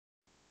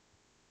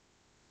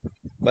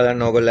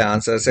බලන්න ඕගොල්ලෝ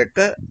answers එක.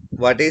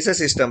 What is a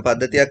system?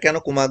 පද්ධතියක් කියන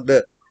කුමක්ද?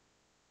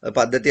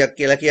 පද්ධතියක්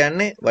කියලා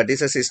කියන්නේ what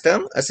is a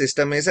system? A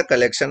system is a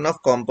collection of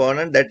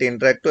components that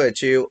interact to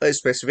achieve a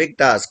specific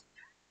task.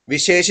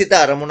 විශේෂිත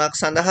අරමුණක්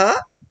සඳහා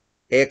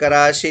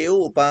ඒකරාශී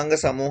වූ උපාංග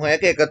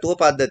සමූහයක එකතුව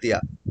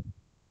පද්ධතියක්.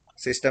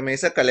 System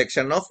is a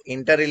collection of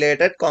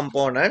interrelated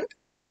components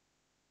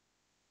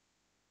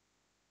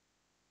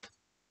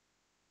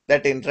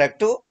that interact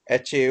to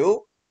achieve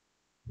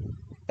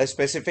a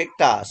specific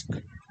task.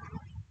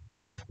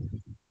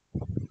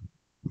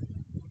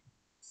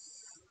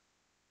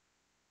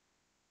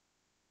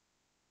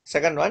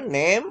 Second one,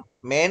 name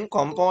main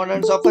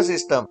components of a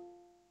system.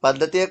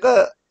 පද්ධතියක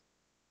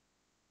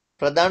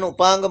ප්‍රධාන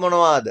උපාංග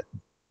මොනවාද?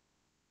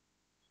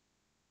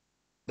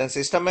 දැන්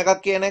system එකක්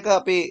කියන එක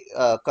අපි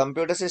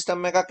කම්පියුටර්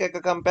සිස්ටම් එකක් එක්ක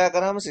කම්පෙයාර්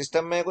කරාම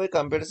සිස්ටම් එකකුයි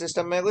කම්පියුටර්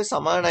සිස්ටම් එකකුයි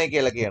සමානයි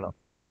කියලා කියනවා.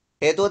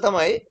 හේතුව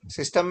තමයි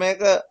සිස්ටම්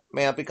එක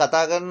මේ අපි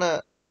කතා කරන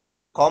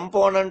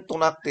කොම්පොනන්ට්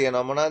තුනක්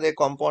තියෙනවා. මොනවාද ඒ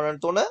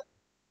කොම්පොනන්ට් තුන?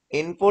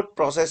 Input,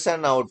 process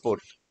and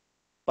output.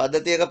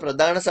 පද්ධතියක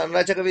ප්‍රධාන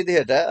සංරචක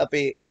විදිහට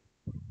අපි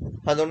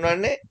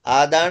හඳුන්වන්නේ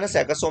ආදාන,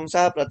 සැකසුම්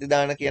සහ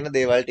ප්‍රතිදාන කියන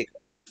දේවල් ටික.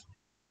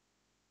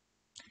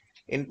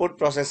 Input,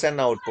 process and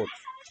output.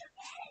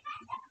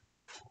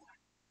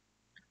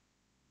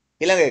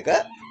 ඊළඟ එක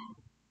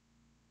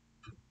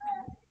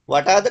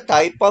what are the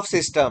type of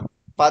system?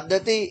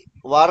 පද්ධති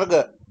වර්ග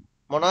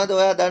මොනවද?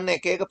 ඔයා දන්න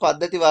එක එක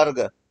පද්ධති වර්ග.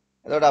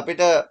 එතකොට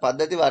අපිට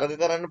පද්ධති වර්ග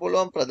කරන්න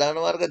පුළුවන් ප්‍රධාන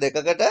වර්ග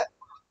දෙකකට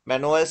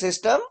manual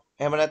system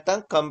එහෙම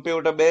නැත්නම්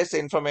computer based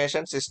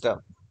information system.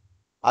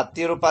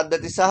 අත්තිරු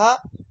පද්ධති සහ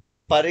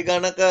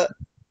පරිගණක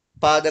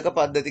පාදක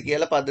පද්ධති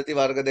කියලා පද්ධති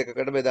වර්ග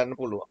දෙකකට බෙදන්න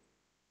පුළුවන්.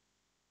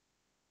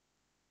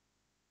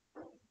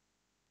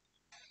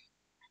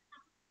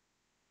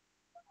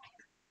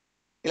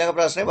 ඊළඟ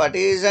ප්‍රශ්නේ what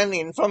is an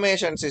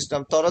information system?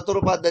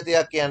 තොරතුරු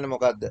පද්ධතියක් කියන්නේ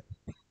මොකක්ද?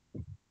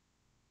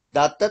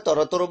 දත්ත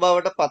තොරතුරු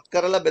බවට පත්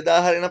කරලා බෙදා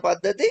හරින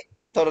පද්ධති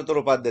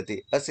තොරතුරු පද්ධති.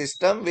 A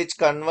system which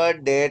convert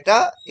data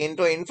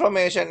into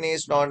information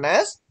is known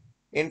as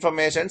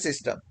information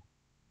system.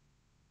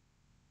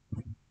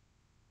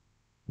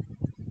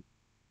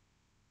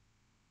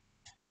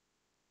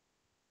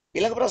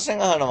 ඊළඟ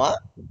ප්‍රශ්නෙන් අහනවා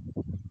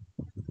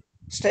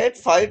state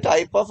 5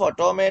 type of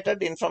automated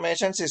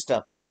information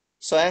system.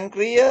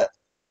 ස්වයංක්‍රීය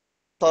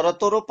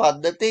තොරතුරු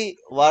පද්ධති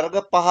වර්ග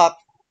පහක්.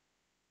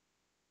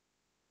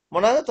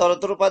 මොනවාද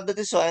තොරතුරු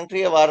පද්ධති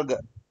ස්වයංක්‍රීය වර්ග?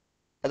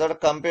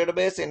 එතකොට computer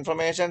based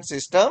information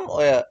system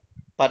ඔය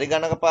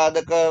පරිගණක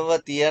පාදකව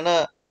තියෙන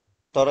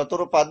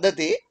තොරතුරු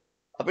පද්ධති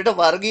අපිට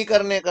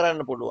වර්ගීකරණය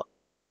කරන්න පුළුවන්.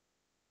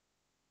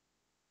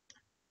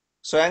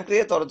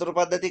 ස්වයංක්‍රීය තොරතුරු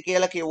පද්ධති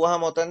කියලා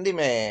කිව්වහම ඔතනදී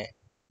මේ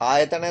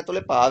ආයතන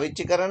ඇතුලේ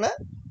පාවිච්චි කරන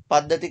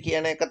පද්ධති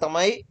කියන එක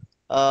තමයි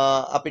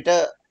අපිට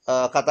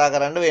කතා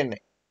කරන්න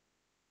වෙන්නේ.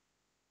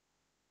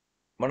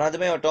 මොනවද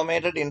මේ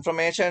automated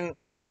information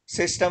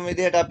system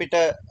විදිහට අපිට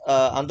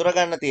අඳුර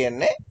ගන්න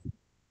තියෙන්නේ?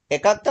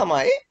 එකක්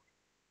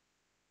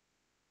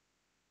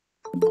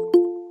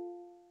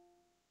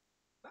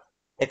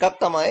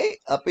තමයි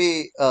අපි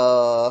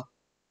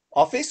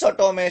office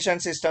automation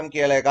system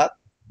කියලා එකක්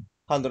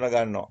හඳුනා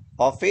ගන්නවා.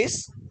 office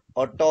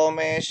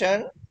automation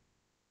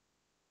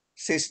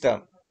system.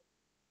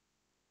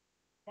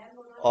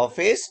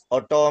 office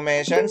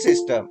automation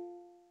system.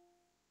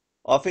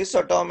 office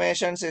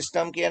automation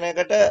system කියන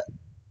එකට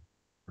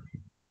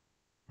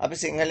අපි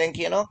සිංහලෙන්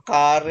කියනවා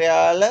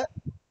කාර්යාල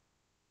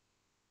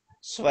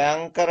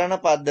ස්වයංකරණ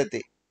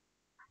පද්ධති.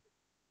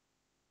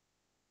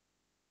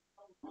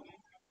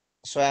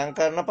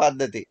 ස්වයංකරණ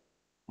පද්ධති.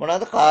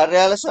 මොනවාද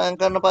කාර්යාල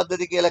ස්වයංකරණ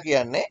පද්ධති කියලා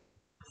කියන්නේ?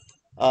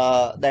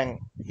 දැන්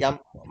යම්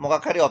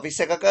මොකක් හරි ඔෆිස්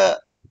එකක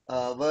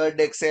Word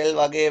Excel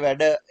වගේ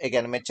වැඩ, ඒ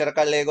කියන්නේ මෙච්චර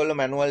කල් ඒගොල්ලෝ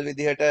මැනුවල්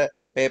විදිහට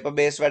paper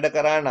base වැඩ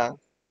කරා නම්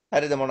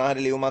හරිද? මොනවා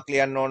හරි ලියුමක්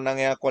ලියන්න ඕන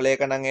නම් එයා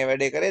කොලයක නම් ඒ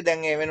වැඩේ කරේ.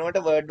 දැන් ඒ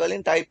වෙනුවට Word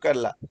වලින් type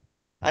කරලා.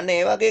 අන්න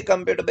ඒ වගේ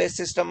computer based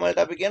system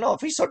වලට අපි කියන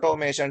office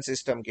automation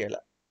system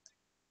කියලා.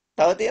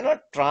 තව තියෙනවා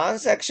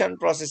transaction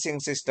processing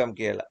system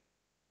කියලා.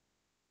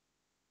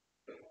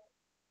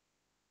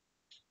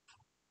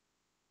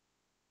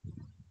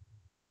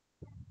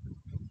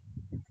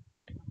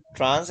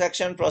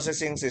 transaction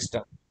processing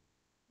system.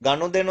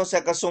 ගනුදෙනු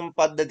සැකසුම්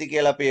පද්ධති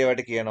කියලා අපි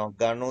ඒවට කියනවා.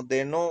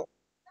 ගනුදෙනු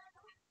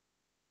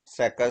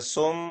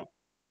සැකසුම්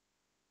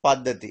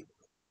පද්ධති.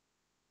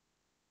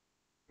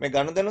 මේ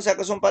ගනුදෙනු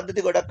සැකසුම්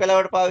පද්ධති ගොඩක්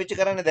වෙලාවට පාවිච්චි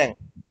කරන්නේ දැන්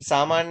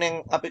සාමාන්‍යයෙන්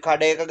අපි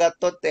කඩේක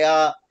ගත්තොත්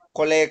එයා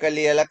කොලයක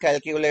ලියලා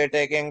කැල්කියුලේටර්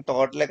එකෙන්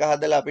ටෝටල් එක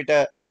හදලා අපිට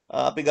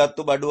අපි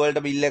ගත්තු බඩු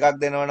වලට බිල් එකක්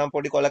දෙනවා නම්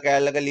පොඩි කොල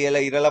කෑල්ලක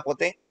ලියලා ඉරලා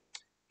පොතෙන්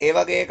ඒ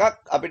වගේ එකක්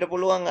අපිට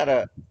පුළුවන් අර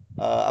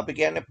අපි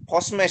කියන්නේ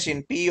POS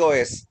machine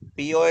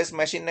POS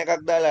machine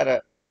එකක් දාලා අර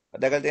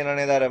දැකලා තියෙනව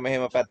නේද අර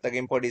මෙහෙම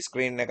පැත්තකින් පොඩි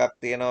ස්ක්‍රීන් එකක්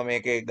තියෙනවා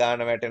මේකේ ගාන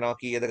වැටෙනවා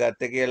කීයද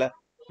ගත්තේ කියලා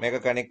මේක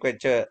කනෙක්ට්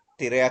වෙච්ච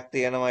තිරයක්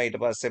තියෙනවා ඊට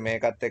පස්සේ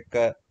මේකත් එක්ක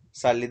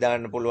සල්ලි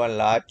දාන්න පුළුවන්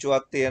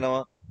ලාච්චුවක්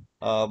තියෙනවා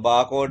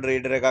බාකෝඩ්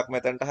රීඩර් එකක්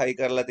මෙතනට හයි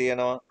කරලා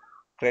තියෙනවා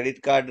ක්‍රෙඩිට්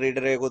කාඩ්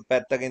රීඩර් එකකුත්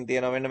පැත්තකින්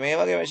තියෙනවා මෙන්න මේ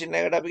වගේ මැෂින්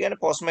එකකට අපි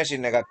කියන්නේ POS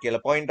machine එකක්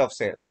කියලා point of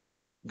sale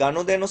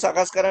ගනුදෙනු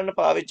සකස් කරන්න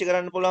පාවිච්චි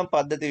කරන්න පුළුවන්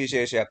පද්ධති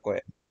විශේෂයක් ඔය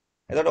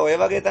එතකොට ඔය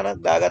වගේ තැනක්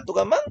දාගත්තු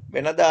ගමන්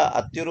වෙනදා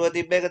අත්‍යුරුව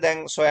තිබ්බ එක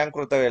දැන්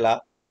ස්වයංකෘත වෙලා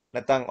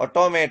නැත්නම්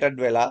ඔටෝමේටඩ්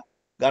වෙලා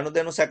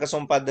ගනුදෙනු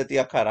සැකසුම්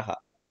පද්ධතියක් හරහා.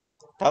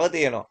 තව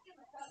තියෙනවා.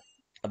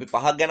 අපි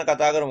පහක් ගැන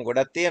කතා කරමු.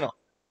 ගොඩක් තියෙනවා.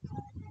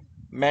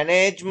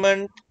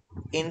 Management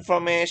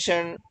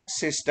Information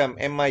System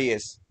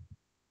MIS.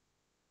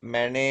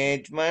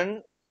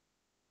 Management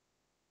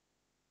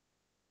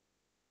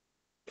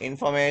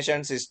Information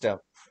System.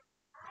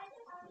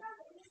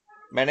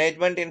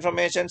 Management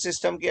Information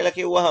System කියලා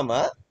කිව්වහම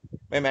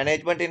මේ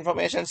Management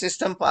Information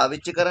System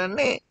පාවිච්චි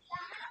කරන්නේ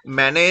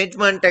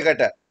මැනේජ්මන්ට්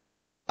එකට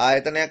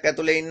ආයතනයක්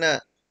ඇතුලේ ඉන්න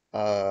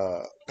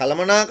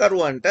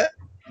කළමනාකරුවන්ට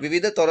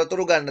විවිධ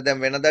තොරතුරු ගන්න. දැන්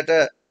වෙනදට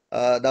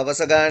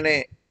දවස ගානේ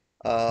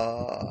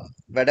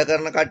වැඩ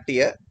කරන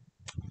කට්ටිය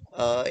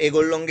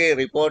ඒගොල්ලොන්ගේ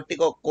රිපෝට්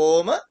ටික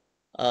ඔක්කොම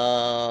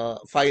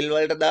ෆයිල්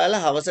වලට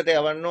දාලා හවසට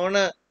යවන්න ඕන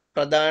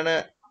ප්‍රධාන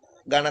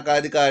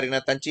ගණකාධිකාරී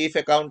නැත්නම් චීෆ්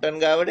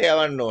ඇකවුන්ටන්ට් ගාවට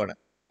යවන්න ඕන.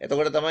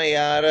 එතකොට තමයි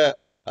යාර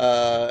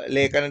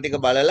ලේඛන ටික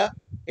බලලා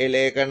ඒ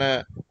ලේඛන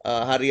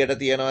හරියට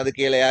තියනවාද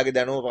කියලා එයාගේ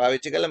දැනුම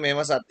පාවිච්චි කරලා මේව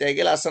සත්‍යයි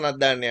කියලා අස්සනක්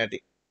දාන්න යටි.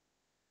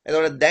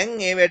 එතකොට දැන්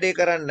මේ වැඩේ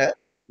කරන්න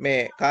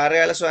මේ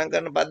කාර්යාල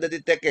ස්වයංකරණ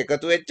පද්ධතිත් එක්ක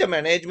එකතු වෙච්ච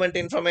මැනේජ්මන්ට්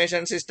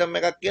ඉන්ෆර්මේෂන් සිස්ටම්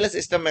එකක් කියලා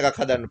සිස්ටම් එකක්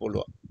හදන්න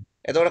පුළුවන්.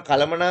 එතකොට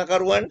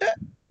කළමනාකරුවන්ට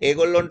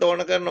ඒගොල්ලොන්ට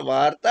ඕන කරන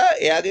වාර්තා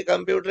එයාගේ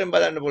කම්පියුටරෙන්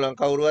බලන්න පුළුවන්.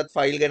 කවුරුවත්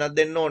ෆයිල් ගෙනත්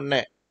දෙන්න ඕනේ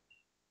නැහැ.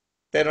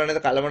 තේරුණාද?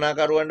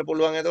 කළමනාකරුවන්ට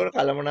පුළුවන් එතකොට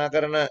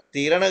කළමනාකරන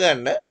තීරණ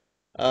ගන්න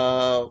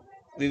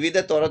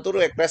විවිධ තොරතුරු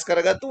එක්ස්ප්‍රෙස්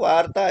කරගත්තු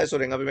වාර්තා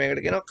ඇසුරෙන් අපි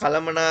මේකට කියනවා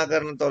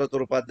කළමනාකරන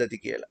තොරතුරු පද්ධති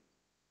කියලා.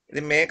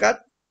 ඉතින්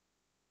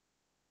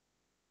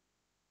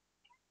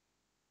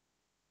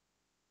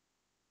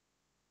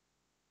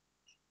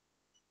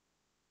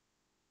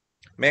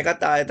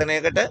මේකත්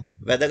ආයතනයකට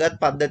වැදගත්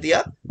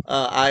පද්ධතියක්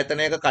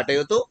ආයතනයක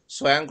කටයුතු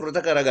ස්වයංකෘත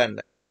කරගන්න.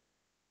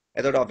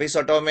 එතකොට office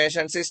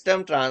automation system,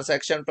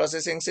 transaction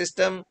processing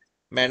system,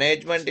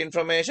 management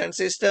information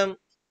system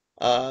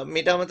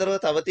මීට අමතරව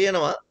තව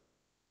තියෙනවා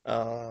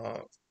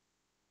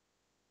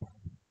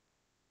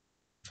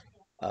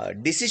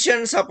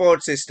decision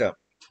support system.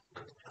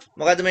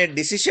 මොකද්ද මේ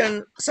decision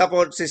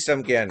support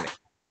system කියන්නේ?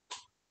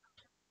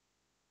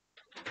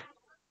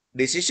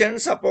 decision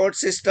support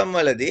system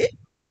වලදී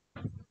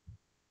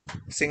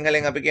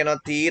සිංහලෙන් අපි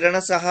කියනවා තීරණ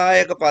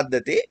සහායක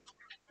පද්ධති.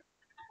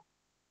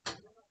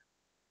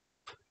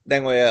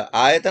 දැන් ඔය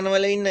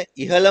ආයතනවල ඉන්න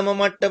ඉහළම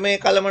මට්ටමේ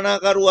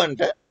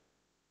කළමනාකරුවන්ට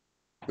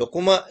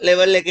ලොකුම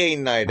ලෙවල් එකේ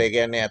ඉන්න අයට, ඒ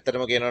කියන්නේ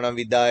ඇත්තටම කියනවා නම්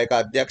විධායක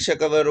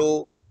අධ්‍යක්ෂකවරු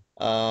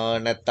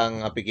නැත්තම්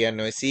අපි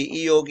කියන්නේ ඔය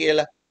CEO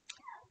කියලා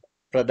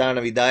ප්‍රධාන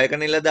විධායක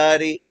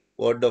නිලධාරී,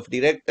 board of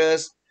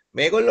directors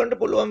මේගොල්ලොන්ට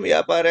පුළුවන්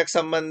ව්‍යාපාරයක්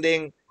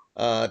සම්බන්ධයෙන්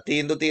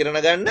තීන්දුව తీරන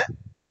ගන්න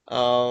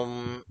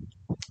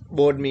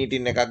බෝඩ්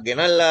මීටින් එකක්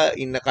ගෙනල්ලා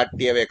ඉන්න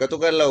කට්ටියව එකතු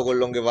කරලා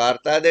ඕගොල්ලොන්ගේ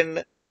වාර්තා දෙන්න.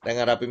 දැන්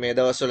අර අපි මේ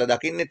දවස්වල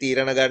දකින්නේ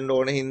තීරණ ගන්න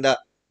ඕන හින්දා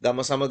ගම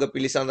සමග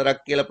පිළිසඳරක්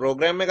කියලා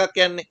ප්‍රෝග්‍රෑම් එකක්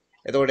යන්නේ.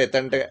 එතකොට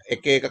එතනට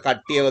එක එක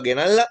කට්ටියව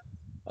ගෙනල්ලා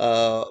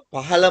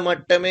පහළ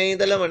මට්ටමේ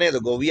ඉඳලම නේද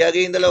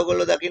ගොවියාගේ ඉඳලා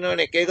ඕගොල්ලෝ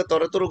දකින්නවනේ එක එක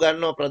තොරතුරු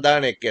ගන්නවා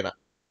ප්‍රධාන එක්කෙනා.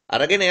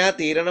 අරගෙන එයා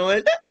තීරණ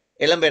වලට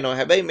එළඹෙනවා.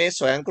 හැබැයි මේ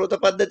ස්වයංකෘත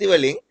පද්ධති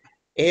වලින්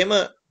එහෙම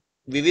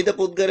විවිධ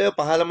පුද්ගලයෝ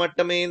පහළ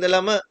මට්ටමේ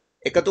ඉඳලම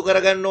එකතු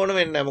කරගන්න ඕන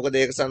වෙන්නේ නැහැ. මොකද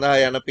ඒක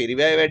සඳහා යන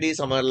පිරිවැය වැඩි.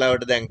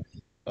 සමහරවිට දැන්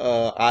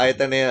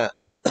ආයතනය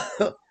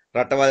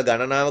රටවල්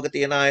ගණනාවක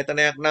තියෙන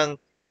ආයතනයක් නම්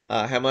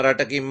හැම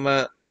රටකින්ම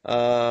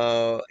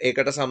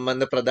ඒකට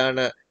සම්බන්ධ ප්‍රධාන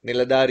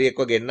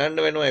නිලධාරියෙක්ව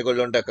ගෙන්නන්න වෙනවා.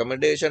 ඒගොල්ලොන්ට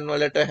ඇකොමඩේෂන්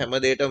වලට හැම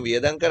දෙයකටම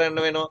වියදම් කරන්න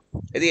වෙනවා.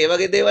 ඉතින් ඒ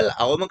වගේ දේවල්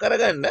අවම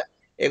කරගන්න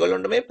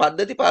ඒගොල්ලොන්ට මේ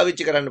පද්ධති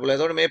පාවිච්චි කරන්න පුළුවන්.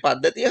 ඒතකොට මේ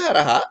පද්ධතිය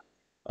හරහා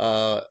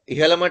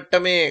ඉහළ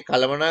මට්ටමේ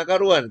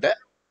කළමනාකරුවන්ට,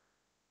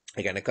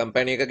 ඒ කියන්නේ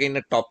කම්පැනි එකක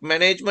ඉන්න টপ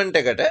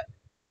මැනේජ්මන්ට් එකට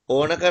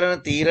ඕන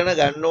කරන තීරණ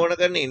ගන්න ඕන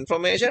කරන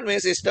ඉන්ෆර්මේෂන් මේ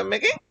සිස්ටම්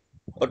එකෙන්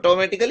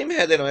ඔටෝමැටිකලිම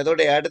හැදෙනවා.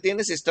 එතකොට එයාට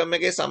තියෙන සිස්ටම්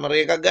එකේ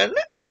සමරි එකක් ගන්න.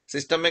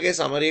 සිස්ටම් එකේ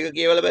සමරි එක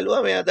කියවලා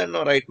බැලුවා මෙයා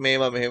දන්නවා රයිට්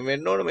මේවා මෙහෙම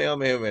වෙන්න ඕන, මේවා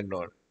මෙහෙම වෙන්න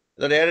ඕන.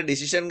 එතකොට එයාට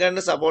ඩිසිෂන්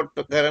ගන්න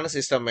සපෝට් කරන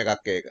සිස්ටම්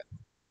එකක් ඒක.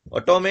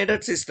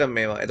 ඔටෝමේටඩ් සිස්ටම්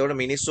මේවා. එතකොට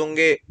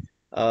මිනිස්සුන්ගේ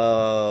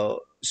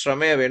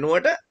ශ්‍රමය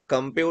වෙනුවට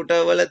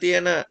කම්පියුටර් වල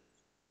තියෙන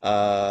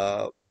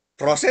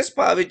ප්‍රොසෙස්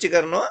පාවිච්චි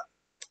කරනවා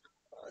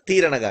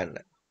තීරණ ගන්න.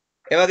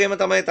 ඒ වගේම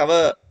තමයි තව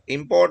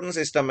ඉම්පෝර්ටන්ට්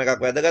සිස්ටම් එකක්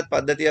වැදගත්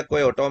පද්ධතියක්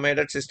ඔය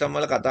ඔටෝමේටඩ් සිස්ටම්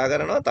වල කතා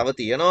කරනවා. තව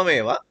තියෙනවා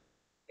මේවා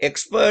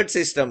එක්ස්පර්ට්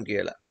සිස්ටම්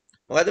කියලා.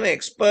 මොකද්ද මේ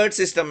එක්ස්පර්ට්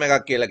සිස්ටම්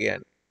එකක් කියලා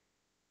කියන්නේ?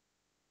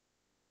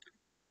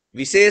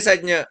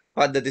 විශේෂඥ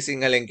පද්ධති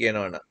සිංහලෙන්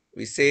කියනවනම්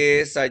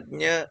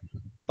විශේෂඥ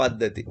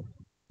පද්ධති.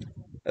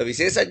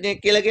 විශේෂඥයෙක්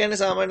කියලා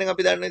කියන්නේ සාමාන්‍යයෙන්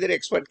අපි දන්න විදිහට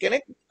එක්ස්පර්ට්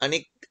කෙනෙක්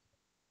අනික්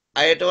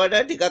අයට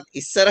වඩා ටිකක්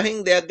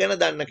ඉස්සරහින් දෙයක් ගැන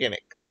දන්න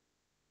කෙනෙක්.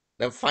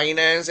 දැන්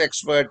ෆයිනෑන්ස්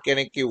එක්ස්පර්ට්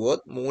කෙනෙක්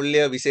කිව්වොත්,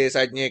 මූල්‍ය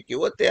විශේෂඥයෙක්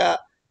කිව්වොත් එයා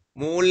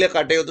මූල්‍ය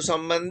කටයුතු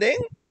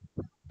සම්බන්ධයෙන්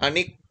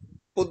අනික්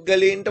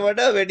පුද්ගලයන්ට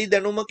වඩා වැඩි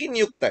දැනුමකින්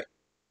යුක්තයි.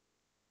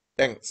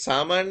 දැන්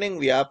සාමාන්‍යයෙන්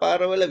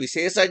ව්‍යාපාරවල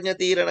විශේෂඥ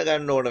තීරණ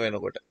ගන්න ඕන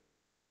වෙනකොට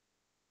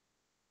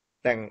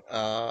දැන්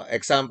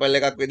එක්සැම්පල්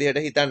එකක් විදිහට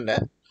හිතන්න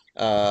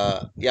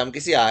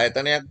යම්කිසි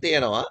ආයතනයක්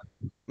තියෙනවා.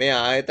 මේ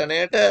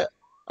ආයතනයට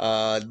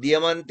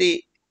දියමන්ති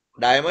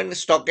ඩයමන්ඩ්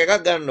ස්ටොක් එකක්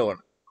ගන්න ඕන.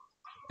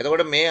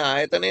 එතකොට මේ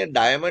ආයතනයේ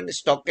ඩයමන්ඩ්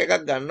ස්ටොක් එකක්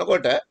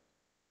ගන්නකොට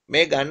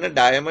මේ ගන්න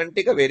ඩයමන්ඩ්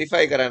ටික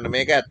වෙරිෆයි කරන්න.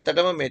 මේක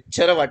ඇත්තටම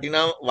මෙච්චර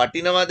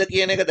වටිනවද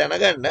කියන එක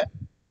දැනගන්න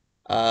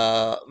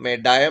මේ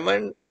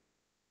ඩයමන්ඩ්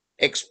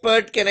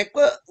එක්ස්පර්ට් කෙනෙක්ව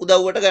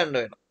උදව්වට ගන්න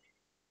වෙනවා.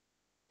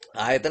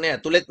 ආයතනය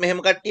ඇතුළෙත් මෙහෙම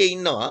කට්ටිය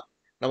ඉන්නවා.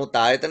 නමුත්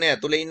ආයතනය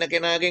ඇතුළේ ඉන්න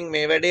කෙනාගෙන්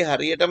මේ වැඩේ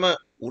හරියටම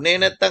උනේ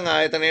නැත්තම්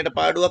ආයතනයට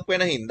පාඩුවක්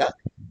වෙන හින්දා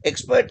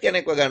එක්ස්පර්ට්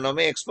කෙනෙක්ව ගන්නවා.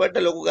 මේ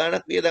එක්ස්පර්ට්ට ලොකු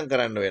ගාණක් වියදම්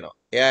කරන්න වෙනවා.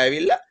 එයා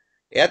ඇවිල්ලා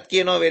එයත්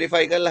කියනවා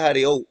වෙරිෆයි කරලා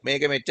හරි ඔව්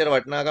මේක මෙච්චර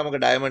වටිනාකමක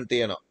ඩයමන්ඩ්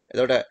තියෙනවා.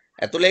 එතකොට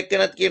ඇතුළේ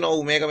එක්කෙනත් කියනවා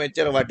ඔව් මේක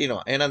මෙච්චර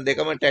වටිනවා. එහෙනම්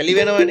දෙකම ටැලි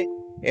වෙනවනේ.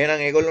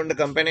 එහෙනම් ඒගොල්ලොන්ට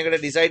කම්පැනි එකට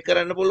ඩිසයිඩ්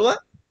කරන්න පුළුවන්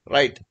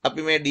රයිට්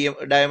අපි මේ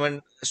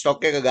ඩයමන්ඩ්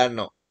ස්ටොක් එක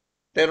ගන්නවා.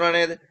 තේරුණා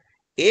නේද?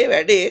 ඒ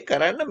වැඩේ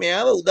කරන්න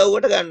මෙයාව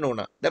උදව්වට ගන්න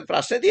ඕන. දැන්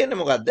ප්‍රශ්නේ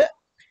තියෙන්නේ මොකද්ද?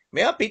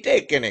 මෙයා පිටේ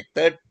එක්කෙනෙක්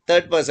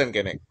third person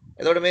කෙනෙක්.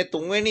 එතකොට මේ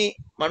තුන්වෙනි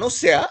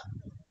මිනිස්සයා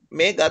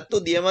මේ ගත්තු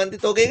දියමන්ති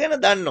තෝගේ ගැන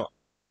දන්නවා.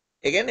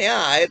 ඒ කියන්නේ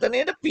එයා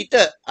ආයතනයේට පිට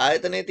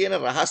ආයතනයේ තියෙන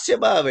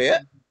රහස්‍යභාවය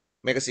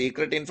මේක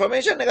සීක්‍රට්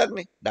ඉන්ෆර්මේෂන් එකක්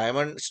නේ.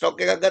 ඩයමන්ඩ්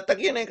ස්ටොක් එකක් ගත්තා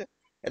කියන එක.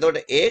 එතකොට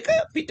ඒක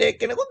පිට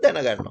එක්කෙනෙකුත්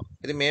දැනගන්නවා.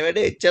 ඉතින් මේ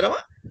වැඩේ එච්චරම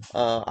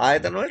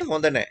ආයතන වලට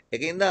හොඳ නැහැ.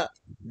 ඒකින්ද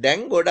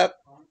දැන් ගොඩක්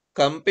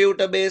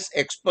කම්පියුටර් බේස්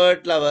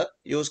එක්ස්පර්ට් ලව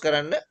යූස්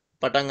කරන්න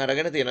පටන්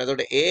අරගෙන තියෙනවා.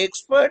 එතකොට ඒ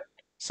එක්ස්පර්ට්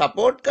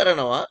සපෝට්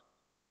කරනවා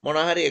මොන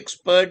හරි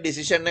එක්ස්පර්ට්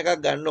ඩිසිෂන් එකක්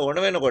ගන්න ඕන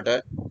වෙනකොට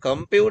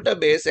කම්පියුටර්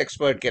බේස්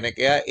එක්ස්පර්ට් කෙනෙක්.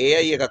 එයා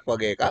AI එකක්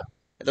වගේ එකක්.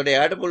 එතකොට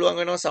එයාට පුළුවන්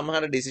වෙනවා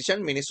සමහර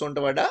ඩිසිෂන්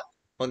මිනිස්සුන්ට වඩා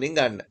හොඳින්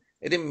ගන්න.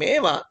 ඉතින්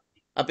මේවා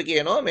අපි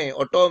කියනවා මේ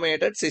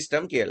ඔටෝමේටඩ්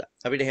සිස්ටම් කියලා.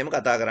 අපිට එහෙම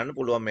කතා කරන්න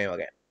පුළුවන් මේවා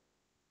ගැන.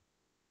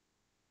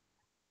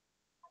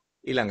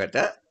 ඊළඟට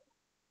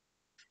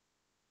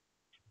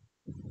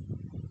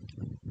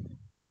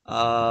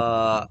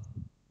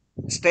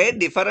state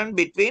different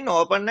between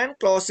open and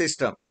closed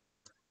system.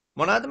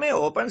 මොනවාද මේ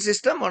open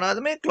system මොනවාද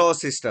මේ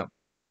closed system?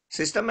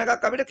 සිස්ටම්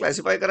එකක් අපිට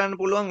ක්ලාසිෆයි කරන්න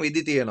පුළුවන්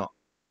විදි තියෙනවා.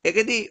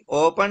 ඒකෙදි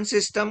open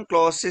system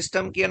closed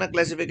system කියන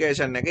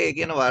ක්ලාසිෆිකේෂන් එක ඒ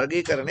කියන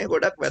වර්ගීකරණය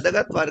ගොඩක්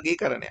වැදගත්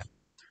වර්ගීකරණයක්.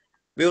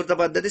 විවෘත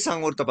පද්ධති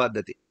සංවෘත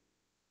පද්ධති.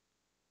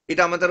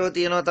 ඊට අමතරව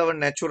තියෙනවා තව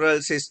natural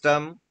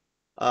system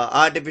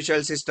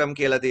artificial system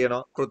කියලා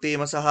තියෙනවා.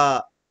 කෘත්‍රිම සහ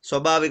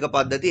ස්වභාවික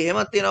පද්ධති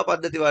එහෙමත් තියෙනවා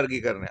පද්ධති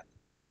වර්ගීකරණයක්.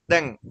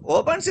 දැන්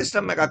open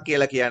system එකක්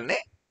කියලා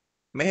කියන්නේ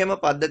මෙහෙම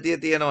පද්ධතිය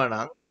තියෙනවා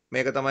නම්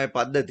මේක තමයි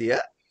පද්ධතිය.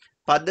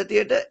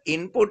 පද්ධතියට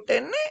ඉන්පුට්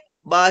එන්නේ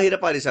බාහිර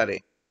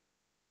පරිසරයෙන්.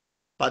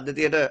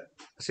 පද්ධතියට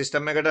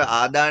සිස්ටම් එකට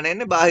ආදාන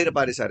එන්නේ බාහිර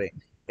පරිසරයෙන්.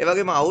 ඒ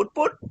වගේම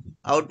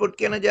අවුට්පුට්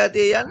කියන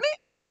જાතිය යන්නේ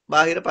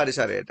බාහිර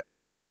පරිසරයට.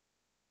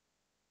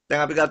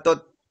 දැන් අපි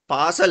ගත්තොත්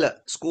පාසල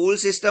ස්කූල්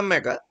සිස්ටම්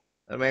එක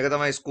මේක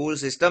තමයි ස්කූල්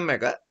සිස්ටම්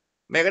එක.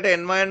 මේකට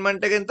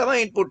එන්වයරන්මන්ට් එකෙන්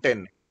තමයි ඉන්පුට්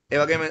එන්නේ. ඒ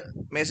වගේම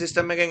මේ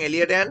සිස්ටම් එකෙන්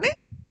එළියට යන්නේ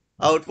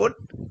අවුට්පුට්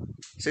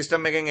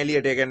සිස්ටම් එකෙන්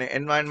එළියට. ඒ කියන්නේ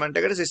එන්වයරන්මන්ට්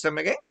එකට සිස්ටම්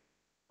එකෙන්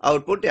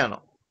අවුට්පුට්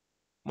යනවා.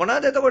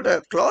 මොනවාද එතකොට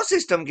ක්ලෝස්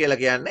සිස්ටම්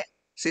කියලා කියන්නේ?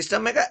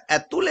 සිස්ටම් එක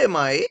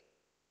ඇතුළෙමයි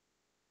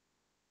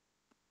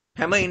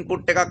හැම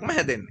ඉන්පුට් එකක්ම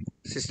හැදෙන්නේ.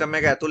 සිස්ටම්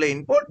එක ඇතුළේ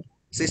ඉන්පුට්,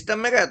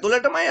 සිස්ටම් එක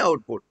ඇතුළටමයි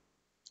අවුට්පුට්.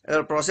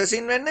 එතකොට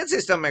ප්‍රොසෙසින් වෙන්නේ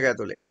සිස්ටම් එක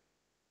ඇතුළේ.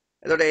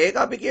 එතකොට ඒක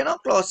අපි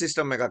කියනවා ක්ලෝස්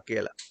සිස්ටම් එකක්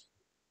කියලා.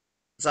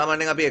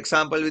 සාමාන්‍යයෙන් අපි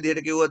එක්සැම්පල්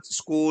විදිහට කිව්වොත්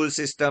ස්කූල්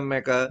සිස්ටම්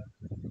එක,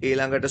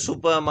 ඊළඟට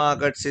super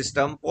market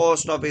system,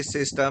 post office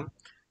system,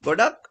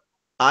 ගොඩක්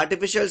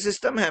ආටිෆිෂල්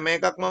සිස්ටම් හැම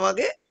එකක්ම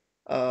වගේ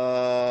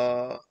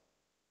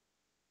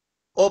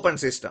ඕපන්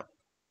සිස්ටම්.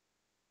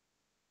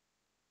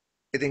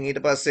 ඉතින්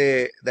ඊට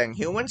පස්සේ දැන්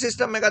හියුමන්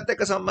සිස්ටම් එකත්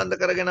එක්ක සම්බන්ධ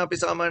කරගෙන අපි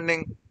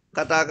සාමාන්‍යයෙන්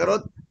කතා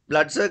කරොත්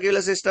බ්ලඩ්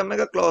සර්කියුලර් සිස්ටම්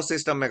එක ක්ලෝස්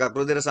සිස්ටම් එකක්.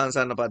 රුධිර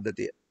සංසරණ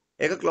පද්ධතිය.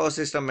 ඒක ක්ලෝස්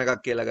සිස්ටම්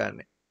එකක් කියලා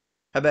ගන්නෙ.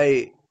 හැබැයි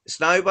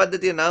ස්නායු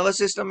පද්ධතිය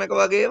නර්වස් සිස්ටම් එක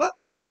වගේ ඒවා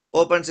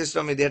ඕපන්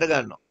සිස්ටම් විදිහට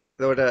ගන්නවා.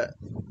 එතකොට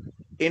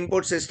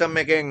ඉන්පුට් සිස්ටම්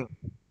එකෙන්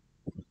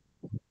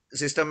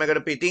සිස්ටම්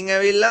එකට පිටින්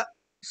ඇවිල්ලා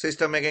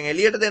සිස්ටම් එකෙන්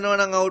එළියට දෙනවා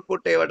නම්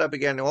අවුට්පුට් ඒවට අපි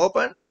කියන්නේ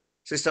ඕපන්.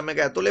 සිස්ටම්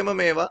එක ඇතුළෙම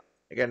මේවා.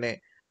 ඒ කියන්නේ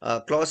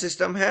closed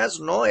system has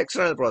no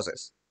external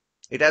process.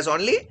 It has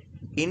only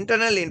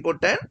internal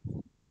input and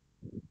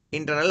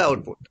internal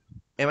output.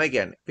 එමයි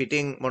කියන්නේ.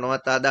 පිටින්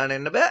මොනවත් ආදාන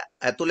එන්න බෑ.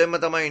 ඇතුළෙන්ම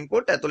තමයි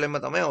input, ඇතුළෙන්ම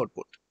තමයි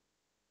output.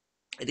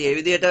 ඉතින් මේ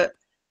විදිහට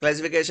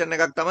classification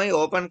එකක් තමයි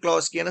open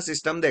close කියන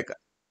system දෙක.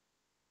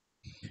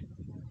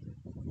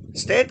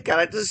 State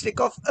characteristic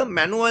of a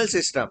manual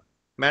system.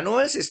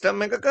 Manual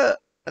system එකක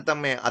නැත්නම්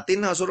මේ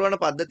අතින් හසුරවන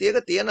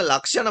පද්ධතියක තියෙන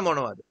ලක්ෂණ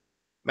මොනවද?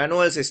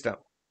 Manual system.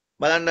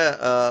 බලන්න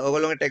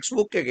ඔයගොල්ලෝගේ ටෙක්ස්ට්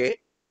බුක් එකේ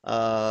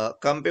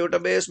කම්පියුටර්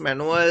බේස්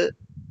මැනුවල්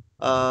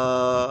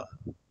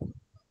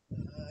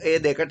ඒ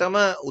දෙකටම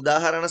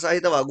උදාහරණ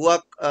සහිත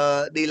වගුවක්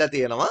දීලා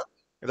තියෙනවා.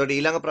 එතකොට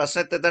ඊළඟ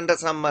ප්‍රශ්නෙත් එතනට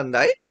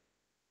සම්බන්ධයි.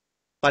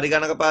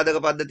 පරිගණක පාදක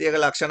පද්ධතියක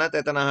ලක්ෂණත්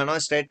එතන අහනවා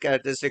state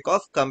characteristic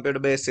of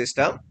computer based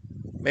system.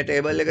 මේ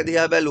ටේබල් එක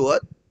දිහා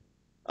බැලුවොත්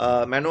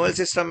manual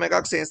system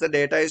එකක් since the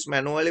data is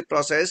manually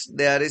processed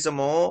there is a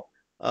more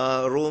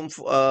room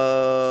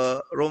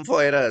for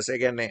errors. ඒ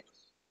කියන්නේ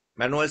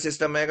manual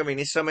system එක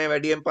මිනිස්සුමේ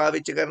වැඩියෙන්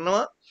පාවිච්චි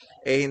කරනවා.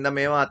 ඒ හින්දා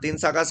මේවා අතින්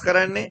සකස්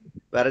කරන්නේ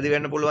වැරදි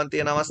වෙන්න පුළුවන්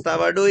තියෙන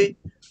අවස්ථාව අඩුයි.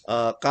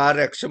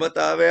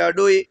 කාර්යක්ෂමතාවය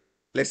අඩුයි.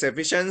 less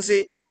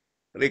efficiency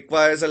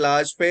requires a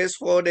large space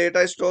for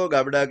data store.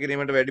 ගබඩා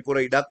කිරීමට වැඩිපුර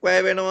ඉඩක්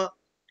වැය වෙනවා.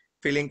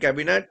 filling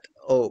cabinet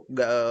ඔව්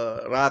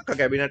රාක්ක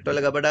කැබිනට්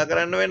වල ගබඩා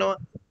කරන්න වෙනවා.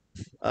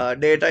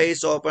 Data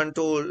is open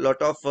to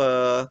lot of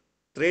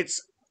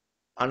threats.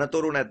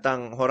 අනතුරු නැත්තම්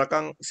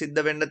හොරකම් සිද්ධ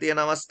වෙන්න තියෙන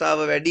අවස්ථාව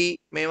වැඩි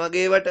මේ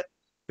වගේවට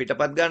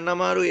පිටපත් ගන්න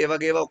අමාරුයි. ඒ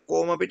වගේ ඒවා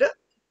ඔක්කොම අපිට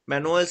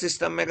මැනුවල්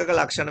සිස්ටම් එකක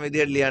ලක්ෂණ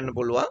විදිහට ලියන්න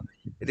පුළුවන්.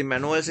 ඉතින්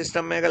මැනුවල්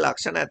සිස්ටම් එකක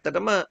ලක්ෂණ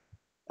ඇත්තටම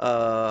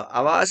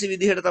අවාසි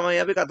විදිහට තමයි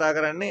අපි කතා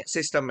කරන්නේ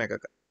සිස්ටම්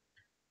එකක.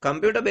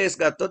 කම්පියුටර් බේස්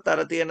ගත්තොත්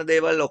අර තියෙන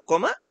දේවල්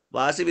ඔක්කොම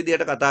වාසි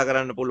විදිහට කතා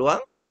කරන්න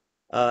පුළුවන්.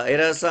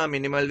 Errors are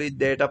minimal with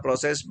data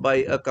processed by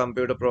a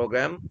computer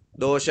program.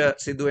 දෝෂ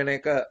සිදුවෙන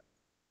එක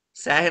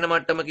සෑහෙන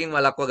මට්ටමකින්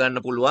වළක්ව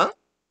ගන්න පුළුවන්.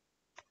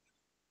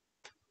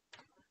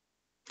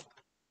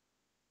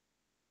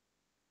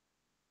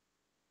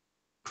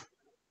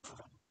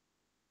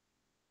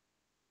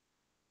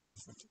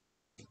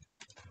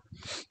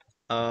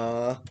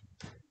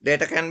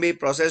 Data can be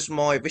processed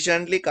more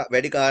efficiently.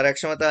 වැඩි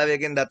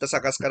කාර්යක්ෂමතාවයකින් දත්ත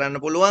සකස් කරන්න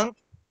පුළුවන්.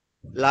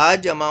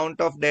 Large amount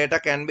of data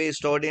can be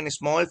stored in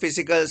small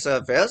physical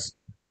surface.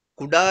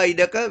 කුඩා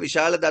ඉඩක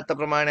විශාල දත්ත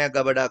ප්‍රමාණයක්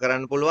ගබඩා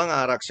කරන්න පුළුවන්.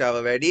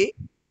 ආරක්ෂාව වැඩි.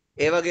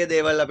 ඒ වගේ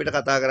දේවල් අපිට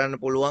කතා කරන්න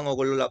පුළුවන්.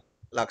 ඔයගොල්ලෝ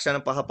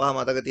ලක්ෂණ පහ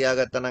මතක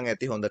තියාගත්තා නම්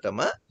ඇති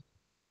හොඳටම.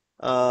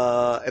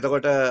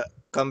 එතකොට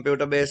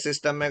computer base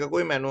system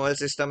එකකුයි manual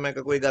system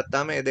එකකුයි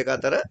ගත්තාම මේ දෙක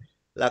අතර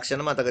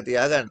ලක්ෂණ මතක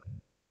තියාගන්න.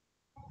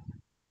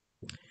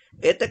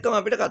 ඒත් එක්කම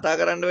අපිට කතා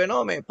කරන්න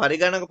වෙනවා මේ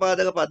පරිගණක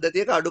පාදක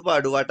පද්ධතියක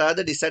අඩුපාඩු. what are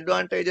the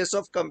disadvantages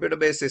of computer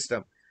based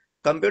system?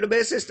 computer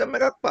based system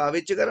එකක්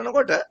පාවිච්චි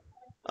කරනකොට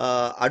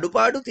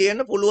අඩුපාඩු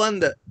තියෙන්න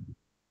පුළුවන්ද?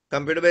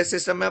 computer based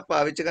system එකක්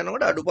පාවිච්චි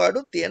කරනකොට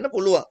අඩුපාඩු තියෙන්න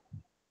පුළුවන්.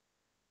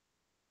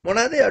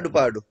 මොනවාද ඒ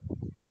අඩුපාඩු?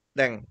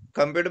 දැන්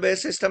computer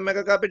based system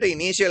එකක අපිට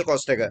initial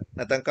cost එක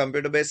නැත්නම්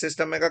computer based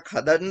system එකක්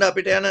හදන්න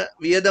අපිට යන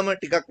වියදම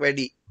ටිකක්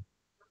වැඩි.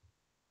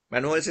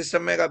 manual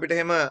system එක අපිට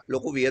එහෙම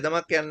ලොකු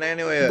වියදමක් යන්නේ නැහැ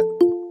නේ. ඔය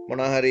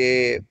මොනවා හරි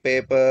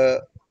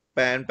paper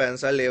pen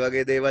pencil ඒ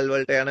වගේ දේවල්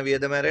වලට යන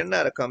වියදම ඇරෙන්න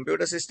අර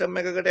computer system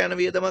එකකට යන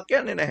වියදමක්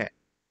යන්නේ නැහැ.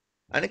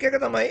 අනික එක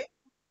තමයි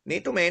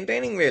need to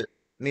maintaining well.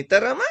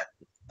 නිතරම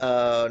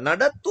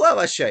නඩත්තු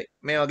අවශ්‍යයි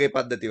මේ වගේ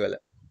පද්ධතිවල.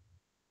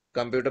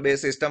 computer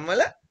based system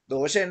වල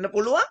දෝෂ එන්න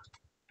පුළුවන්.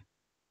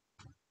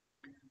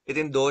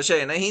 ඉතින් දෝෂ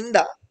එන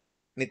හින්දා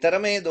නිතර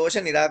මේ දෝෂ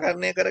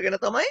निराකරණය කරගෙන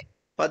තමයි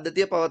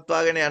පද්ධතිය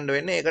පවත්වාගෙන යන්න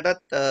වෙන්නේ.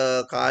 ඒකටත්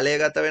කාලය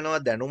ගත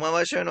වෙනවා, දැනුම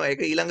අවශ්‍ය වෙනවා.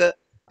 ඒක ඊළඟ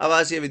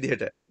අවාසිය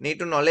විදිහට need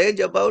to knowledge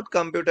about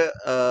computer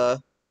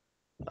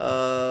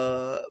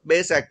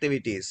based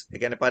activities. ඒ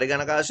කියන්නේ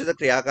පරිගණක ආශ්‍රිත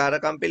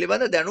ක්‍රියාකාරකම්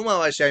පිළිබඳ දැනුම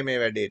අවශ්‍යයි මේ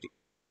වැඩේට.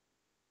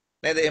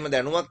 නේද? එහෙම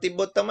දැනුමක්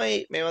තිබ්බොත් තමයි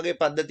මේ වගේ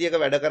පද්ධතියක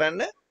වැඩ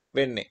කරන්න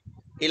වෙන්නේ.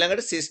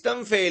 ඊළඟට system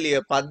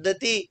failure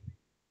පද්ධති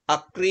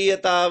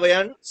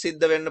අක්‍රීයතාවයන්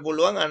සිද්ධ වෙන්න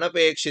පුළුවන්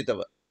අනපේක්ෂිතව.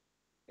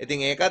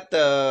 ඉතින් ඒකත්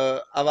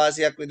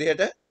අවාසියක්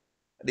විදිහට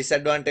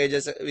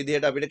disadvantages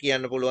විදිහට අපිට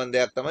කියන්න පුළුවන්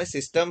දෙයක් තමයි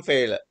system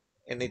failure.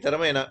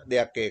 නිතරම එන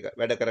දෙයක් ඒක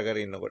වැඩ කර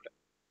ඉන්නකොට.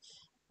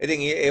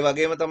 ඉතින් ඒ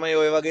වගේම තමයි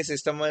ওই වගේ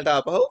සිස්ටම් වලට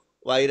ආපහු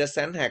වෛරස්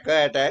and hacker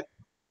attack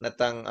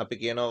නැත්නම් අපි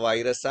කියනවා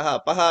වෛරස් සහ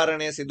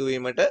අපහාරණය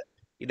සිදුවීමට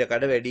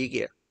ඉඩකඩ වැඩි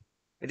කියලා.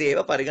 ඉතින්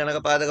ඒවා පරිගණක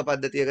පාදක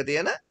පද්ධතියක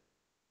තියෙන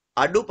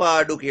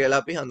අඩුපාඩු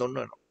කියලා අපි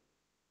හඳුන්වනවා.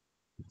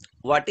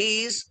 What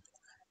is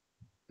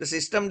the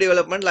system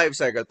development life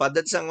cycle?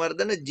 පද්ධති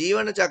සංවර්ධන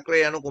ජීවන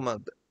චක්‍රය යනු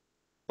කුමක්ද?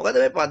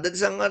 මොකද මේ පද්ධති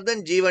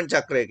සංවර්ධන ජීවන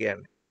චක්‍රය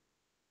කියන්නේ?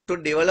 To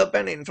develop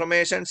an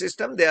information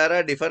system, there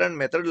are different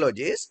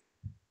methodologies.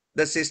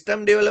 The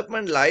system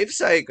development life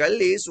cycle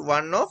is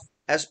one of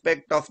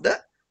aspect of the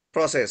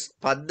process.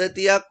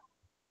 පද්ධතියක්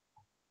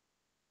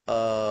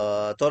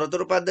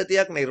තොරතුරු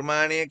පද්ධතියක්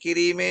නිර්මාණය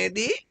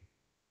කිරීමේදී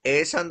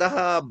ඒ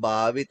සඳහා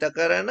භාවිත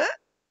කරන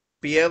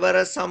පියවර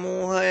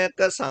සමූහයක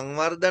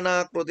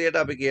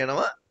සංවර්ධනාකෘතියට අපි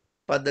කියනවා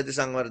පද්ධති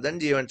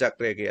සංවර්ධන ජීවන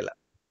චක්‍රය කියලා.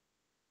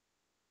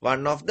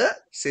 One of the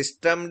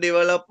system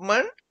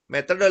development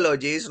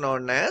methodology is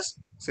known as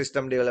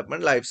system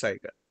development life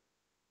cycle.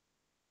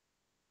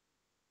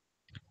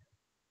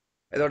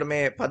 එතකොට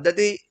මේ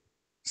පද්ධති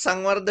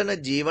සංවර්ධන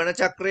ජීවන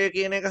චක්‍රය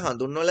කියන එක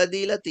හඳුන්වලා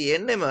දීලා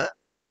තියෙන්නෙම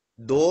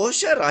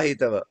දෝෂ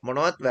රහිතව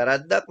මොනවත්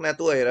වැරද්දක්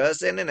නැතුව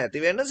errors එන්නේ නැති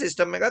වෙන්න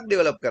සිස්ටම් එකක්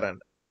ඩෙවලොප් කරන්න.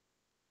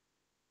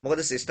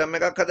 මොකද සිස්ටම්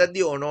එකක්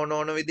හදද්දී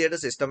ඕන විදියට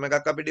සිස්ටම්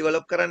එකක් අපි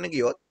ඩෙවලොප් කරන්න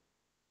ගියොත්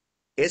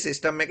ඒ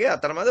සිස්ටම් එකේ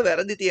අතරමඟ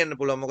වැරදි තියෙන්න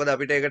පුළුවන්. මොකද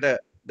අපිට ඒකට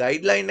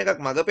ගයිඩ්ලයින් එකක්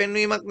මඟ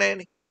පෙන්වීමක්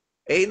නැහැනේ.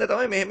 ඒ හින්දා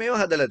තමයි මෙහෙම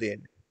ඒවා හදලා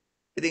තියෙන්නේ.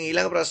 ඉතින්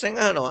ඊළඟ ප්‍රශ්නෙන්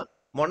අහනවා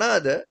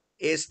මොනවාද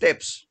ඒ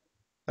ස්ටෙප්ස්?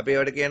 අපි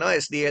ඒවට කියනවා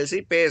SDLC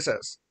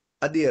phases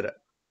අධියර.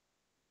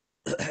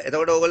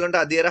 එතකොට ඕගොල්ලන්ට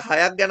අධියර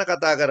 6ක් ගැන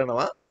කතා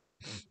කරනවා.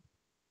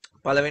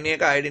 පළවෙනි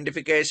එක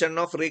identification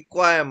of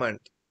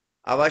requirement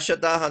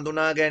අවශ්‍යතා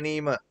හඳුනා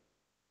ගැනීම,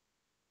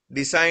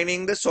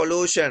 designing the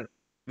solution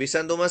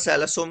විසඳුම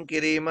සැලසුම්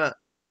කිරීම,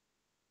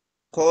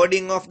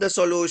 coding of the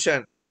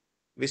solution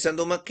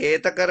විසඳුම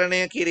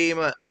කේතකරණය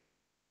කිරීම,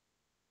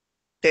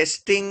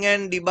 testing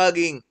and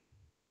debugging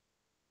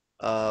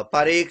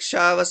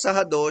පරීක්ෂාව සහ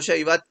දෝෂ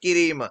ඉවත්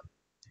කිරීම,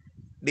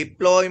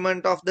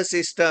 deployment of the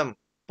system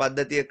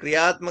පද්ධතිය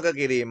ක්‍රියාත්මක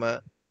කිරීම,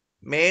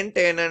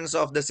 maintenance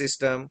of the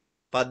system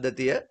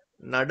පද්ධතිය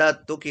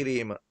නඩත්තු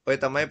කිරීම. ඔය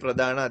තමයි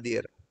ප්‍රධාන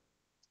අධියර.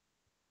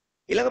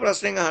 ඊළඟ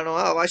ප්‍රශ්නෙන්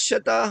අහනවා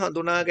අවශ්‍යතා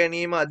හඳුනා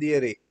ගැනීම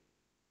අධියරේ.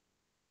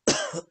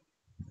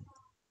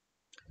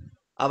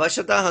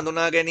 අවශ්‍යතා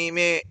හඳුනා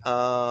ගැනීමේ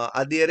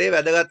අධියරේ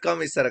වැදගත්කම්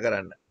විස්තර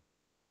කරන්න.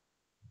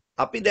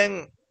 අපි දැන්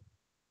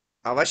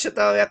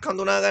අවශ්‍යතාවයක්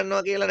හඳුනා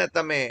ගන්නවා කියලා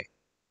නැත්නම් මේ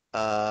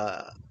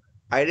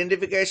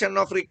identification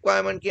of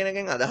requirement කියන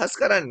එකෙන් අදහස්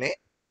කරන්නේ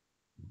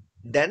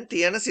දැන්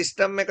තියෙන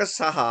සිස්ටම් එක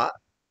සහ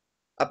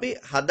අපි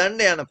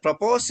හදන්න යන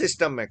ප්‍රොපෝස්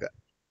සිස්ටම් එක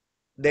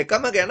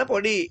දෙකම ගැන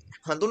පොඩි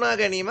හඳුනා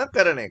ගැනීමක්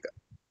කරන එක.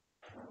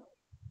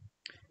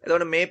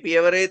 එතකොට මේ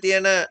පියවරේ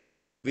තියෙන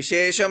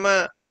විශේෂම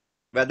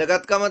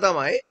වැදගත්කම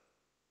තමයි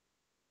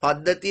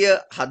පද්ධතිය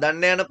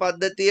හදන්න යන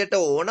පද්ධතියට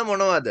ඕන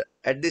මොනවද?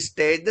 At this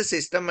stage the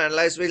system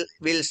analyst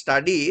will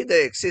study the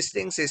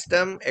existing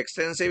system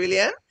extensively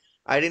and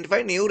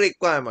identify new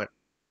requirement.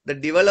 The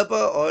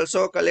developer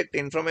also collect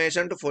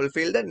information to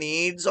fulfill the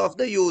needs of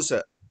the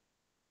user.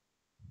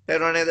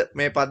 තේරුණා නේද?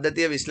 මේ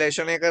පද්ධතිය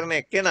විශ්ලේෂණය කරන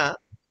එක්කෙනා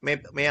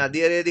මේ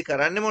අධ්‍යයනයේදී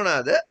කරන්නේ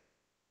මොනවාද?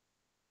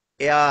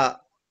 එයා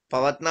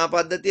පවත්නා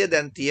පද්ධතිය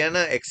දැන් තියෙන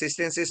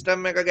existing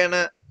system එක ගැන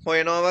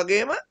හොයනවා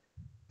වගේම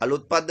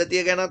අලුත්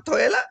පද්ධතිය ගැනත්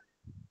හොයලා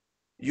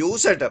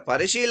යූසර්ට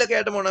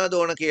පරිශීලකයට මොනවද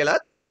ඕන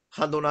කියලාත්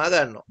හඳුනා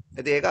ගන්නවා.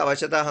 ඉතින් ඒක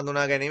අවශ්‍යතා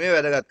හඳුනා ගැනීමේ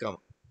වැදගත්කම.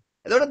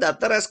 එතකොට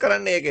දත්ත රැස්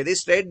කරන්නේ ඒකෙදි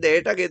straight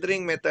data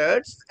gathering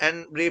methods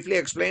and briefly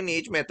explain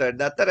each method.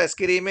 දත්ත රැස්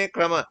කිරීමේ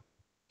ක්‍රම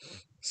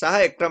සහ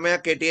එක්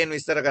ක්‍රමයක් කෙටියෙන්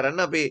විස්තර කරන්න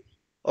අපි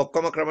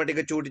ඔක්කොම ක්‍රම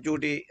ටික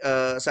චූටි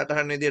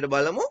සටහන් විදියට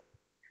බලමු.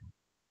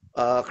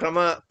 ක්‍රම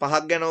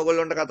පහක් ගැන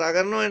ඕගොල්ලන්ට කතා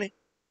කරනවානේ.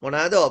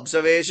 මොනවාද?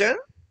 observation,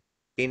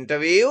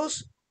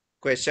 interviews,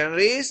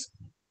 questionnaires,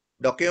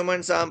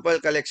 document sample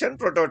collection,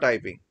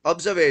 prototyping.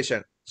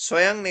 Observation,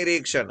 स्वयं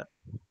निरीक्षण.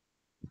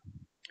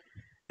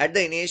 At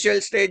the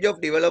initial stage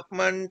of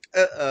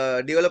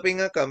developing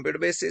a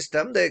computer-based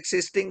system, the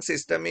existing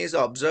system is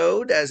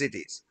observed as it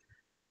is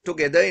to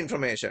gather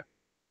information.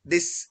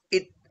 This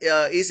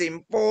is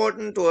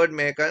important toward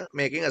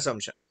making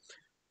assumption.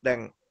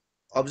 දැන්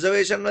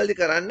observation වලදී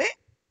කරන්නේ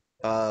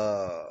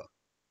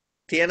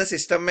තියෙන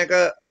system එක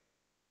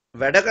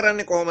වැඩ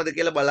කරන්නේ කොහොමද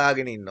කියලා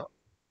බලාගෙන ඉන්නවා.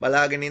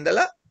 බලාගෙන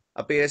ඉඳලා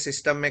අපි ඒ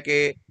system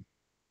එකේ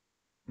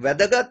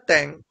වැදගත්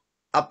තැන්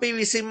අපි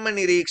විසින්ම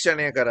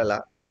නිරීක්ෂණය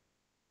කරලා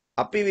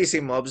අපි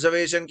විසින්ම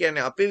observation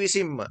කියන්නේ අපි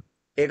විසින්ම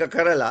ඒක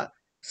කරලා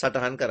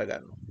සටහන්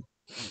කරගන්නවා.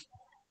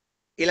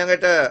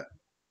 ඊළඟට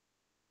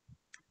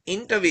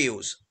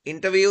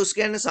interviews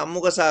කියන්නේ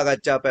සම්මුඛ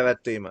සාකච්ඡා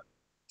පැවැත්වීම.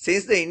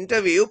 Since the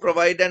interview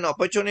provide an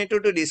opportunity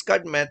to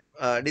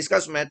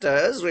discuss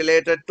matters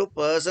related to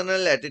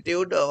personal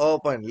attitude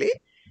openly,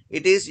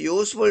 it is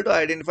useful to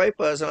identify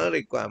personal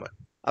requirement.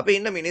 අපි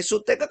ඉන්න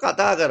මිනිස්සුත් එක්ක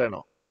කතා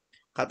කරනවා.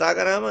 කතා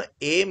කරාම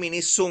ඒ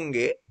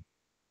මිනිස්සුන්ගේ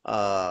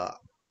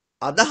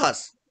අදහස්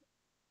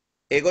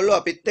ඒගොල්ලෝ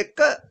අපිත් එක්ක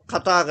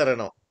කතා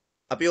කරනවා.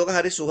 අපි ඕක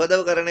හරි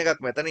සුහදව කරන එකක්.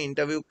 මෙතන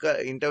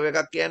ඉන්ටර්විව්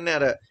එකක් කියන්නේ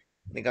අර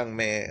නිකන්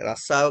මේ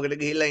රස්සාවකට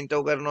ගිහිල්ලා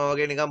ඉන්ටර්විව් කරනවා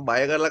වගේ නිකන්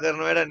බය කරලා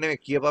කරන වැඩක් නෙමෙයි.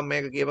 කියපම්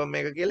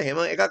මේක කියලා හැම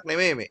එකක්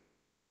නෙමෙයි මේ.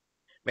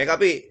 මේක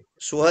අපි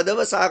සුහදව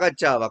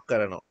සාකච්ඡාවක්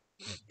කරනවා.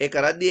 ඒ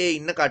කරද්දී ඒ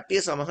ඉන්න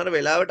කට්ටිය සමහර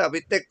වෙලාවට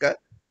අපිත් එක්ක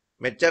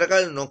මෙච්චර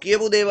කල්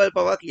නොකියපු දේවල්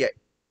පවා කියයි.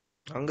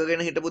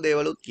 අංගගෙන හිටපු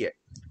දේවලුත් කියයි.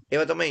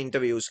 ඒව තමයි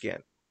ඉන්ටර්විව්ස්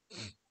කියන්නේ.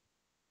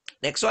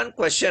 next one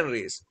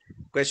questionnaires.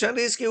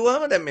 questionnaires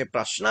කිව්වම දැන් මේ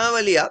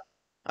ප්‍රශ්නාවලියක්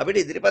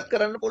අපිට ඉදිරිපත්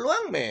කරන්න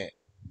පුළුවන් මේ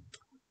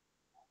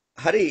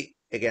හරි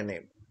ඒ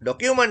කියන්නේ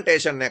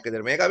documentation එකක්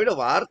විදිහට මේක අපිට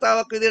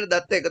වාර්තාවක් විදිහට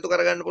දත්ත එකතු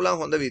කරගන්න පුළුවන්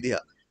හොඳ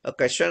විදිහක්. A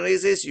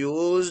questionnaire is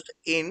used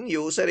in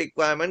user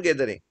requirement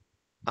gathering.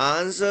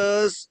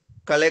 Answers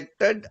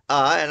collected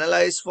are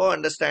analyzed for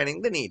understanding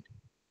the need.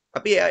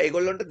 අපි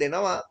ඒගොල්ලන්ට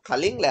දෙනවා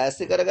කලින්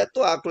ලෑස්ති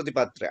කරගත්තු ආකෘති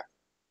පත්‍රයක්.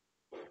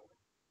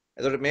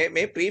 එතකොට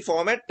මේ ප්‍රී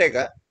ෆෝමැට් එක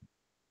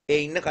ඒ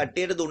ඉන්න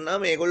කට්ටියට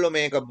දුන්නාම මේගොල්ලෝ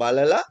මේක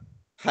බලලා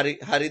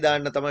හරි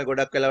දාන්න තමයි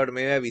ගොඩක් වෙලාවට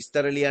මේවා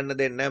විස්තර ලියන්න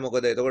දෙන්නේ නැහැ.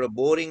 මොකද එතකොට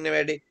බෝරින් නේ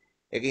වැඩේ.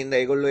 ඒකින්ද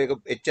ඒගොල්ලෝ ඒක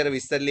එච්චර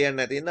විස්තර ලියන්න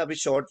නැති ඉඳ අපි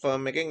ෂෝට්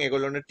ෆෝම් එකෙන්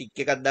ඒගොල්ලොන්ට ටික්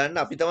එකක් දාන්න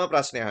අපි තමයි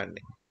ප්‍රශ්නේ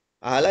අහන්නේ.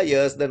 අහලා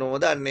යර්ස්ද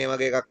නෝද අන්න ඒ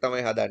වගේ එකක්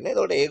තමයි හදන්නේ.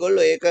 එතකොට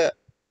ඒගොල්ලෝ ඒක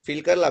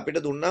ෆිල් කරලා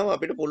අපිට දුන්නාම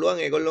අපිට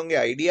පුළුවන්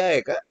ඒගොල්ලොන්ගේ අයිඩියා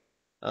එක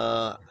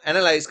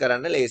ඇනලයිස්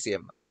කරන්න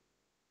ලේසියෙන්ම.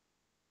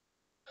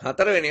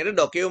 හතරවෙනියට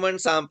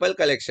ඩොකියුමන්ට් සාම්පල්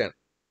කලෙක්ෂන්.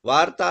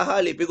 වාර්තා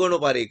හා ලිපිගොනු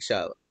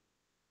පරීක්ෂාව.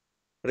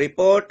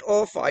 Report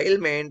or file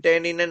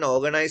maintained in an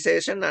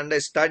organization under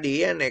study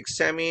and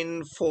examine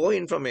for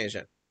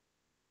information.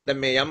 දැන්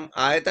මේ යම්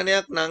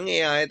ආයතනයක් නම්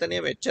ඒ ආයතනය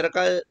මෙච්චර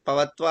කල්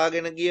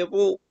පවත්වාගෙන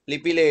ගියපු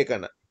ලිපි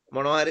ලේඛන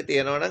මොනවා හරි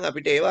තියෙනවා නම්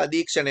අපිට ඒව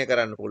අධීක්ෂණය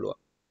කරන්න පුළුවන්.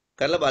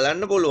 කරලා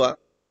බලන්න පුළුවන්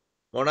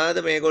මොනවාද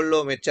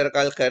මේගොල්ලෝ මෙච්චර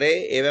කල් කරේ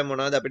ඒව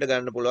මොනවාද අපිට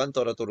ගන්න පුළුවන්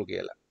තොරතුරු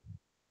කියලා.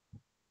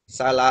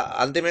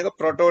 අන්තිම එක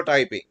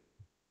prototyping.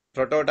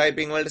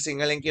 prototyping වලට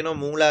සිංහලෙන්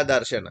කියනවා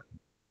මූලාදර්ශන.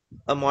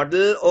 A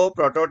model or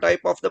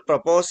prototype of the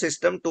proposed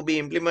system to be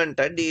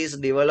implemented is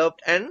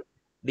developed and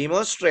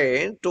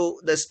demonstrated to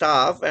the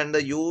staff and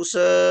the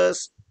users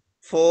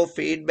for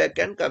feedback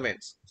and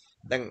comments.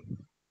 දැන්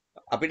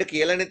අපිට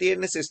කියලානේ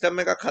තියෙන්නේ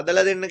සිස්ටම් එකක්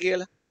හදලා දෙන්න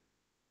කියලා.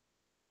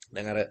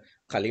 දැන් අර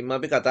කලින්ම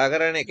අපි කතා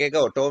කරන්නේ එක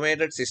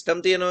ඔටෝමේටඩ් සිස්ටම්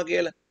තියෙනවා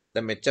කියලා.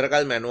 දැන් මෙච්චර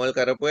කල් මැනුවල්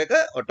කරපු එක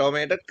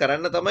ඔටෝමේටඩ්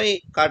කරන්න තමයි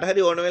කාට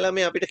හරි ඕන වෙලා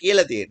මේ අපිට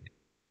කියලා තියෙන්නේ.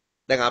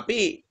 දැන් අපි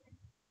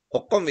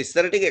ඔක්කොම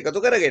විස්තර ටික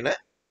එකතු කරගෙන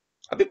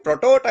අපි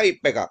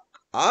ප්‍රොටෝටයිප් එකක්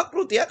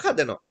ආකෘතියක්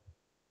හදනවා.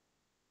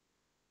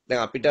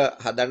 දැන් අපිට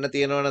හදන්න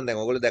තියෙනවා නම් දැන්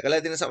ඔයගොල්ලෝ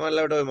දැකලා තියෙන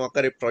සමහරවිට ඔය මොකක්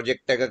හරි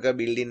ප්‍රොජෙක්ට් එකක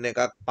බිල්ඩින්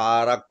එකක්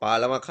පාරක්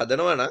පාලමක්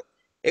හදනවා නම්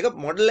ඒක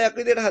මොඩල් එකක්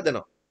විදිහට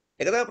හදනවා.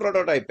 ඒක තමයි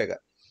ප්‍රොටෝටයිප් එක.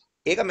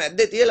 ඒක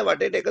මැද්දේ තියලා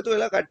වටේට එකතු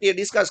වෙලා කට්ටිය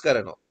ඩිස්කස්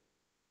කරනවා.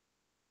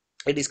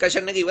 ඒ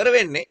ඩිස්කෂන් එක ඉවර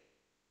වෙන්නේ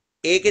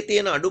ඒකේ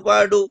තියෙන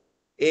අඩුපාඩු,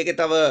 ඒකේ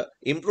තව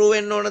ඉම්ප්‍රූව්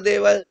වෙන්න ඕන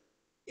දේවල්,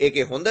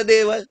 ඒකේ හොඳ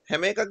දේවල්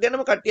හැම එකක්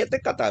ගැනම කට්ටියත්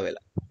එක්ක කතා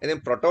වෙලා.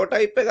 ඉතින්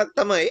ප්‍රොටෝටයිප් එකක්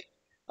තමයි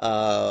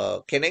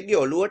කෙනෙක්ගේ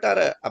ඔළුවට අර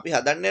අපි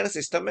හදන්න යන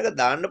සිස්ටම් එක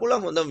දාන්න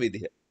පුළුවන් හොඳම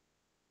විදිහ.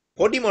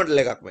 පොඩි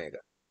මොඩල් එකක් මේක.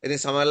 ඉතින්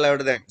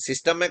සමහරවිට දැන්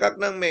සිස්ටම් එකක්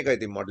නම් මේක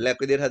ඉතින් මොඩල් එකක්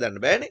විදිහට හදන්න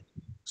බෑනේ.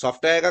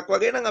 software එකක්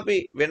වගේ නම් අපි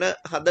වෙන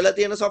හදලා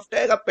තියෙන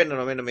software එකක්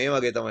පෙන්වනවා. මෙන්න මේ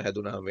වගේ තමයි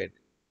හැදුනහම වෙන්නේ.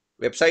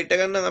 වෙබ්සයිට්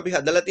එකක් නම් අපි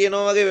හදලා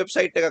තියෙනවා වගේ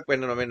වෙබ්සයිට් එකක්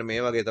පෙන්වනවා. මෙන්න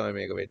මේ වගේ තමයි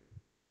මේක වෙන්නේ.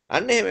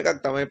 අන්න එහෙම එකක්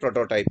තමයි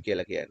ප්‍රොටෝටයිප්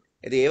කියලා කියන්නේ.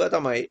 ඉතින් ඒව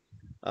තමයි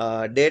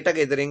data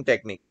gathering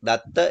technique.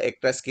 දත්ත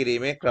එක්රැස්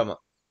කිරීමේ ක්‍රම.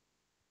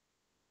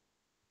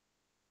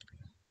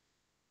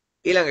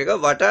 ඊළඟ එක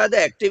what are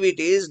the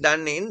activities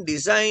done in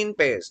design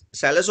phase?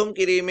 සැලසුම්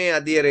කිරීමේ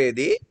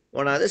අධීරයේදී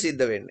මොනවාද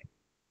සිද්ධ වෙන්නේ?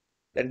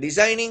 දැන්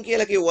ඩිසයිනින්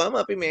කියලා කිව්වම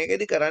අපි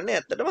මේකෙදි කරන්නේ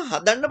ඇත්තටම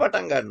හදන්න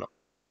පටන් ගන්නවා.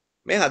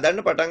 මේ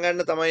හදන්න පටන්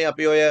ගන්න තමයි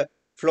අපි ඔය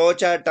ෆ්ලෝ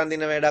chart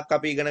අඳින වැඩක්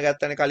අපි ඉගෙන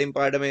ගත්තනේ කලින්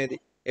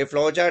පාඩමේදී. ඒ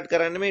ෆ්ලෝ chart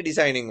කරන්නේ මේ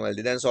ඩිසයිනින්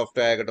වලදී. දැන්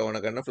software එකට ඕන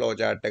කරන ෆ්ලෝ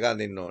chart එක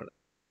අඳින්න ඕන.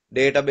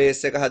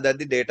 database එක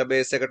හදද්දි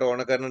database එකට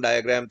ඕන කරන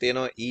diagram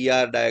තියෙනවා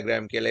ER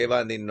diagram කියලා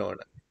ඒවා අඳින්න ඕන.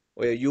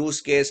 ඔය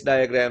use case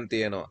diagram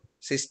තියෙනවා.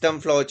 system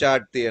flow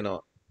chart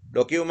තියෙනවා.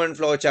 document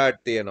flow chart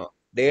තියෙනවා.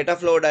 data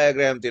flow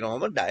diagram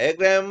තියෙනවා.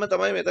 diagram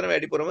තමයි මෙතන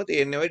වැඩිපුරම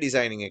තියෙන්නේ ඔය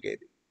ඩිසයිනින්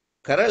එකේදී.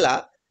 කරලා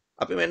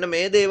අපි මෙන්න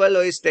මේ දේවල්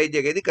ඔය ස්ටේජ්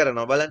එකේදී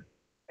කරනවා බලන්න.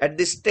 At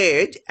this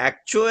stage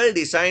actual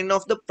design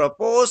of the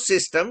proposed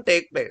system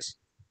take place.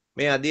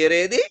 මේ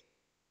අධීරයේදී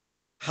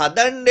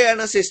හදන්න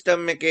යන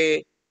සිස්ටම් එකේ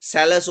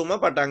සැලසුම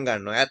පටන්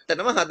ගන්නවා.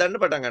 ඇත්තටම හදන්න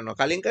පටන් ගන්නවා.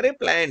 කලින් කරේ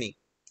planning.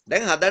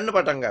 දැන් හදන්න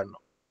පටන්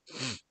ගන්නවා.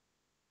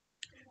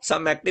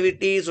 Some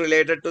activities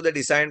related to the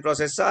design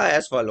process are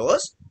as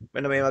follows.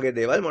 මෙන්න මේ වගේ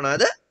දේවල්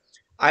මොනවාද?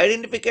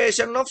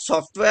 Identification of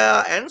software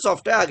and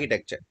software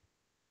architecture.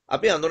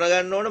 අපි අඳුන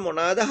ගන්න ඕන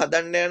මොනවාද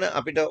හදන්න යන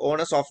අපිට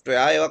ඕන software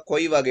ඒවා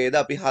කොයි වගේද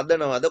අපි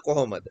හදනවද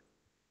කොහොමද?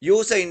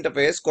 user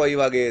interface කොයි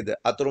වගේද?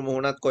 අතුරු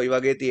මුහුණත් කොයි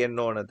වගේ තියෙන්න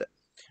ඕනද?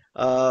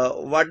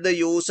 What the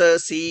user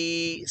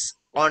sees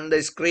on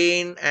the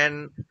screen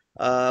and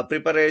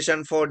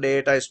preparation for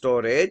data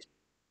storage.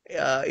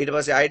 It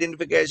was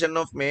identification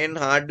of main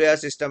hardware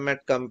system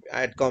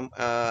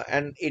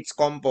and its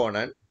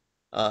component.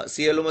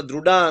 සියලුම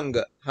දෘඩාංග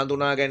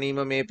හඳුනා ගැනීම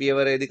මේ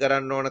පියවරේදී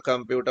කරන්න ඕන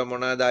කම්පියුටර්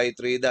මොනවාද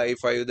i3ද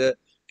i5ද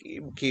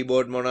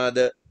කීබෝඩ් මොනවාද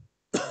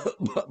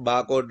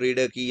බාකෝඩ්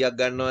රීඩර් කීයක්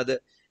ගන්නවද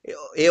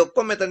ඒ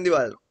ඔක්කොම මෙතනදී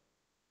බලනවා.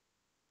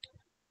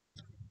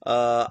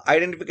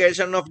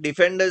 Identification of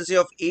dependency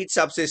of each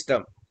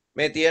subsystem.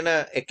 මේ තියෙන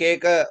එක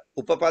එක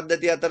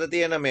උපපද්ධති අතර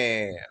තියෙන මේ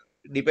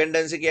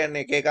ඩිපෙන්ඩන්සි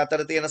කියන්නේ එක එක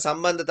අතර තියෙන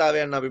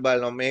සම්බන්ධතාවයන් අපි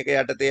බලනවා. මේක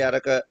යටතේ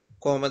අරක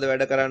කොහොමද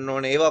වැඩ කරන්න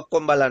ඕන ඒව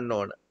ඔක්කොම බලන්න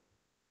ඕන.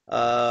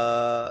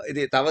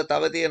 ඉතින්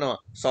තව තියෙනවා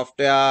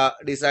software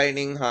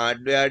designing,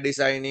 hardware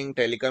designing,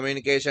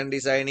 telecommunication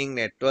designing,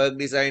 network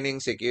designing,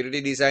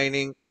 security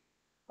designing.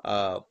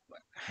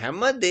 හැම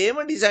දෙයක්ම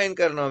ඩිසයින්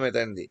කරනවා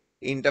මෙතනදී.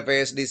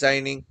 interface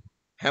designing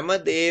හැම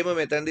දෙයක්ම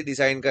මෙතනදී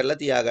ඩිසයින් කරලා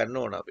තියාගන්න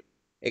ඕන අපි.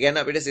 ඒ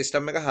කියන්නේ අපිට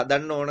සිස්ටම් එක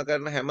හදන්න ඕන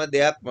කරන හැම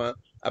දෙයක්ම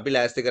අපි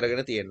ලෑස්ති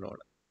කරගෙන තියෙන්න ඕන.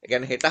 ඒ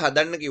කියන්නේ හෙට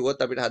හදන්න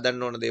කිව්වොත් අපිට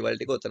හදන්න ඕන දේවල්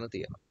ටික ඔතන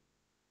තියෙනවා.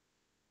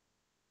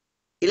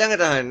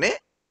 ඊළඟට අහන්නේ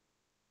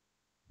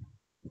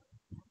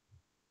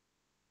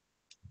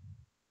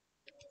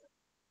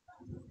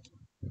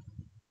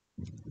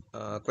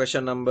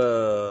question number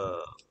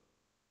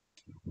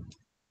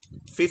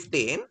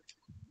 15.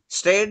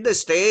 State the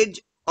stage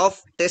of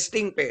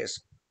testing phase.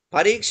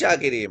 පරීක්ෂා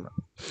කිරීම.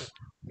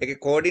 ඒකේ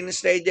කෝඩින්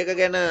ස්ටේජ් එක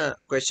ගැන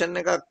question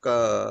එකක්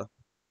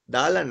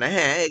දාලා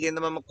නැහැ. ඒකෙන්ද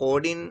මම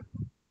කෝඩින්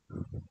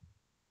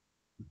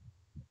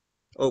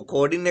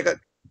එක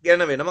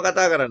ගැන වෙනම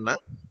කතා කරන්න.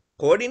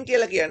 කෝඩින්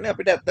කියලා කියන්නේ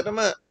අපිට ඇත්තටම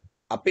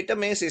අපිට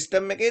මේ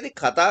සිස්ටම් එකේදී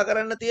කතා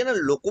කරන්න තියෙන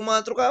ලොකු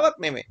මාතෘකාවක්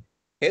නෙමෙයි.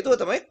 හේතුව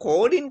තමයි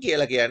කෝඩින්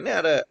කියලා කියන්නේ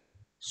අර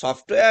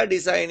software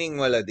designing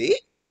වලදී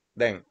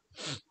දැන්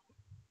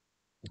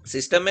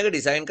සිස්ටම් එක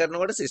ඩිසයින්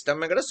කරනකොට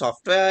සිස්ටම් එකට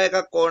software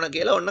එකක් ඕන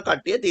කියලා ඔන්න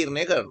කට්ටිය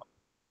තීරණය කරනවා.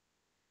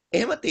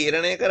 එහෙම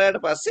තීරණය කරාට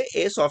පස්සේ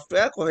ඒ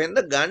software කොහෙන්ද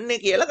ගන්නෙ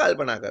කියලා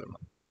කල්පනා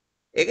කරනවා.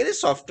 ඒකෙදි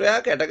software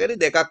කැටගරි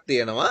දෙකක්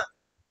තියෙනවා.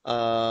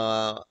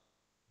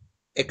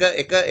 එක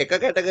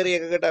කැටගරි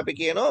එකකට අපි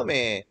කියනවා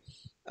මේ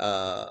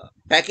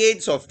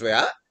package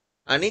software,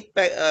 අනිත්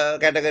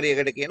කැටගරි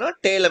එකට කියනවා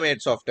tailor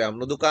made software.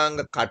 මෘදුකාංග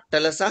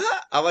කට්ටල සහ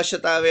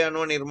අවශ්‍යතාවය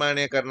අනුව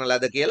නිර්මාණය කරන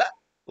ලද කියලා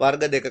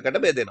වර්ග දෙකකට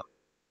බෙදෙනවා.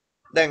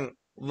 දැන්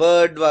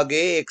Word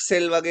වගේ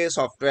Excel වගේ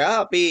software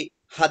අපි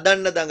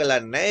හදන්න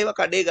දඟලන්නේ ඒවා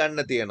කඩේ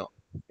ගන්න තියෙනවා.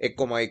 එක්ක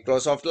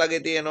Microsoft ලගේ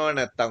තියෙනවා,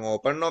 නැත්නම්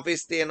Open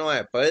Office තියෙනවා,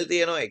 Apple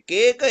තියෙනවා, එක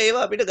එක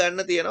ඒවා අපිට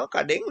ගන්න තියෙනවා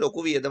කඩෙන්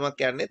ලොකු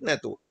වියදමක් යන්නෙත්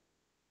නැතුව.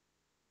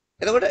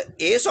 එතකොට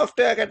ඒ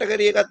software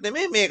category එකක්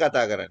නෙමෙයි මේ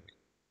කතා කරන්නේ.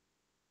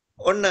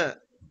 ඔන්න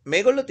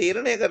මේගොල්ලෝ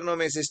තීරණය කරනවා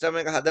මේ සිස්ටම්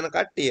එක හදන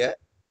කට්ටිය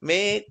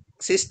මේ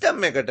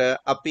සිස්ටම් එකට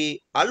අපි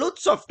අලුත්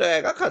software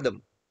එකක්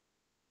හදමු.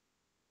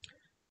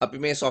 අපි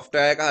මේ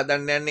software එක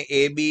හදන්න යන්නේ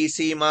ABC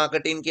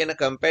marketing කියන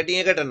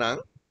කම්පැනි එකට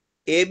නම්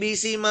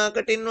ABC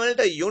marketing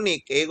වලට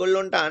unique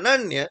ඒගොල්ලොන්ට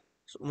අනන්‍ය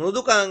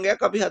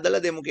මෘදුකාංගයක් අපි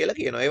හදලා දෙමු කියලා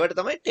කියනවා. ඒවට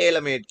තමයි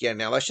tailor made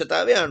කියන්නේ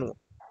අවශ්‍යතාවය අනුව.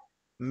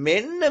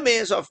 මෙන්න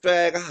මේ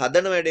software එක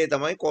හදන වැඩේ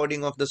තමයි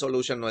coding of the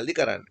solution වලදී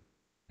කරන්නේ.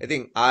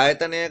 ඉතින්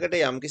ආයතනයකට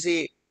යම්කිසි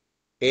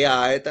ඒ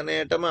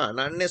ආයතනයටම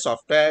අනන්‍ය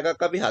software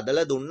එකක් අපි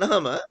හදලා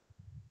දුන්නාම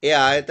ඒ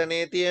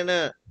ආයතනයේ තියෙන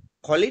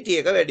quality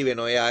එක වැඩි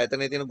වෙනවා. ඒ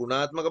ආයතනයේ තියෙන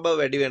ගුණාත්මක බව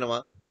වැඩි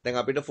වෙනවා. දැන්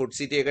අපිට food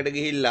city එකට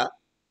ගිහිල්ලා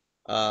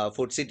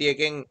food city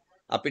එකෙන්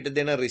අපිට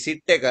දෙන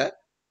receipt එක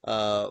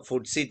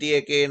food city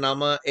එකේ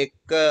නම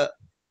එක්ක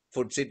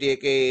food city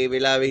එකේ ඒ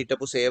වෙලාවේ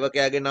හිටපු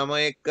සේවකයාගේ නම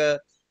එක්ක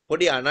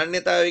පොඩි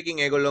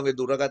අනන්‍යතාවයකින් ඒගොල්ලොන්ගේ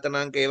දුරකථන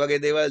අංක ඒ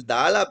වගේ දේවල්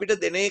දාලා අපිට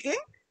දෙන එකෙන්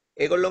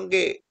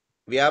ඒගොල්ලොන්ගේ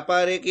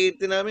ව්‍යාපාරයේ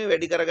කීර්ති නාමය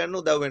වැඩි කරගන්න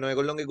උදව් වෙනවා.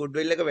 ඒගොල්ලොන්ගේ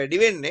goodwill එක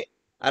වැඩි වෙන්නේ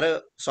අර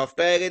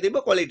software එකේ තිබ්බ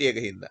quality එක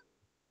හින්දා.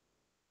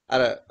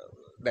 අර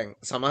දැන්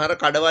සමහර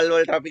කඩවල්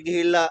වලට අපි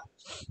ගිහිල්ලා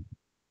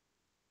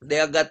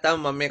දෙයක් ගත්තාම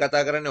මම මේ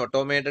කතා කරන්නේ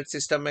automated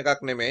system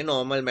එකක් නෙමෙයි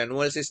normal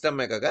manual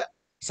system එකක.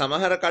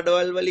 සමහර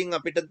කඩවල් වලින්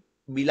අපිට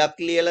බිලක්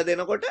ලියලා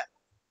දෙනකොට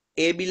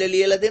ඒ බිල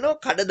ලියලා දෙනවා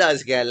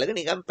කඩදාසි කෑල්ලක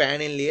නිකන්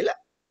පෑනෙන් ලියලා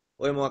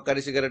ඔය මොකක්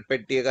හරි සිගරට්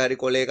පෙට්ටියක හරි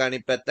කොලයක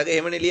අනිත් පැත්තක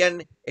එහෙමනේ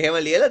ලියන්නේ. එහෙම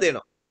ලියලා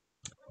දෙනවා.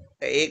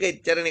 ඒක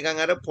එච්චර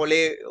නිකන් අර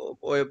පොලේ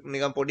ඔය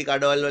නිකන් පොඩි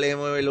කඩවල් වල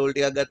එහෙම ඔය ලෝල්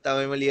ටිකක්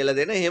ගත්තාම එහෙම ලියලා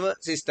දෙන එහෙම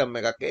සිස්ටම්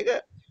එකක්. ඒක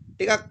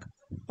ටිකක්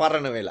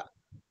පරණ වෙලා.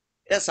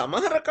 ඒ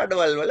සමහර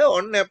කඩවල් වල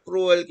on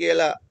approval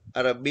කියලා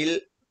අර බිල්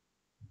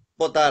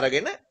පොත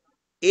අරගෙන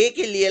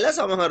ඒකේ ලියලා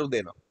සමහරු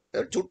දෙනවා.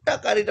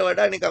 චුට්ටක් හරිට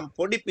වඩා නිකන්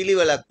පොඩි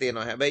පිළිවෙලක්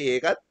තියෙනවා. හැබැයි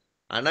ඒකත්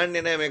අනන්‍ය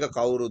නෑ මේක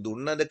කවුරු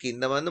දුන්නද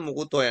කින්දමන්ද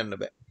මුකුත් හොයන්න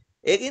බෑ.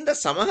 ඒකින්ද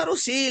සමහරු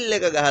සීල්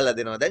එක ගහලා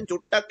දෙනවා. දැන්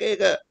චුට්ටක්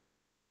ඒක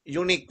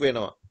යුනික්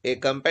වෙනවා. ඒ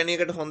කම්පැනි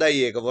එකට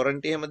හොඳයි ඒක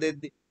වොරන්ටි එහෙම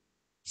දෙද්දි.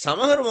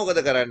 සමහරු මොකද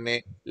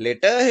කරන්නේ?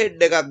 ලෙටර්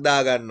හෙඩ් එකක්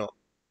දාගන්නවා.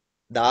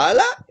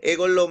 දාලා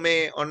ඒගොල්ලෝ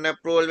මේ on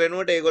approval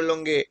වෙනුවට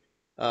ඒගොල්ලොන්ගේ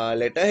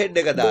ලෙටර් හෙඩ්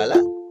එක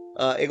දාලා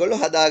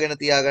ඒගොල්ලෝ හදාගෙන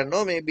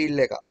තියාගන්නවා මේ බිල්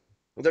එක.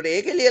 එතකොට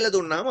ඒකේ ලියලා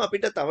දුන්නාම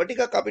අපිට තව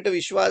ටිකක් අපිට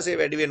විශ්වාසය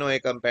වැඩි වෙනවා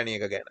ඒ කම්පැනි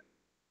එක ගැන.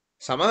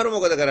 සමහරු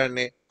මොකද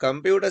කරන්නේ?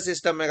 කම්පියුටර්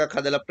සිස්ටම් එකක්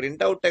හදලා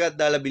print out එකක්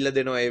දාලා බිල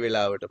දෙනවා ඒ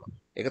වෙලාවටම.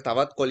 ඒක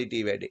තවත් quality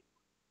වැඩි.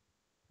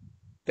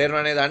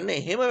 තේරුණානේ? දන්නේ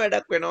එහෙම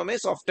වැඩක් වෙනවා මේ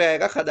software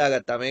එකක්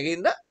හදාගත්තා.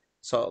 මේකින්ද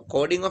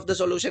coding of the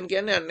solution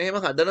කියන්නේ අන්න එහෙම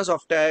හදන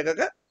software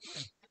එකක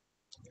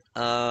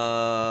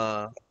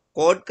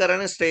කෝඩ්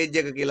කරන ස්ටේජ්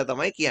එක කියලා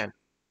තමයි කියන්නේ.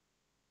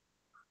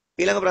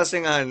 ඊළඟ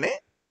ප්‍රශ්නෙන් අහන්නේ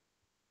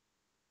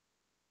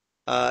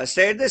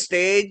state the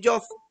stage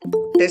of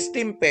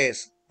testing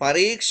phase.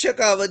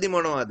 පරීක්ෂක අවධි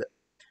මොනවද?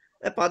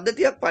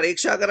 පද්ධතියක්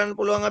පරීක්ෂා කරන්න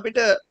පුළුවන් අපිට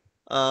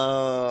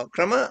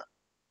ක්‍රම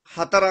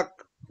 4ක්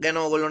ගැන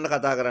ඕගොල්ලන්ට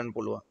කතා කරන්න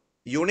පුළුවන්.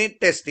 unit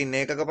testing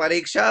ඒකක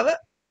පරීක්ෂාව,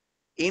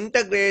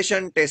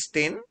 integration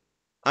testing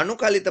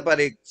අනුකලිත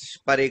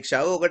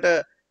පරීක්ෂාව. ඔකට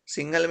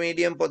සිංහල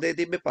මීඩියම් පොතේ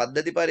තිබ්බේ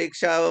පද්ධති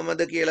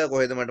පරීක්ෂාවමද කියලා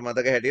කොහෙද මට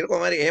මතක හැටියට.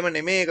 කොහොම හරි එහෙම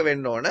නෙමෙයි ඒක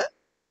වෙන්න ඕන.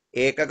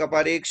 ඒකක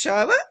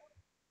පරීක්ෂාව,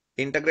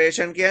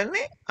 integration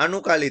කියන්නේ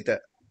අනුකලිත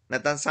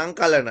නැත්නම්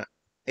සංකලන.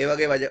 ඒ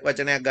වගේ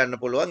වචනයක් ගන්න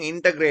පුළුවන්.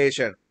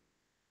 integration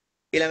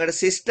ඊළඟට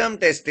system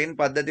testing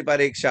පද්ධති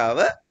පරීක්ෂාව,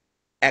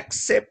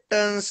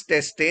 acceptance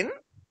testing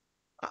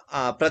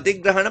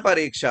ප්‍රතිග්‍රහණ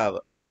පරීක්ෂාව.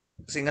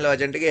 Sinhala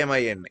වචන ටික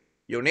එහෙමයි එන්නේ.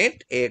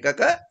 unit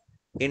ඒකක,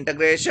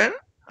 integration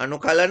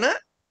අනුකලන,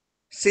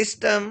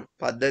 system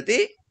පද්ධති,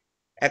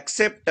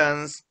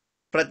 acceptance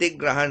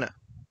ප්‍රතිග්‍රහණ.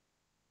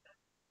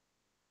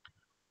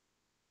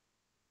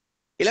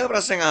 ඊළඟ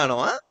ප්‍රශ්න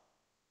අහනවා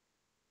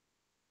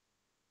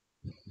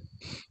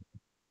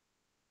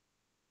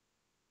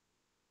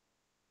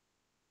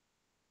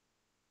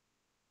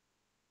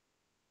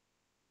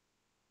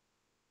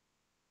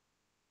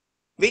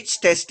which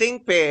testing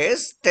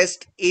phase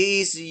test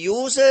is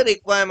user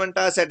requirement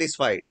are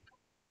satisfied.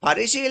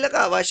 පරිශීලක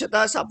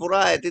අවශ්‍යතා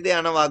සපුරා ඇතිද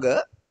යන වග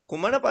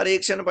කුමන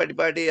පරීක්ෂණ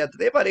පටිපාටිය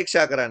යටතේ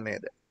පරීක්ෂා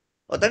කරන්නේද?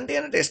 ඔතන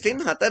තියෙන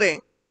ටෙස්ටින් 4න්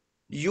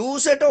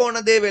යූසර්ට ඕන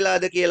දේ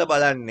වෙලාද කියලා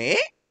බලන්නේ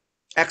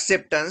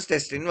acceptance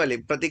testing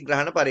වලින්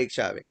ප්‍රතිග්‍රහණ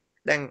පරීක්ෂාවෙන්.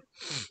 දැන්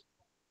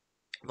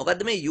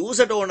මොකද්ද මේ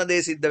යූසර්ට ඕන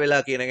දේ සිද්ධ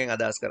වෙලා කියන එකෙන්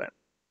අදහස් කරන්නේ?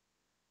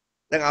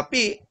 දැන්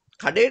අපි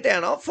කඩේට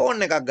යනවා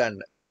ෆෝන් එකක්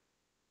ගන්න.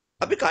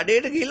 අපි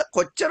කඩේට ගිහිල්ලා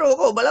කොච්චර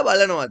ඕක ඔබලා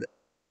බලනවද?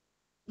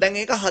 දැන්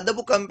ඒක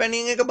හදපු කම්පැනි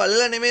එක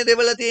බලලා නෙමෙයි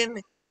දෙවලා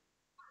තියෙන්නේ.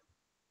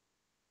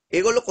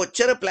 ඒගොල්ලෝ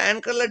කොච්චර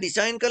ප්ලෑන් කරලා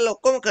ඩිසයින් කරලා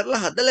ඔක්කොම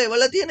කරලා හදලා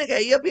එවලා තියෙන එක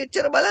ඇයි අපි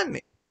එච්චර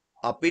බලන්නේ?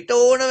 අපිට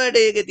ඕන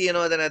වැඩ ඒකේ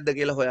තියනවද නැද්ද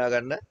කියලා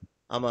හොයාගන්න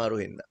අමාරු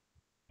හින්දා.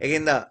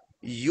 ඒකින්ද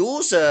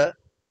යූසර්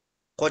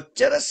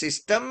කොච්චර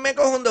සිස්ටම් එක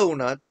හොඳ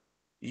වුණත්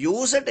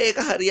යූසර්ට ඒක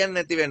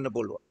හරියන්නේ නැති වෙන්න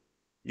පුළුවන්.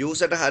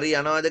 යූසර්ට හරි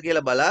යනවද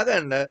කියලා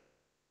බලාගන්න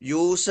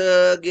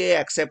යූසර්ගේ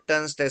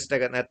ඇක්සෙප්ටන්ස් ටෙස්ට්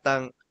එක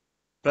නැත්තම්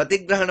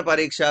ප්‍රතිග්‍රහණ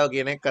පරීක්ෂාව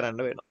කියන එක කරන්න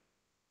වෙනවා.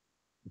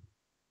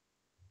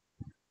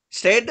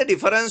 State the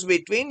difference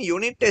between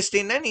unit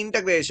testing and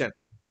integration.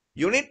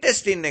 Unit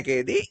testing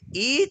එකේදී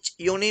each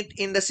unit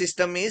in the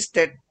system is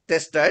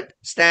tested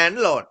stand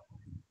alone.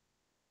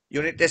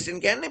 Unit testing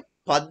කියන්නේ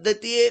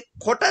පද්ධතියේ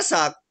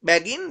කොටසක්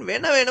බැගින්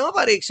වෙන වෙනම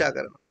පරීක්ෂා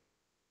කරනවා.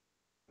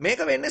 මේක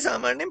වෙන්නේ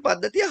සාමාන්‍යයෙන්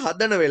පද්ධතිය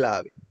හදන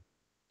වෙලාවේ.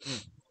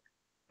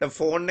 දැන්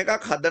ෆෝන්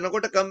එකක්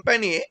හදනකොට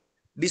කම්පැනියේ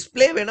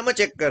ඩිස්ප්ලේ වෙනම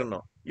චෙක්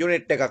කරනවා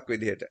යුනිට් එකක්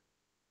විදිහට.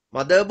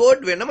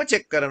 මදර්බෝඩ් වෙනම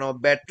චෙක් කරනවා,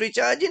 බැටරි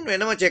චාර්ජින්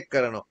වෙනම චෙක්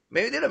කරනවා.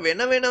 මේ විදිහට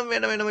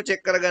වෙනම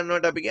චෙක්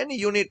කරගන්නවට අපි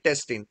කියන්නේ unit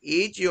testing.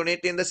 Each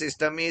unit in the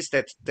system is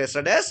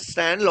tested as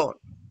standalone.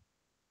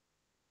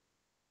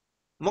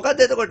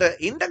 මොකක්ද එතකොට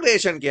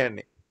integration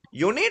කියන්නේ?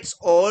 Units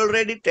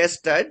already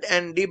tested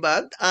and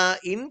debugged are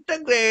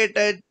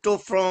integrated to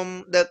from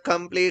the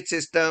complete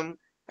system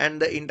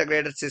and the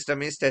integrated system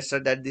is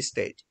tested at this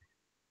stage.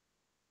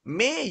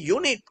 මේ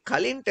unit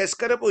කලින් test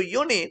කරපු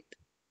unit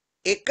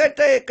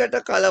එකට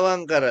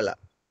කලවම් කරලා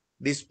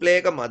display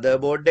එක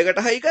මදර්බෝඩ් එකට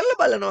හයි කරලා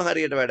බලනවා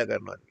හරියට වැඩ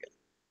කරනවද කියලා.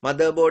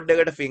 මදර්බෝඩ්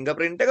එකට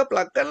ෆින්ගර්ප්‍රින්ට් එක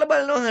ප්ලග් කරලා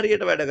බලනවා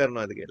හරියට වැඩ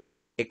කරනවද කියලා.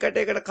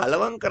 එකට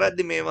කලවම්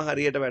කරද්දි මේවා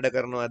හරියට වැඩ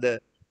කරනවද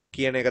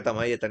කියන එක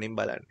තමයි එතනින්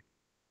බලන්නේ.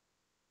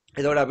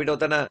 එතකොට අපිට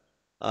උතන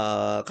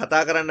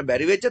කතා කරන්න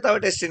බැරි වෙච්ච තව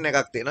ටෙස්ටින්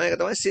එකක් තියෙනවා. ඒක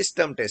තමයි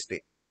සිස්ටම්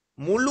ටෙස්ටින්.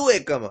 මුළු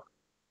එකම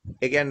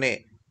ඒ කියන්නේ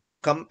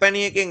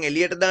කම්පැනි එකෙන්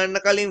එළියට දාන්න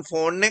කලින්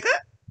ෆෝන් එක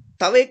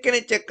තව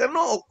එක්කෙනෙක් චෙක්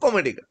කරනවා ඔක්කොම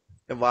ටික.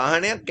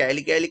 වාහනයක්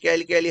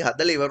කෑලි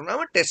හදලා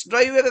ඉවරුනම ටෙස්ට්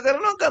ඩ්‍රයිව් එක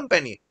කරනවා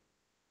කම්පැනි.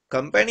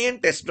 කම්පැනියෙන්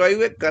ටෙස්ට්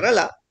ඩ්‍රයිව් එක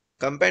කරලා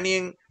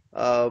කම්පැනියෙන්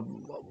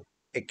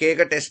එක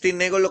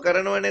ටෙස්ටින් ඒගොල්ලෝ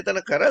කරනවනේ එතන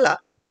කරලා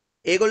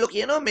ඒගොල්ලෝ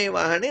කියනවා මේ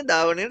වාහනේ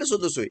ධාවනයට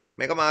සුදුසුයි.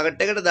 මේක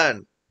මාකට් එකට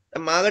දාන්න.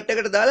 දැන් මාකට්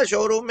එකට දාලා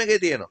ෂෝරූම් එකේ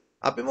තියෙනවා.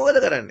 අපි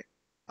මොකද කරන්නේ?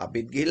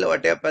 අපිත් ගිහිල්ලා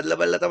වටයක්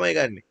පැදලා බලලා තමයි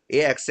ගන්නෙ.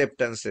 ඒ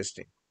ඇක්සෙප්ටන්ස්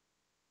ටෙස්ටිං.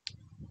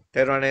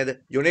 තේරුණා නේද?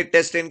 යුනිට්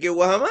ටෙස්ටිං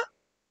කිව්වහම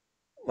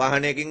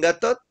වාහනයකින්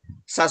ගත්තොත්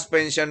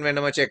සස්පෙන්ෂන්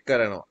වෙනම චෙක්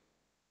කරනවා.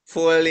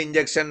 fuel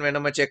injection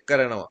වෙනම චෙක්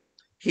කරනවා.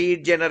 heat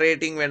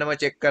generating වෙනම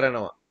චෙක්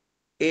කරනවා.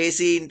 AC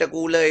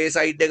intercooler ඒ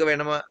සයිඩ් එක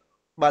වෙනම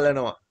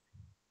බලනවා.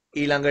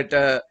 ඊළඟට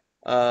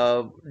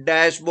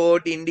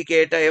dashboard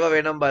indicator ඒවා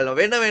වෙනම බලනවා.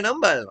 වෙනම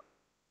බලනවා.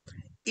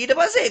 ඊට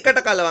පස්සේ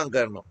එකට කලවම්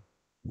කරනවා.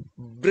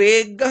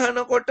 බ්‍රේක්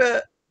ගහනකොට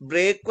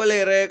බ්‍රේක් වල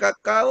එරර්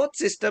එකක් ආවොත්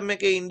සිස්ටම්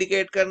එකේ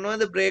ඉන්ඩිකේට්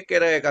කරනවාද බ්‍රේක්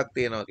එරර් එකක්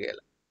තියෙනවා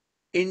කියලා.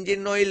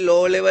 එන්ජින් ඔයිල්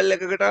ලෝ ලෙවල්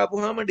එකකට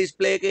ආපුවාම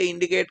ඩිස්ප්ලේ එකේ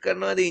ඉන්ඩිකේට්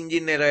කරනවාද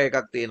එන්ජින් එරර්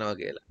එකක් තියෙනවා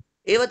කියලා.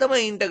 ඒව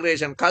තමයි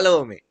ඉන්ටග්‍රේෂන්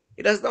කලවමේ.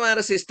 ඊට පස්සේ තමයි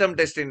අර සිස්ටම්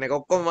ටෙස්ටින් එක.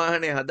 ඔක්කොම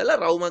වාහනේ හදලා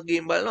රවුමක්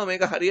ගිහින් බලනවා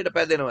මේක හරියට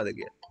පැදෙනවද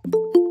කියලා.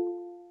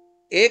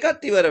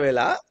 ඒකත් ඉවර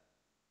වෙලා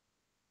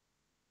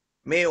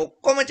මේ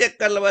ඔක්කොම චෙක්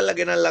කරලා බලලා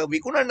ගෙනල්ලා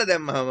විකුණන්න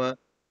දැම්මහම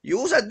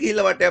යූසර්ත්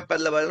ගිහිල්ලා වටයක්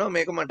පැදලා බලනවා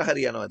මේක මට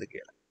හරියනවද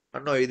කියලා.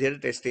 අන්න ඔය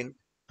විදිහට ටෙස්ටින්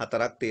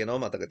 4ක්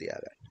තියෙනවා මතක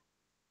තියාගන්න.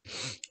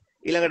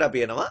 ඊළඟට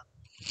අපි එනවා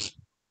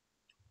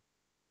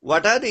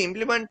what are the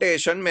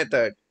implementation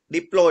method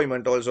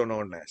deployment also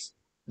known as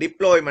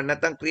deployment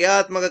නැත්නම්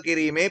ක්‍රියාත්මක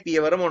කිරීමේ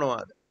පියවර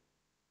මොනවාද?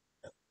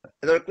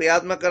 එතකොට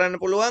ක්‍රියාත්මක කරන්න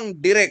පුළුවන්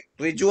direct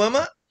ඍජුවම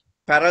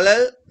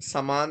parallel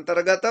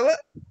සමාන්තරගතව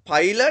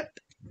pilot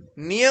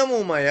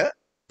නියමුමය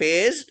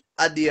paced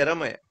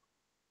අධියරමය.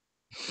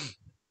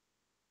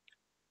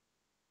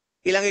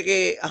 ඊළඟ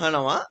එකේ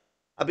අහනවා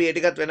අපි ඒ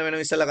ටිකත්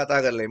වෙන ඉස්සෙල්ලා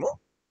කතා කරලෙමු.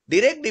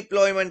 direct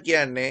deployment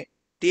කියන්නේ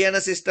තියෙන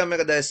system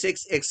එක the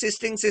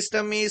existing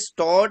system is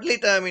totally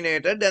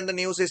terminated and the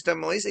new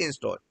system is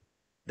installed.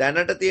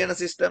 දැනට තියෙන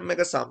සිස්ටම්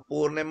එක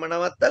සම්පූර්ණයෙන්ම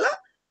නවත්තලා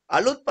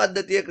අලුත්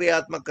පද්ධතිය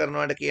ක්‍රියාත්මක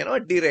කරනවාට කියනවා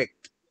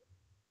ඩිරෙක්ට්.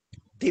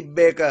 තිබ්බ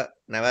එක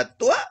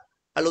නැවැත්තුවා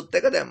අලුත්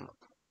එක දැම්මා.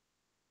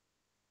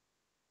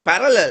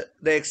 Parallel,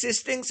 the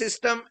existing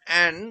system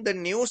and the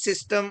new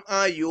system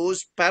are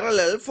used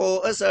parallel for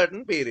a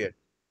certain period.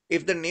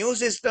 If the new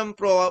system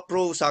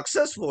proves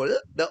successful,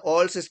 the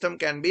old system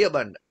can be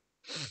abandoned.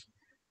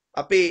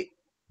 අපි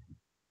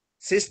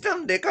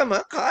සිස්ටම් දෙකම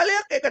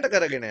කාලයක් එකට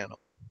කරගෙන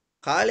යනවා.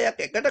 කාලයක්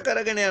එකට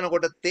කරගෙන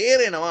යනකොට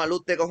තේරෙනවා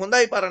අලුත් එක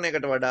හොඳයි පරණ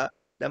එකට වඩා.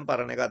 දැන්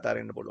පරණ එක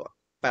අතාරින්න පුළුවන්.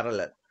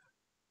 parallel.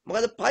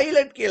 මොකද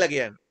pilot කියලා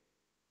කියන්නේ?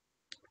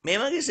 මේ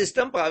වගේ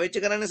සිස්ටම් පාවිච්චි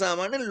කරන්නේ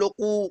සාමාන්‍යයෙන්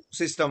ලොකු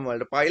සිස්ටම්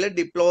වලට. pilot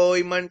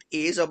deployment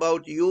is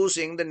about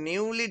using the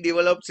newly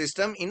developed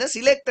system in a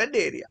selected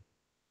area.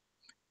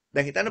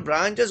 දැන් හිතන්න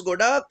branches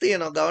ගොඩාක්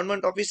තියෙනවා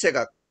government office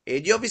එකක්.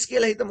 AG office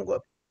කියලා හිතමුකෝ.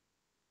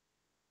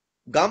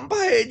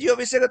 ගම්පහ AG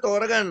office එක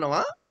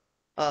තෝරගන්නවා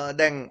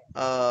දැන්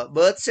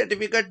බර්ත්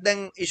සර්ටිෆිකට්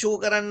දැන් ඉෂුව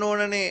කරන්න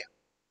ඕනනේ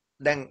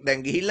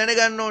දැන් ගිහිල්ලානේ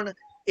ගන්න ඕන.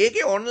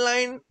 ඒකේ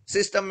ඔන්ලයින්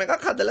සිස්ටම්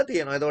එකක් හදලා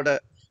තියෙනවා. එතකොට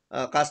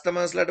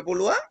කස්ටමර්ස්ලාට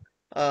පුළුවන්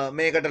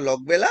මේකට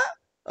ලොග්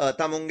වෙලා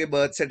තමුන්ගේ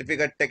බර්ත්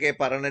සර්ටිෆිකට් එකේ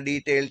පරණ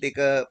ඩීටේල් ටික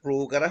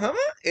ප්‍රූව් කරාම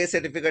ඒ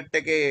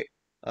සර්ටිෆිකට් එකේ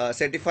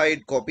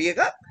සර්ටිෆයිඩ් කොපි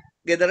එකක්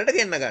ගෙදරට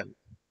ගෙන්න ගන්න.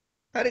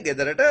 හරි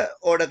ගෙදරට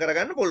ඕඩර්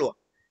කරගන්න පුළුවන්.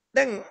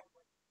 දැන්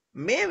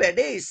මේ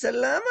වැඩේ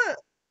ඉස්සල්ලාම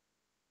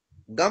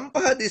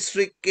ගම්පහ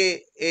දිස්ත්‍රික්කයේ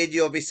AG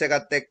ඔෆිස්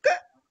එකත් එක්ක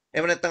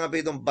එහෙම නැත්නම්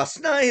අපි හිතමු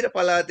බස්නාහිර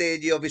පළාතේ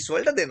AG ඔෆිස්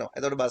වලට දෙනවා.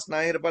 එතකොට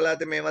බස්නාහිර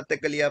පළාතේ මේවත්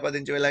එක්ක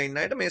ලියාපදිංචි වෙලා ඉන්න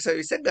අයට මේ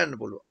සර්විස් එක ගන්න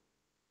පුළුවන්.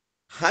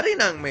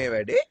 හරිනම් මේ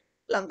වැඩේ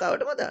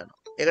ලංකාවටම දානවා.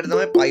 ඒකට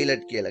තමයි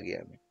පයිලට් කියලා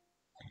කියන්නේ.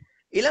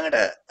 ඊළඟට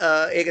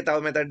ඒකේ තව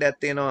මෙතඩ්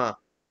එකක් තියෙනවා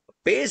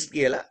paste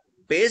කියලා.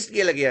 paste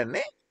කියලා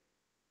කියන්නේ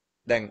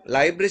දැන්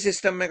library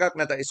system එකක්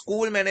නැත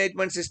school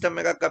management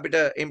system එකක් අපිට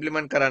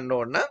implement කරන්න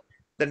ඕන නම්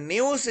the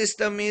new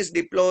system is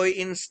deployed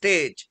in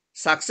stage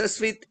success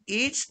with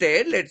each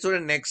stage let's do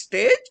the next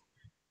stage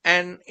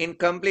and in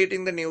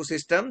completing the new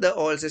system the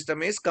old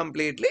system is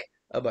completely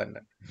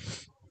abandoned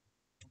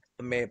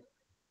මේ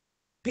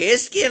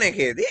pace කියන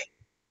එකේදී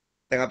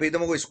දැන් අපි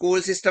හිතමුකෝ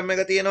ස්කූල් සිස්ටම්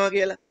එක තියෙනවා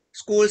කියලා.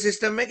 School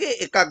system එකේ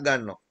එකක්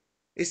ගන්නවා.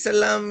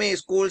 ඉස්සෙල්ලාම මේ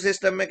ස්කූල්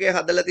සිස්ටම් එකේ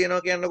හදලා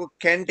තියෙනවා කියන්නකො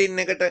කැන්ටින්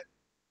එකට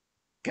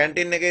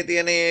කැන්ටින් එකේ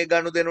තියෙන ඒ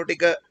ගනුදෙනු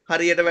ටික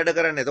හරියට වැඩ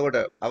කරන්නේ. එතකොට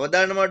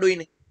අවදානම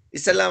අඩුයිනේ.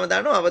 ඉස්සෙල්ලාම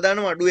දානවා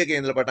අවදානම අඩු එකේ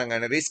ඉඳලා පටන්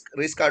ගන්න.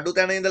 රිස්ක් අඩු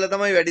තැන ඉඳලා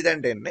තමයි වැඩි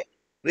තැනට එන්නේ.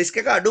 රිස්ක්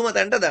එක අඩුම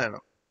තැනට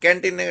දානවා.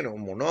 කැන්ටින් එක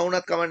මොනවා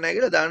වුණත් කමක් නැහැ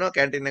කියලා දානවා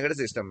කැන්ටින් එකට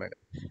සිස්ටම් එක.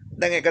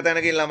 දැන් එක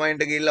තැනකින්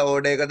ළමයින්ට ගිහිල්ලා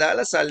ඕඩර් එක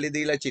දාලා සල්ලි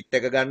දීලා චිට්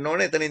එක ගන්න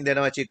ඕනේ. එතනින්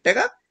දෙනවා චිට්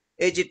එකක්.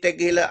 ඒ චිට් එක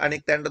ගිහිල්ලා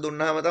අනික් තැනට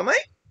දුන්නාම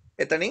තමයි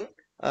එතනින්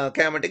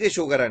කැම ටික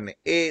ඉෂුව කරන්නේ.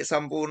 ඒ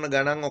සම්පූර්ණ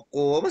ගණන්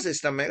ඔක්කොම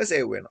සිස්ටම් එක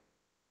සේව් වෙනවා.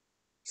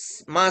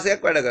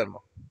 මාසයක් වැඩ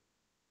කරනවා.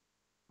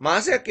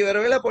 මාසයක් ඉවර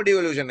වෙලා පොඩි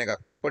ඉවලුෂන් එකක්.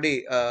 පොඩි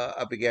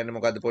අපි කියන්නේ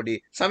මොකද්ද පොඩි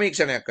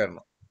සමීක්ෂණයක්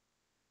කරනවා.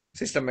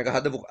 සිස්ටම් එක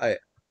හදපු අය.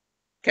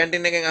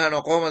 කැන්ටින් එකෙන්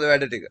අහනවා කොහොමද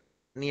වැඩ ටික?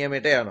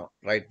 නියමයට යනවා.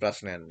 රයිට්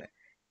ප්‍රශ්නයක් නැහැ.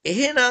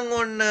 එහෙනම්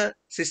ඔන්න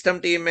සිස්ටම්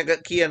ටීම් එක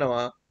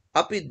කියනවා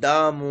අපි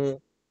දාමු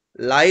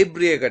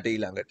ලයිබ්‍රරි එකට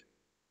ඊළඟට.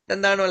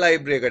 දැන් දානවා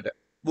ලයිබ්‍රරි එකට.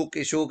 බුක්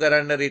ඉෂුව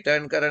කරන්න,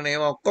 රිටර්න් කරන්න,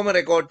 ඒවා ඔක්කොම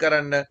රෙකෝඩ්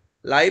කරන්න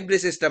ලයිබ්‍රරි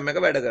සිස්ටම්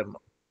එක වැඩ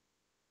කරනවා.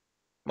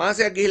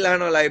 මාසයක් ගිහිල්ලා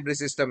අහනවා ලයිබ්‍රරි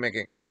සිස්ටම්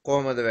එකෙන්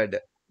කොහොමද වැඩ?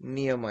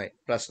 නියමයි.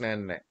 ප්‍රශ්නයක්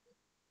නැහැ.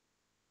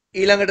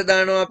 ඊළඟට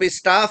දානවා අපි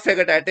ස්ටාෆ්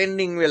එකට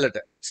ඇටෙන්ඩින් වලට.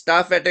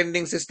 ස්ටාෆ්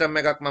ඇටෙන්ඩින් සිස්ටම්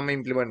එකක් මම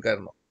ඉම්ප්ලිමන්ට්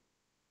කරනවා.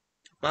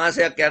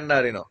 මාසයක් යන්න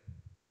හරිනවා.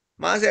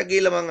 මාසයක්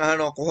ගිහිල්ලා මං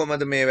අහනවා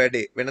කොහොමද මේ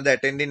වැඩේ? වෙනද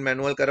ඇටෙන්ඩින්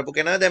මැනුවල් කරපු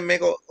කෙනා දැන්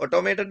මේක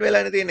ඔටෝමේටඩ්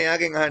වෙලානේ තියෙන්නේ.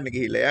 එයාගෙන් අහන්න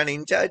ගිහිල්ලා. එයානේ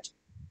ඉන්චාර්ජ්.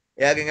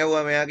 එයාගෙන්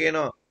ඇහුවා මෙයා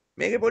කියනවා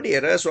මේකේ පොඩි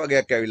එරර්ස්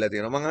වගේක් ඇවිල්ලා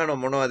තියෙනවා. මං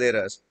අහනවා මොනවද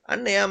එරර්ස්?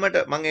 අන්න එයා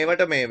මං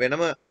ඒවට මේ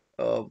වෙනම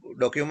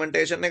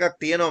ඩොකියුමන්ටේෂන් එකක්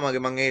තියෙනවා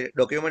මගේ. මං ඒ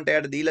ඩොකියුමන්ට්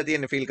එයාට දීලා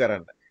තියෙන්නේ ෆිල්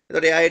කරන්න.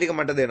 ඒතකොට එයා ඒ ටික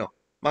මට දෙනවා.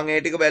 මං ඒ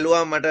ටික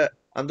බැලුවාම මට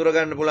අඳුර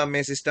ගන්න පුළුවන්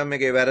මේ සිස්ටම්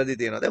එකේ වැරදි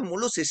තියෙනවා. දැන්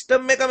මුළු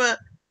සිස්ටම් එකම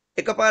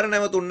එකපාර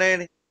නැවතුන්නේ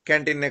නැහනේ.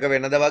 කැන්ටින් එක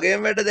වෙනද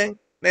වගේම වැඩ දැන්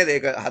නේද?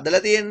 ඒක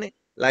හදලා තියෙන්නේ.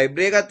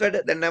 ලයිබ්‍රරි එකත් වැඩ.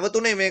 දැන්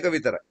නැවතුනේ මේක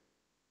විතරයි.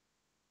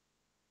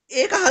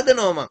 ඒක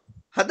හදනවා මං.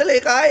 හදලා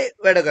ඒක ආයේ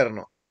වැඩ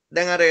කරනවා.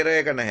 දැන් අර එරර්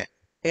එක නැහැ.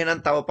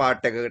 එහෙනම් තව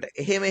පාර්ට් එකකට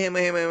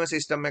එහෙම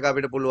සිස්ටම් එක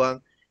අපිට පුළුවන්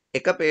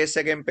එක පේස්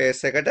එකෙන්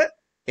පේස් එකට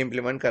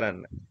ඉම්ප්ලිමන්ට්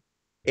කරන්න.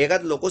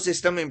 ඒකත් ලොකු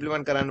සිස්ටම්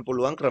ඉම්ප්ලිමන්ට් කරන්න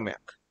පුළුවන්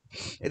ක්‍රමයක්.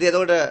 ඉතින්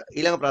එතකොට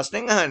ඊළඟ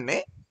ප්‍රශ්නෙන්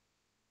අහන්නේ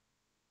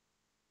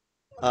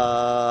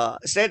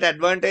state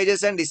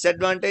advantages and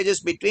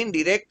disadvantages between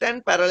direct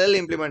and parallel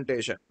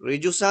implementation.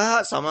 ඍජු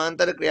සහ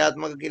සමාන්තර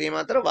ක්‍රියාත්මක කිරීම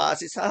අතර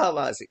වාසි සහ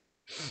අවාසි.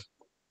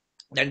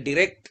 දැන්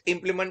direct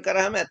implement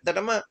කරාම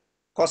ඇත්තටම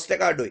cost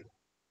එක අඩුයි.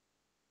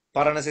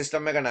 පරණ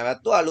සිස්ටම් එක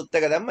නැවැත්තුවා අලුත්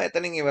එක දැම්ම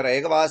එතනින් ඉවරයි.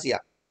 ඒක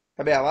වාසියක්.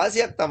 හැබැයි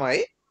අවාසියක්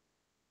තමයි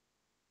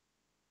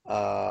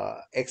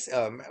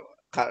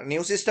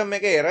new system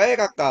එකේ error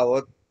එකක්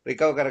ආවොත්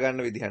recover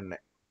කරගන්න විදිහක්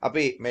නැහැ.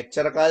 අපි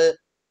මෙච්චර කල්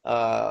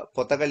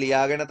පොතක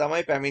ලියාගෙන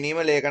තමයි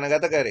පැමිණීම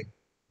ලේඛනගත කරේ.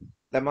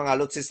 දැන් මම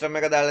අලුත් සිස්ටම්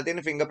එක දාලා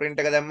තියෙන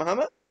ෆින්ගර්ප්‍රින්ට් එක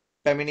දැම්මහම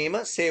පැමිණීම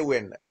සේව්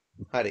වෙන්න.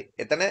 හරි.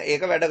 එතන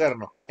ඒක වැඩ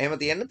කරනවා. එහෙම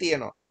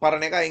තියෙනවා.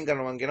 පරණ එක අයින්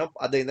කරනවා. මම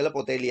කියනවා අද ඉඳලා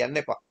පොතේ ලියන්න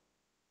එපා.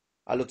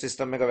 අලුත්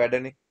සිස්ටම් එක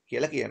වැඩනේ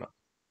කියලා කියනවා.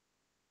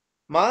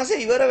 මාසෙ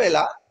ඉවර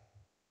වෙලා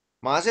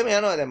මාසෙම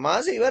යනවා දැන්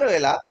මාසෙ ඉවර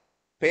වෙලා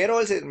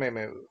පේරෝල්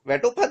මේ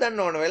වැටුප් හදන්න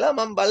ඕන වෙලා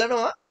මම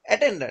බලනවා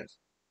ඇටෙන්ඩන්ස්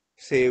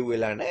සේව්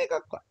වෙලා නැහැ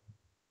එකක්වත්.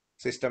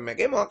 සිස්ටම්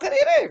එකේ මොකක්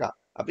හරි error එකක්.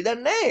 අපි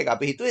දන්නේ නැහැ ඒක.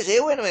 අපි හිතුවේ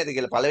සේව් වෙනවද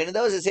කියලා. පළවෙනි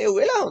දවසේ සේව්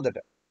වෙලා හොඳට.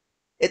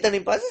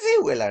 එතනින් පස්සේ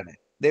සේව් වෙලා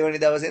නැහැ.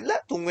 දෙවෙනි දවසේ ඉඳලා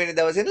තුන්වෙනි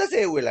දවසේ ඉඳලා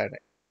සේව් වෙලා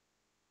නැහැ.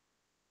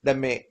 දැන්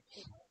මේ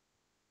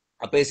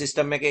අපේ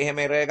සිස්ටම් එකේ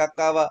එහෙම error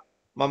එකක් ආවා.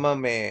 මම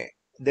මේ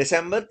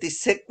දෙසැම්බර්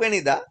 31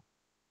 වෙනිදා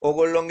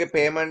ඕගොල්ලොන්ගේ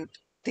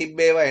පේමන්ට්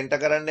තිබ්බේවා එන්ටර්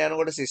කරන්න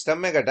යනකොට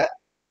සිස්ටම් එකට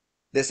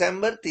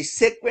දෙසැම්බර්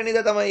 31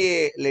 වෙනිදා තමයි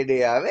මේ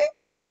ලෙඩේ ආවේ.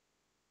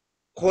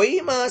 කොයි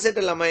මාසෙට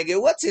ළමයි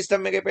ගෙව්වත්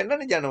සිස්ටම් එකේ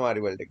පෙන්නන්නේ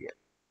ජනවාරි වලට කියලා.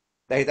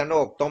 දැන් හිතන්න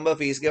ඔක්තෝබර්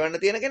ෆීස් ගෙවන්න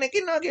තියෙන කෙනෙක්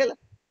ඉන්නවා කියලා.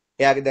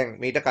 එයාගේ දැන්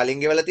මීට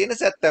කලින් ගෙවලා තියෙන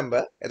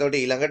සැප්තැම්බර්. එතකොට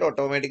ඊළඟට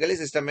ඔටෝමැටිකලි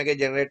සිස්ටම් එකේ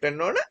ජෙනරේට්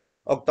වෙන්න ඕන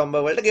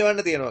ඔක්තෝබර් වලට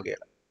ගෙවන්න තියෙනවා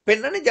කියලා.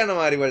 පෙන්නන්නේ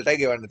ජනවාරි වලටයි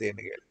ගෙවන්න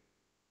තියෙන්නේ කියලා.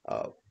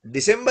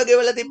 ඩිසෙම්බර්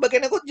ගෙවලා තිබ්බ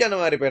කෙනෙකුත්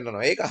ජනවාරි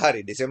පෙන්නනවා. ඒක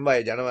හරි.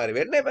 ඩිසෙම්බරේ ජනවාරි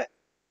වෙන්න එපා.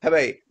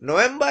 හැබැයි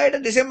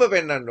නොවැම්බර්ට ඩිසෙම්බර්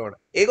පෙන්වන්න ඕන.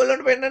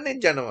 ඒගොල්ලන්ට පෙන්වන්නේ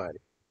ජනවාරි.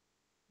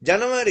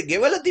 ජනවාරි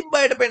ගෙවලා තිබ්බ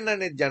අයට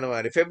පෙන්වන්නේ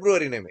ජනවාරි,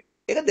 පෙබ්‍රුවරි නෙමෙයි.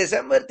 ඒක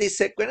දෙසැම්බර්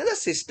 31 වෙනිදා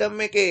සිස්ටම්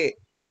එකේ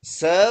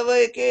සර්වර්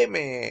එකේ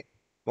මේ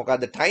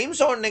මොකද්ද ටයිම්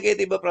සෝන් එකේ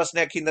තිබ්බ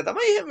ප්‍රශ්නයක් හින්දා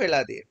තමයි එහෙම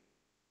වෙලා තියෙන්නේ.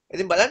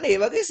 ඉතින් බලන්න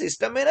මේ වගේ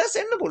සිස්ටම් එරර්ස්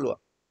එන්න පුළුවන්.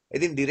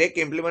 ඉතින්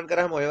ඩිරෙක්ට් ඉම්ප්ලිමන්ට්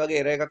කරාම ඔය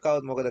වගේ එරර් එකක්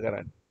ආවොත් මොකද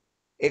කරන්නේ?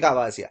 ඒක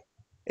අවාසියක්.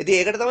 ඉතින්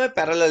ඒකට තමයි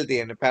පැරලල්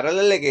තියෙන්නේ.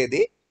 පැරලල්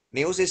එකේදී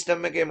නිව්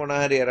සිස්ටම් එකේ මොන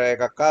හරි එරර්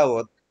එකක්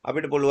ආවොත්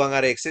අපිට පුළුවන්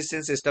අර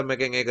එක්සිස්ටිං සිස්ටම්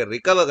එකෙන් ඒක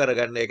රිකවර්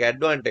කරගන්න. ඒක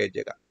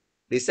ඇඩ්වාන්ටේජ් එකක්.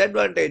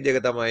 ඩිස්ඇඩ්වාන්ටේජ් එක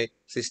තමයි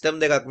සිස්ටම්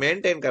දෙකක්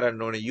මේන්ටේන්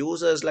කරන්න ඕනේ.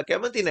 යූසර්ස්ලා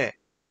කැමති නැහැ.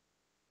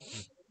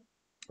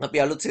 අපි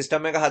අලුත්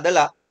සිස්ටම් එක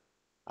හදලා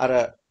අර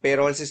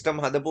පේරෝල් සිස්ටම්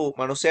හදපු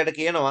මිනිස්සයාට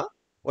කියනවා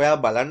ඔයා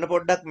බලන්න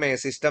පොඩ්ඩක් මේ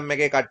සිස්ටම්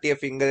එකේ කට්ටිය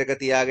ෆින්ගර් එක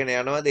තියාගෙන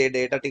යනවාද ඒ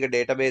data ටික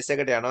database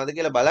එකට යනවාද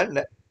කියලා බලන්න.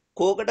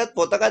 කෝකටත්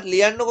පොතකත්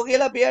ලියන්නකෝ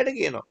කියලා අපි එයාට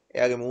කියනවා.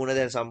 එයාගේ මූණ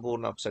දැන්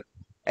සම්පූර්ණ අප්සෙට්.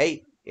 ඇයි?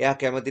 එයා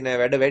කැමති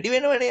නැහැ වැඩ වැඩි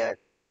වෙනවනේ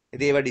එයාට.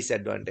 ඉතින් ඒවා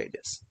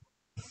disadvantages.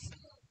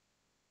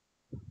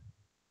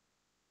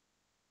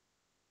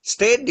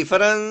 State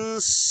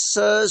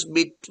differences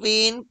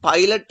between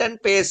pilot and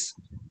pace.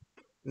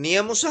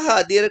 නියමු සහ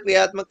අධීර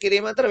ක්‍රියාත්මක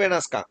කිරීම අතර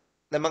වෙනස්කම්.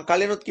 දැන් මම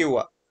කලිනුත්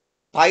කිව්වා.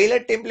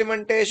 pilot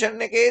implementation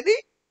එකේදී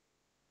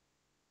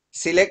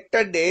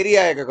selected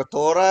area එකක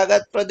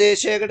තෝරාගත්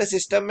ප්‍රදේශයකට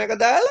සිස්ටම් එක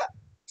දාලා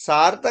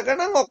සාර්ථක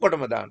නම්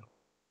ඔක්කොටම දානවා.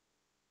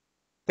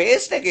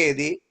 pace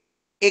එකේදී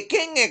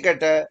එකෙන්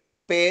එකට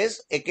pace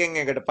එකෙන්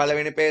එකට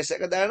පළවෙනි pace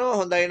එක දානවා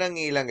හොඳයි නම්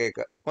ඊළඟ එක.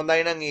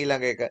 හොඳයි නම්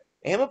ඊළඟ එක.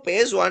 එහෙම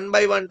pace 1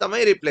 by 1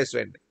 තමයි replace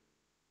වෙන්නේ.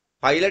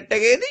 pilot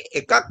එකේදී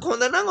එකක්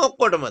හොඳ නම්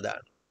ඔක්කොටම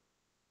දානවා.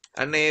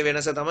 අන්න ඒ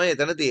වෙනස තමයි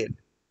එතන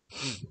තියෙන්නේ.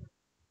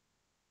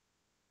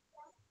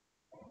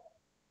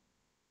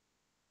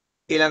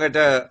 ඊළඟට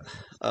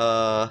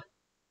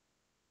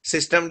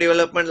system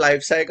development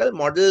life cycle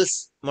models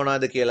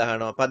මොනවද කියලා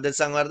අහනවා. පද්ධති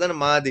සංවර්ධන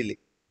මාදිලි.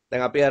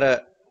 දැන් අපි අර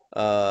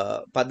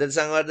පද්ධති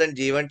සංවර්ධන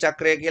ජීවන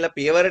චක්‍රය කියලා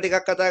පියවර ටිකක්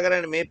කතා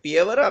කරන්නේ. මේ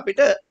පියවර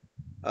අපිට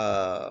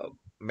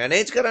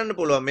මැනේජ් කරන්න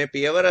පුළුවන්. මේ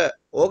පියවර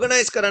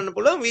ඕගනයිස් කරන්න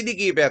පුළුවන් විදි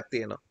කීපයක්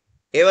තියෙනවා.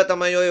 ඒවා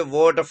තමයි ඔය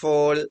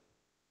waterfall,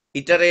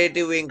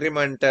 iterative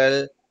incremental,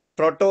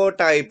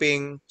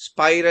 prototyping,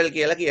 spiral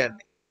කියලා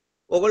කියන්නේ.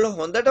 ඔගොල්ලෝ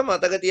හොඳට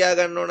මතක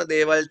තියාගන්න ඕන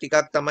දේවල්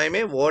ටිකක් තමයි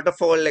මේ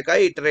waterfall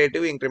එකයි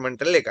iterative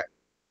incremental එකයි.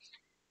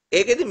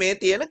 ඒකෙදි මේ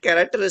තියෙන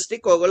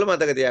characteristic ඔයගොල්ලෝ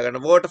මතක තියාගන්න.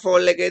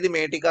 waterfall එකේදී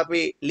මේ ටික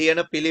අපි ලියන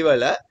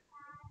පිළිවෙල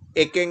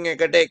එකෙන්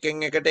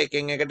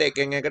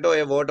එකට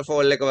ඔය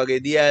waterfall එක වගේ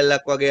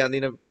දියැලක් වගේ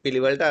අඳින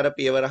පිළිවෙලට අර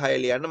පියවර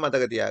 6 ලියන්න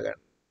මතක තියාගන්න.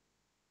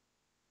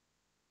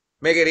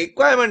 මේකේ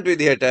requirement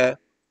විදිහට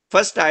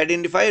first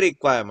identify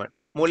requirement.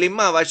 මුලින්ම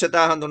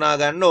අවශ්‍යතා හඳුනා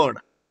ගන්න ඕන.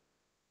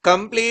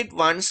 Complete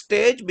one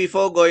stage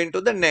before going to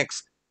the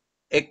next.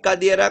 එක්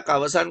අදියරක්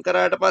අවසන්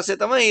කරාට පස්සේ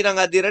තමයි ඊළඟ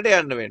අදියරට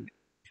යන්න වෙන්නේ.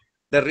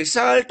 The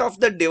result of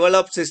the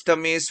developed system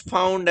is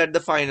found at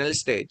the final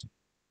stage.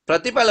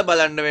 ප්‍රතිඵල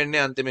බලන්න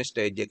වෙන්නේ අන්තිම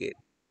ස්ටේජ් එකේ.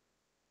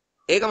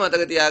 ඒක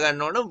මතක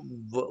තියාගන්න ඕන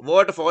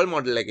waterfall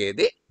model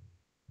එකේදී.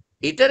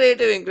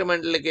 iterative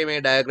incremental එකේ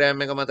මේ diagram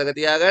එක මතක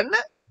තියාගන්න.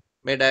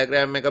 මේ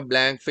diagram එක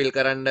blank fill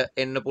කරන්න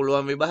එන්න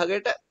පුළුවන්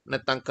විභාගයට.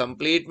 නැත්නම්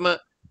completeම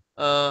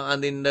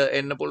අඳින්න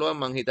එන්න පුළුවන්.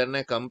 මං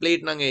හිතන්නේ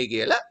complete නම් එයි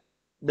කියලා.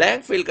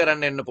 blank fill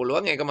කරන්න එන්න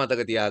පුළුවන්. ඒක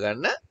මතක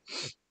තියාගන්න.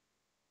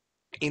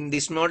 In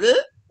this model,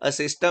 a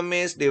system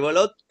is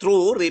developed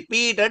through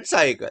repeated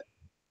cycle.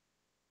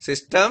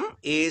 System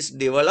is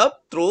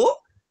developed through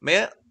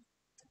මේ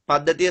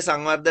පද්ධතිය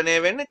සංවර්ධනය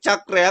වෙන්නේ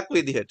චක්‍රයක්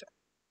විදිහට.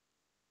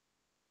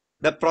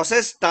 The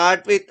process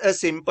start with a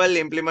simple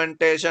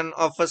implementation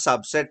of a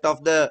subset of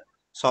the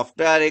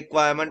software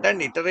requirement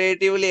and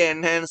iteratively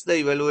enhance the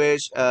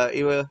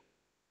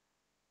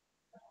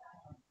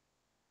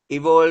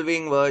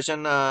evolving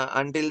version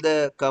until the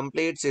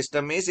complete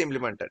system is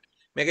implemented.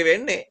 මේක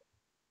වෙන්නේ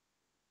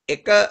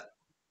එක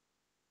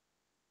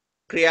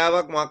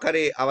ක්‍රියාවක් මොකක්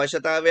හරි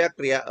අවශ්‍යතාවයක්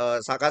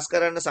සකස්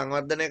කරන්න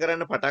සංවර්ධනය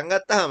කරන්න පටන්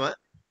ගත්තාම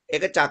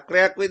ඒක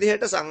චක්‍රයක්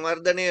විදිහට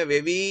සංවර්ධනය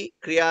වෙවි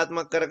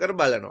ක්‍රියාත්මක කර කර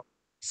බලනවා.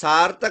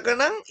 සාර්ථක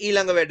නම්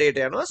ඊළඟ වැඩේට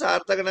යනවා.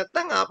 සාර්ථක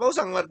නැත්නම් ආපහු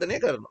සංවර්ධනය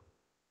කරනවා.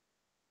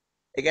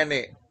 ඒ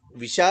කියන්නේ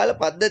විශාල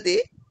පද්ධති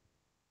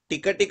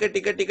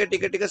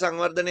ටික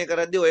සංවර්ධනය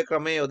කරද්දී ওই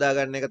ක්‍රමය යොදා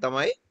ගන්න එක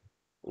තමයි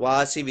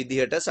වාසි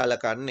විදිහට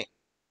සලකන්නේ.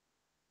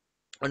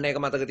 ඔන්න ඒක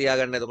මතක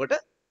තියාගන්න. එතකොට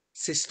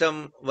සිස්ටම්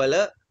වල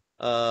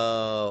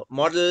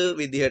මොඩල්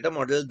විදිහට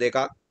මොඩල් දෙකක්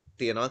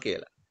තියෙනවා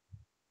කියලා.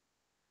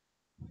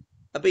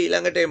 අපි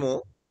ඊළඟට එමු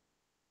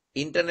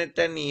ඉන්ටර්නෙට්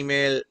and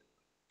ඊමේල්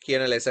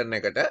කියන ලෙසන්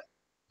එකට.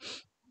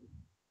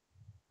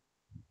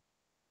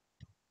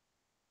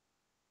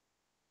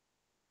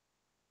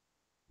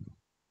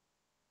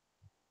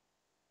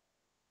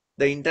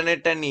 The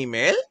internet and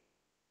email.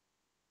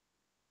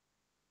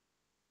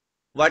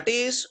 What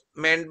is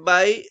meant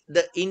by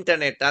the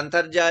internet?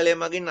 අන්තර්ජාලය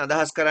මගින්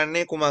අදහස්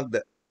කරන්නේ කුමක්ද?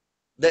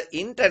 The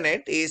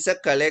internet is a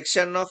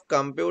collection of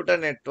computer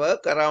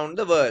network around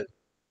the world.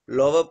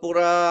 ලොව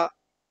පුරා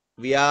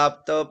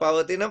ව්‍යාප්තව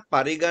පවතින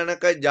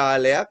පරිගණක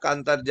ජාලයක්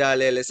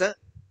අන්තර්ජාලය ලෙස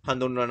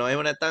හඳුන්වනවා.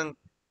 එහෙම නැත්නම්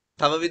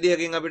තව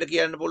විදිහකින් අපිට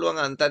කියන්න පුළුවන්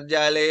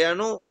අන්තර්ජාලය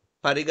යනු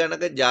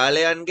පරිගණක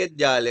ජාලයන්ගේ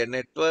ජාලය,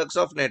 networks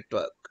of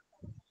network.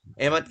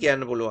 එහෙමත්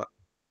කියන්න පුළුවන්.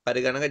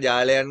 පරිගණක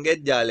ජාලයන්ගේ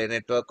ජාලය,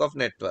 network of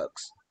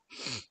networks.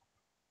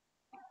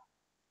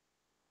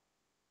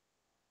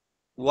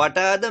 What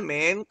are the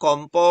main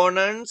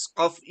components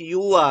of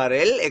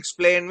URL?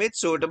 Explain with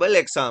suitable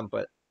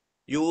example.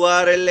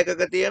 URL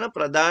එකක තියෙන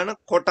ප්‍රධාන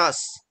කොටස්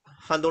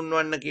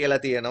හඳුන්වන්න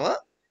කියලා තියෙනවා.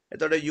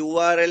 එතකොට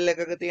URL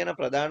එකක තියෙන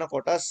ප්‍රධාන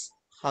කොටස්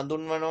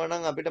හඳුන්වනවා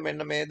නම් අපිට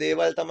මෙන්න මේ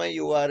දේවල් තමයි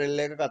URL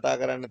එක කතා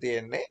කරන්න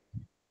තියෙන්නේ.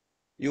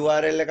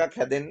 URL එකක්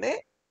හැදෙන්නේ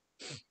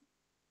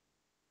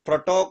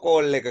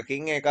ප්‍රොටෝකෝල්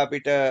එකකින්. ඒක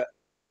අපිට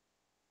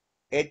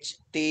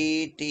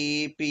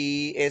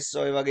HTTPS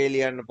ඔය වගේ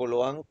ලියන්න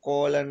පුළුවන්.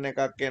 කෝලන්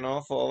එකක්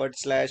එනවා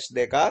 /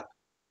 දෙකක්.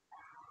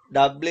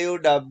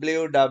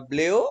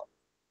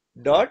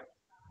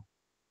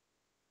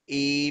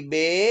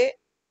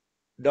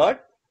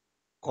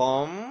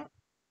 www.ebay.com/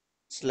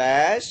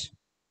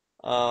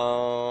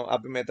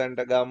 අපි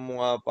මෙතනට ගමු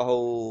ආපහු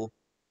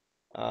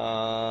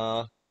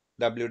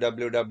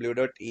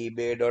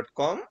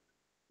www.ebay.com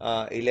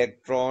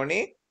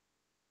electronic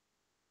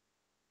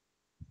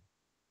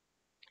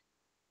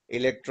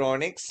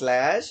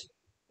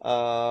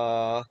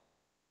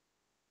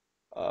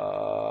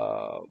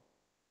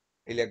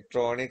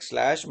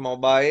slash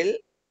mobile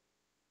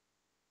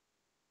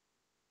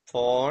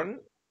phone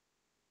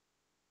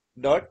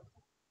dot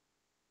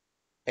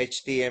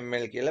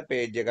html කියලා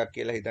page එකක්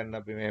කියලා හිතන්න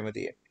අපි මෙහෙම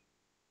තියෙන්නේ.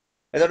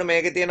 එතකොට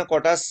මේකේ තියෙන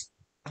කොටස්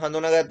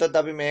හඳුනාගත්තොත්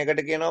අපි මේකට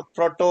කියනවා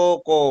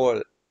protocol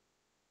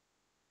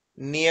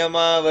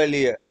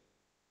නියමාවලිය.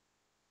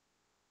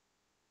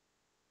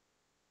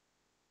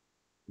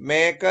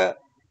 මේක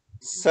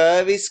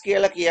සර්විස්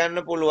කියලා කියන්න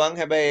පුළුවන්.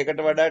 හැබැයි ඒකට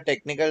වඩා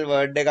ටෙක්නිකල්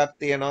වර්ඩ් එකක්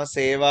තියෙනවා.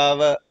 සේවාව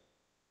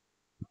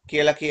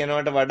කියලා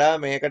කියනවට වඩා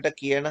මේකට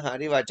කියන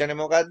හරි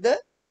වචනේ මොකද්ද?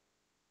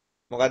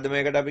 මොකද්ද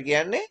මේකට අපි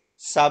කියන්නේ?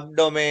 සබ්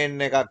ඩොමේන්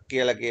එකක්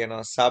කියලා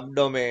කියනවා. Sub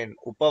domain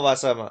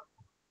උපවසම.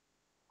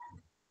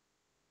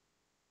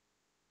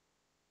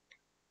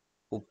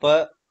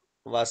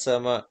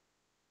 උපවසම.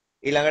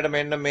 ඊළඟට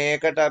මෙන්න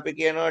මේකට අපි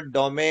කියනවා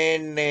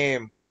ඩොමේන්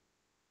නේම්.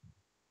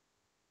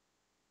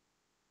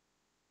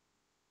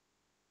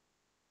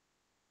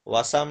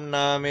 වසම්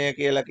නාමය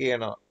කියලා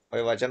කියනවා.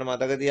 ඔය වචන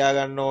මතක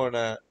තියාගන්න ඕන.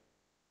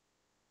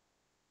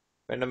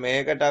 මෙන්න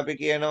මේකට අපි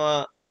කියනවා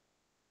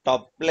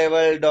top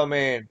level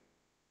domain.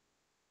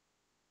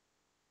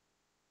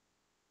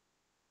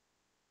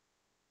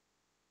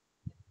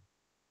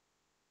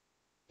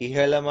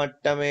 ඉහළ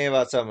මට්ටමේ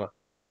වසම.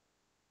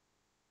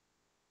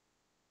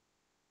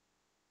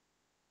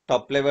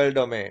 top level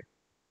domain.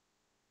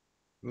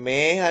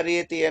 මේ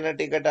හරිය තියෙන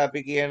ටිකට අපි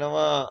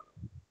කියනවා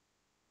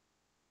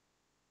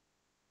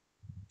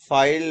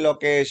file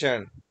location.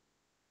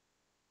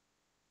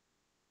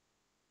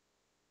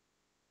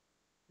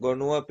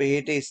 ගොනුව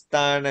පිහිටි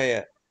ස්ථානය.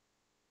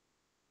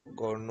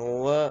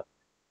 ගොනුව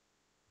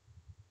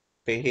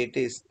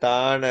පිහිටි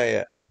ස්ථානය.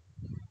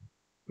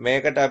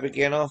 මේකට අපි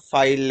කියනවා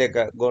ෆයිල් එක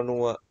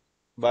ගොනුව.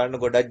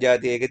 බලන්න ගොඩක්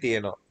જાති එකේ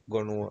තියෙනවා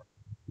ගොනුව.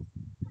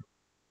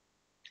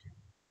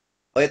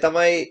 ඔය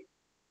තමයි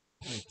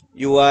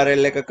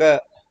URL එකක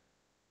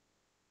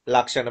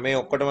ලක්ෂණ. මේ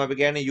ඔක්කොටම අපි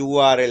කියන්නේ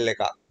URL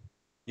එකක්.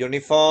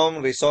 Uniform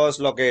Resource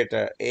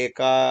Locator.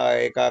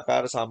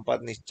 ඒකාකාර සම්පත්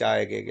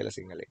නිශ්චායකය කියලා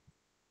සිංහලෙන්.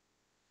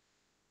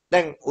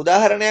 දැන්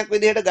උදාහරණයක්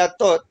විදිහට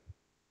ගත්තොත්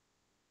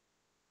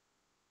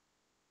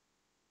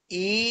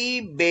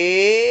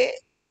ebay.com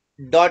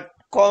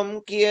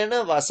කියන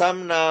වසම්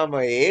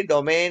නාමයේ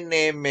ඩොමේන්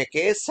නේම්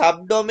එකේ සබ්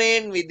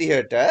ඩොමේන්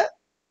විදිහට,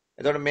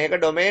 එතකොට මේක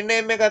ඩොමේන්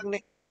නේම්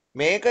එකක්නේ.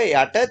 මේක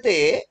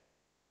යටතේ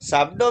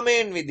සබ්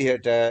ඩොමේන්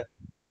විදිහට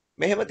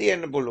මෙහෙම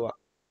තියෙන්න පුළුවන්.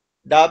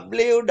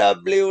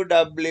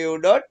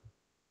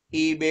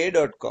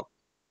 www.ebay.com.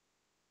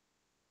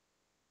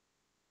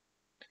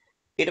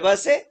 ඊට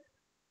පස්සේ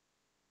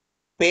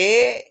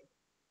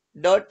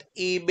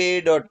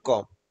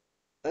pay.ebay.com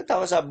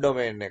තව සබ්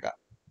ඩොමේන් එකක්.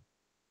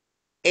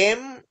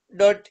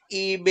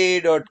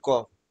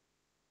 m.ebay.com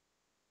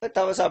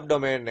තව සබ්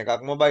ඩොමේන්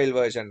එකක්, මොබයිල්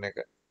වර්ෂන් එක.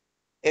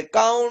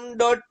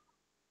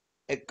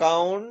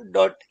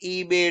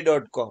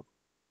 account.ebay.com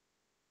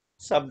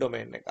සබ්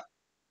ඩොමේන් එකක්.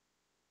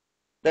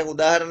 දැන්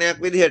උදාහරණයක්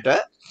විදිහට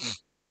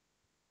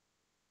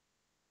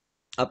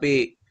අපි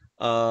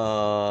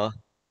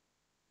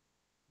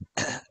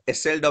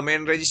SL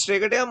domain registry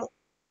එකට යමු.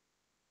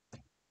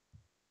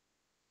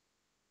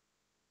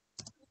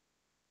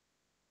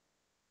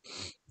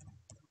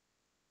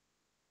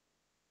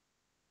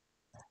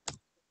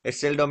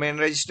 SL domain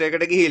registry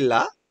එකට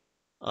ගිහිල්ලා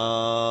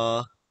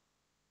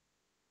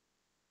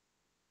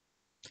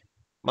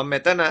මම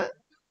මෙතන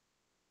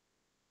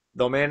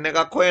domain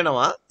එකක්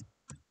හොයනවා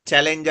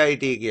challenge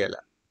IT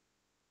කියලා.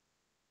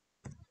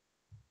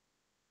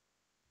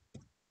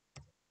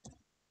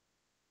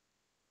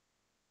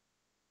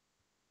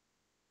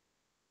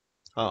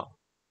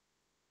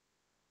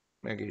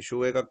 මේක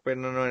issue එකක්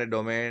පෙන්නනවානේ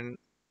domain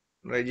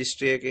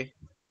registry එකේ.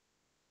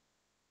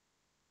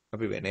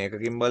 අපි වෙන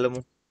එකකින්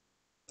බලමු.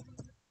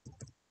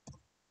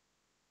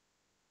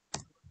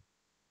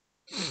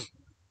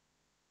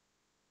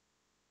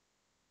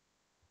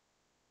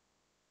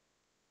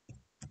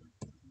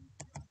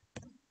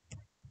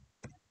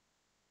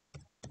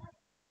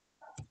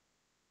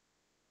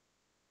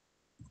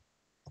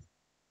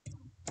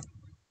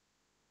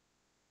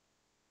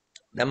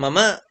 දැන් මම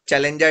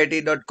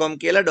challengeit.com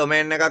කියලා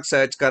domain එකක්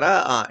search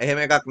කරා. එහෙම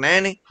එකක්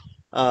නැහැනේ.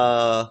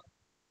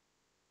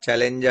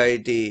 challenge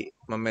IT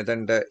මම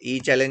මෙතනට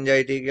challenge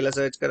IT කියලා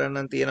search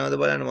කරන්නම් තියනවද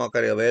බලන්න. මොකක්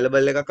හරි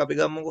available එකක් අපි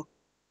ගමුකෝ.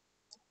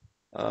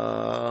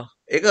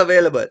 ඒක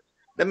available.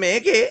 දැන්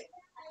මේකේ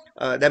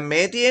දැන්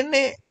මේ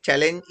තියෙන්නේ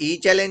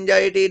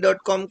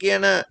challengeit.com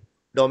කියන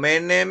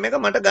domain name එක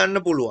මට ගන්න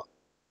පුළුවන්.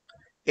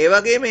 ඒ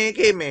වගේ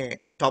මේකේ මේ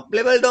top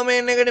level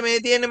domain එකට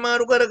මේ තියෙන්නේ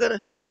මාරු කර කර.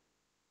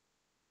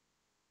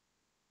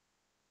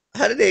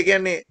 හරිද? ඒ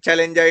කියන්නේ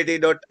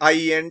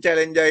challengeIT.in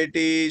challengeIT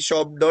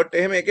shop.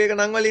 එහෙම එක එක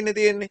නම් වලින්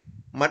තියෙන්නේ.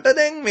 මට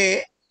දැන් මේ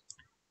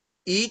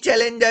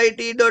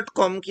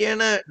echallengeIT.com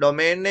කියන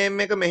domain name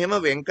එක මෙහෙම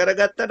වෙන්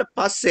කරගත්තට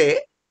පස්සේ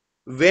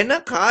වෙන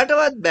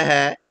කාටවත්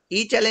බෑ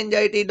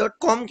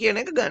echallengeIT.com කියන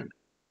එක ගන්න.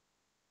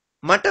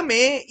 මට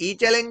මේ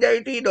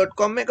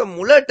echallengeIT.com එක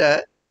මුලට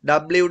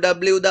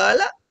www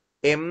දාලා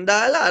m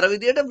දාලා අර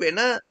විදියට වෙන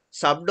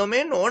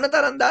subdomain ඕන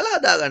තරම් දාලා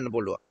හදා ගන්න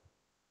පුළුවන්.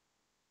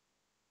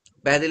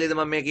 පැහැදිලිද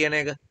මම මේ කියන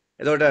එක?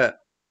 එතකොට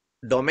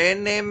domain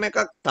name එකක්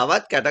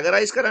තවත්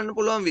categorize කරන්න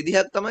පුළුවන්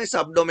විදිහක් තමයි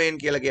subdomain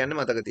කියලා කියන්නේ,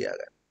 මතක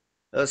තියාගන්න.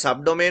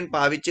 subdomain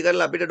පාවිච්චි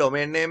කරලා අපිට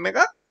domain name එකක්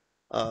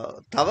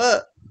තව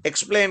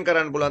explain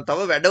කරන්න පුළුවන්, තව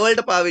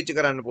වැඩවලට පාවිච්චි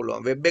කරන්න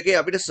පුළුවන්. වෙබ් එකේ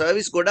අපිට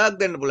service ගොඩාක්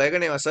දෙන්න පුළුවන්.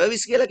 ඒකනේ ඒවා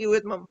service කියලා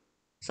කිව්වෙත් මම.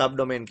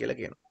 subdomain කියලා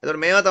කියනවා.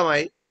 එතකොට මේවා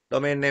තමයි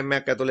domain name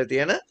එකක් ඇතුලේ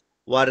තියෙන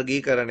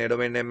වර්ගීකරණය,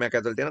 domain name එකක්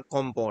ඇතුලේ තියෙන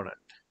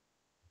component.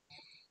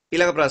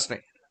 ඊළඟ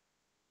ප්‍රශ්නේ.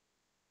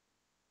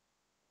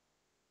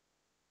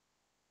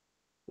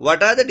 What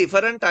are the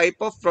different type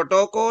of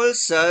protocol,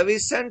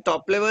 service and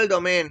top level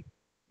domain?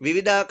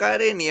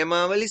 විවිධාකාරයේ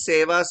නියමාවලි,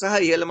 සේවා සහ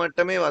ඉහළ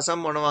මට්ටමේ වසම්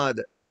මොනවාද?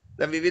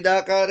 දැන්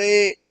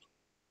විවිධාකාරයේ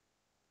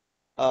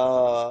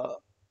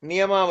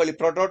නියමාවලි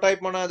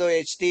prototype මොනවාද? ඔය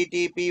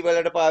HTTP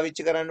වලට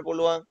පාවිච්චි කරන්න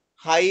පුළුවන්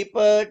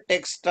hyper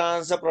text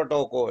transfer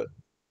protocol.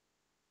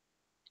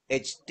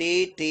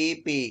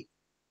 HTTP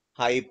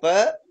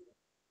hyper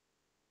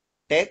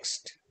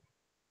text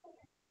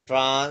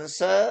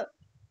transfer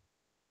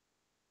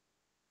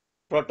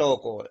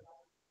protocol.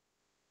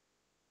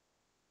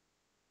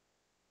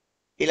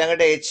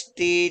 ඊළඟට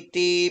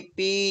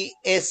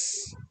HTTPS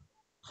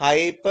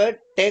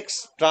hypertext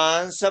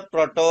transfer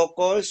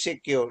protocol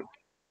secure.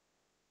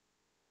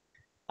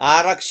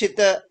 ආරක්ෂිත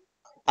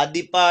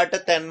අධිපාට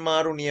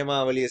තැන්මාරු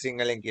නියමාවලිය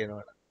සිංහලෙන්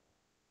කියනවනම්.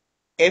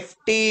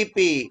 FTP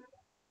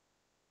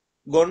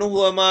ගොනු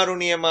හුවමාරු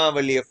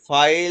නියමාවලිය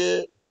file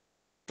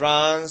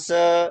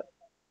transfer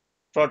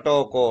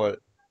protocol.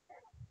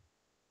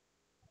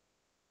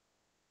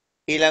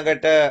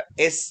 ඊළඟට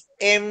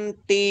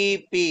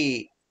SMTP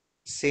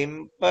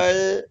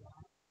simple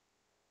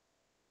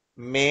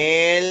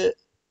mail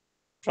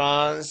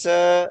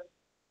transfer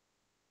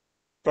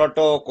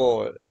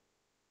protocol.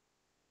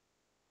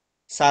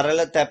 සරල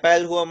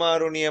තැපැල්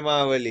හුවමාරු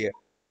නියමාවලිය.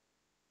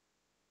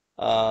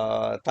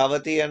 තව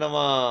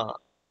තියෙනවා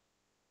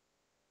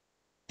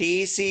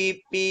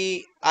TCP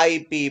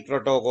IP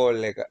protocol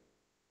එක.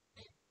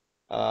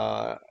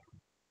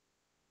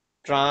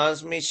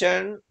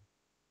 transmission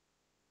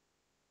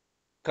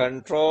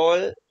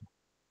control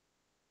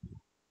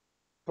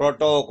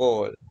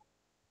protocol.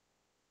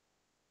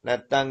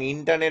 නැත්නම්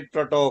internet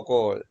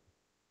protocol.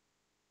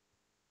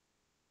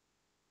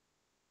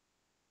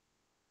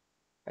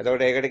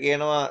 එතකොට ඒකට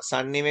කියනවා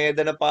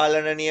sannivedana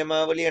පාලන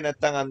නියමාවලිය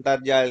නැත්නම්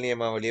අන්තර්ජාල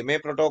නියමාවලිය.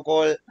 මේ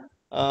ප්‍රොටෝකෝල්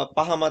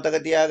පහ මතක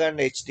තියාගන්න: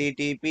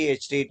 HTTP,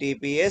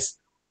 HTTPS,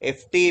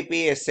 FTP,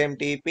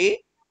 SMTP,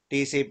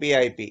 TCP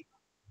IP.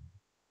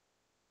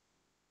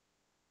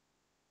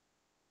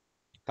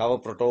 තව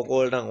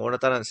ප්‍රොටෝකෝල් නම් ඕන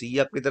තරම්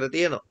 100ක් විතර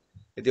තියෙනවා.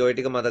 ඉතින් ওই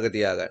ටික මතක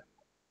තියාගන්න.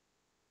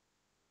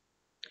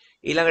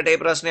 ඊළඟට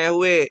මේ ප්‍රශ්නේ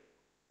ඇහුවේ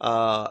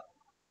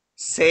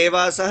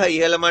සේවා සහ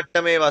ඉහළ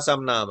මට්ටමේ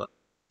වසම් නාම.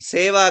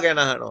 සේවා ගැන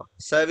අහනවා.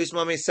 සර්විස්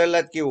මම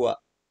ඉස්සෙල්ලත් කිව්වා.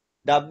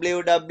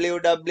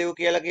 www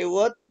කියලා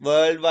කිව්වොත්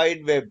world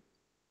wide web.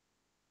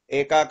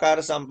 ඒකාකාර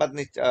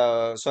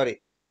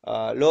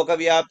ලෝක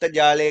ව්‍යාප්ත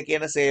ජාලය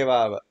කියන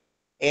සේවාව.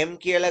 M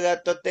කියලා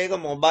ගත්තොත් ඒක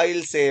මොබයිල්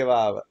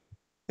සේවාව.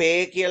 pay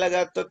කියලා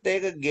ගත්තොත්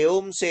ඒක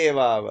ගෙවුම්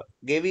සේවාව.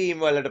 ගෙවීම්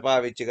වලට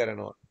පාවිච්චි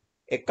කරනවා.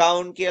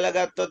 account කියලා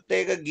ගත්තොත්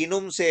ඒක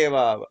ගිණුම්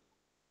සේවාව.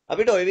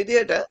 අපිට ওই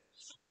විදිහට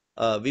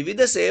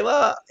විවිධ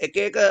සේවා එක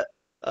එක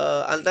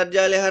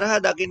අන්තර්ජාලය හරහා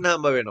දකින්න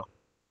හම්බ වෙනවා.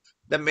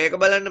 දැන් මේක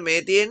බලන්න,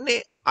 මේ තියෙන්නේ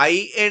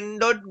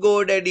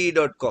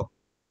in.godaddy.com.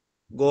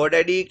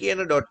 godaddy කියන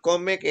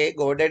 .com එකේ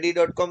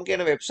godaddy.com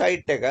කියන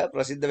වෙබ්සයිට් එක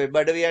ප්‍රසිද්ධ වෙබ්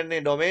අඩවි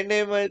යන්නේ domain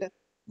name වලට.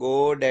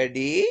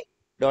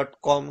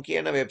 godaddy.com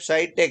කියන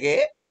වෙබ්සයිට්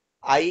එකේ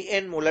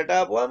in මුලට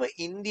ආපුවම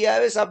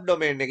ඉන්දියාවේ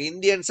සබ්ඩොමේන් එක,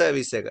 ඉන්දියන්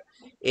සර්විස් එක.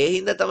 ඒ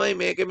හින්දා තමයි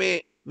මේකේ මේ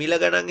මිල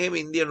ගණන් එහෙම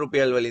ඉන්දියන්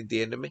රුපියල් වලින්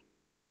තියෙන්නේ මේ.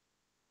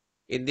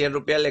 ඉන්දියන්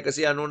රුපියල්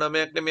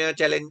 199ක් නේ මෙයා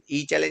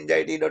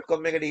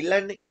echallengeIT.com එකට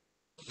ඉල්ලන්නේ.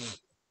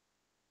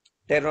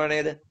 තේරුණා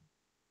නේද?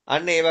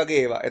 අන්න ඒ වගේ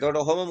ඒවා. එතකොට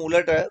ඔහොම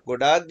මුලට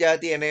ගොඩාක්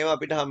ಜಾති එන ඒවා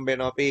අපිට හම්බ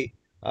වෙනවා. අපි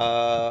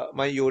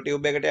මම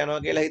YouTube එකට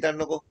යනවා කියලා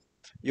හිතන්නකෝ.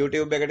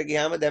 YouTube එකට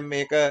ගියාම දැන්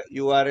මේක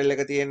URL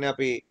එක තියෙන්නේ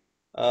අපි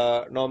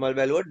normal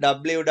බැලුවොත්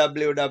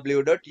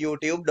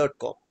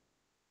www.youtube.com.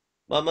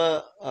 මම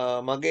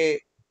මගේ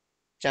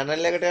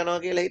channel එකට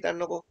යනවා කියලා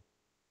හිතන්නකෝ.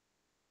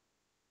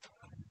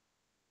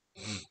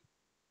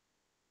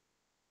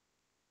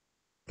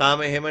 තාම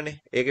එහෙමනේ.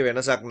 ඒකේ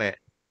වෙනසක් නැහැ.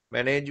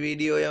 manage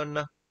video යන්න.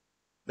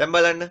 දැන්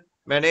බලන්න.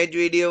 manage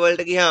video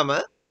වලට ගියාම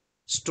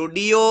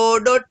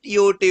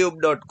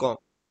studio.youtube.com.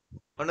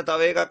 ඔන්න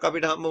තව එකක්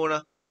අපිට හම්බ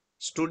වුණා.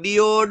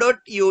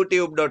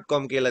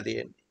 studio.youtube.com කියලා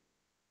තියෙන්නේ.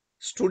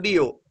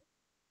 studio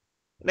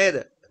නේද?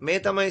 මේ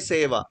තමයි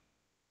සේවා.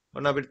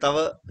 ඔන්න අපිට තව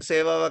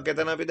සේවාවක්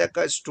එතන අපි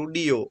දැක්කා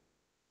studio.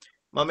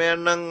 මම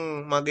යන්නම්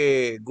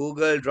මගේ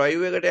Google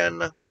Drive එකට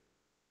යන්න.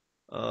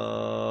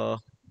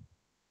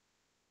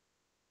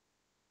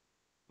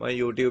 මම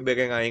YouTube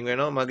එකෙන් අයින්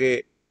වෙනවා මගේ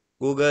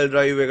Google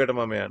Drive එකට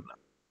මම යන්න.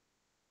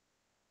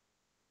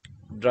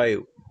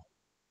 Drive.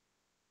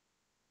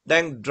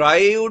 දැන්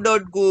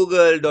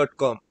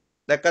drive.google.com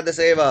දැක්කද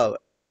සේවාව?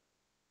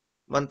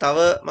 මම තව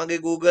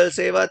මගේ Google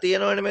සේවා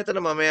තියෙනවනේ මෙතන.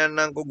 මම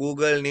යන්නම්කෝ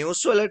Google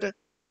News වලට.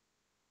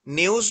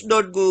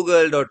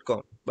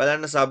 news.google.com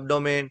බලන්න සබ්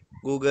ඩොමේන්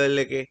Google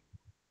එකේ.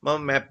 මම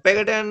මැප්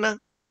එකට යන්නම්.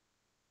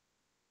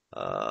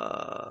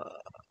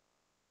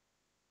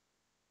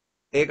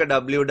 ඒක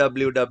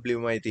www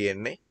මයි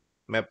තියෙන්නේ.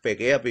 මැප්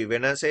එකේ අපි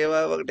වෙන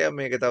සේවාවකට යමු.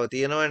 මේක තව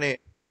තියෙනවනේ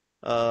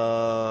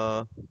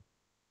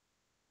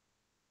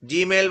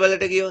Gmail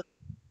වලට ගියොත්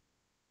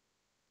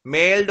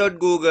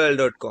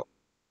mail.google.com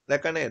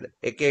දැක නේද?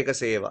 එක එක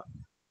සේවා.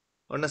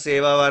 ඔන්න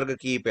සේවා වර්ග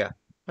කීපයක්.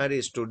 හරි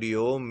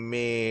ස්ටුඩියෝ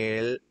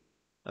මේල්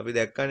අපි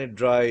දැක්කනේ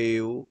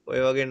ඩ්‍රයිව් ඔය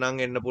වගේ නම්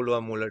එන්න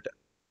පුළුවන් මුලට.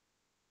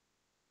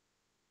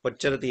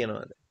 කොච්චර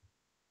තියෙනවද?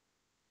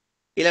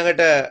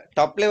 ඊළඟට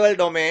top level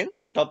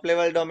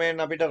domain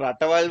අපිට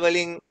රටවල්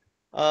වලින්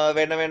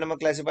වෙන වෙනම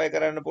ක්ලාසිෆයි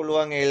කරන්න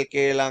පුළුවන්. LK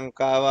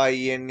ලංකාව,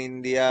 IN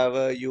ඉන්දියාව,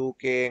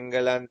 UK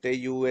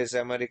එංගලන්තේ, US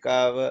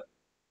ඇමරිකාව,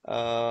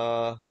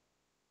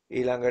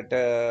 ඊළඟට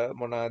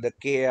මොනවාද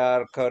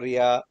KR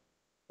කොරියා.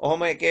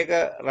 ඔහොම එක එක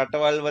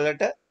රටවල්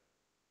වලට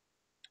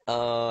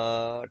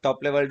top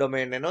level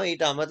domain එනවා.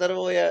 ඊට අමතරව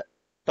ඔය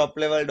top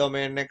level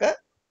domain එක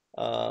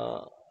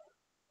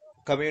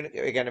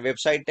ඒ කියන්නේ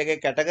වෙබ්සයිට්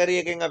එකේ කැටගරි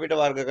එකෙන් අපිට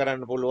වර්ග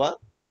කරන්න පුළුවන්.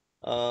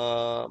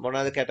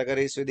 මොනවාද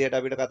කැටගරිස් විදියට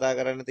අපිට කතා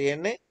කරන්න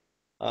තියෙන්නේ?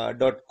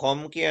 .com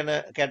කියන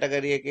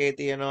කැටගරි එකේ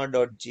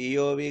තියෙනවා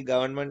 .gov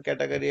government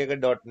කැටගරි එක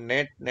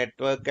 .net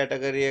network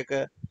කැටගරි එක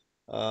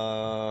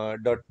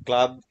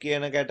 .club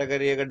කියන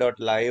කැටගරි එක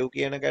 .live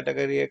කියන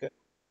කැටගරි එක.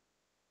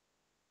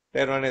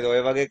 තේරුණා නේද?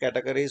 ඔය වගේ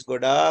කැටගරිස්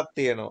ගොඩාක්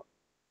තියෙනවා.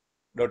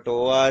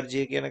 .org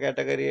කියන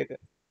කැටගරි එක.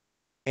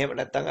 එහෙම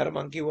නැත්නම් අර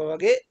මං කිව්වා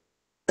වගේ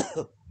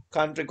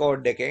country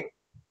code එකෙන්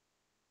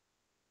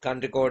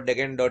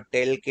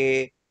 .lk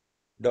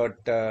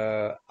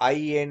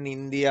 .in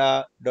India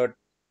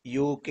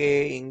 .uk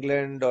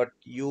England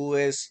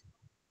 .us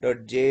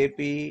 .jp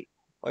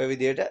ඔය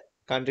විදිහට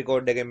country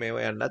code එකෙන්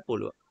මේවා යන්නත්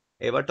පුළුවන්.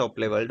 ඒවා top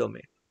level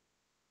domain.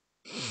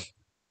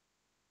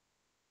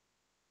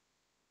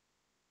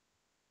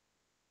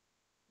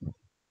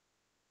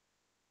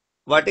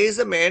 What is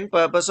the main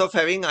purpose of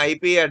having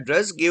IP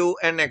address? Give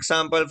an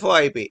example for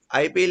IP.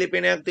 IP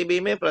ලිපිනයක්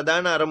තිබීමේ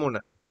ප්‍රධාන අරමුණ.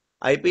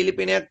 IP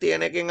ලිපිනයක්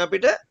තියෙන එකෙන්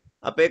අපිට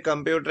අපේ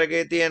කම්පියුටර්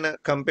එකේ තියෙන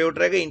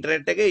කම්පියුටර් එක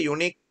ඉන්ටර්නෙට් එකේ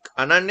යුනික්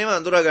අනන්‍යව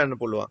අඳුරා ගන්න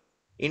පුළුවන්.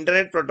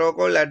 Internet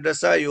protocol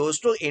address are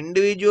used to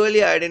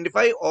individually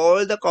identify all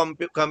the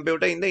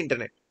computer in the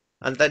internet.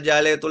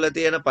 අන්තර්ජාලය තුල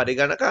තියෙන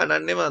පරිගණක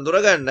අනන්‍යව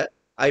අඳුරා ගන්න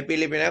IP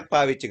ලිපිනයක්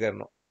පාවිච්චි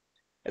කරනවා.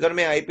 එතකොට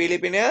මේ IP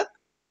ලිපිනයක්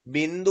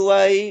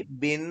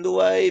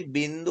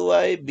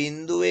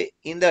 0.0.0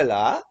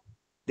 ඉඳලා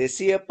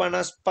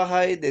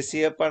 255යි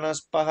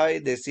 255යි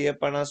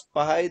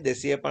 255යි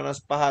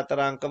 255 අතර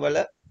අංකවල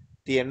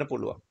තියෙන්න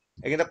පුළුවන්.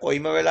 ඒකෙන්ද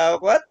කොයිම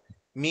වෙලාවකවත්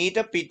මීට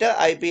පිට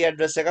IP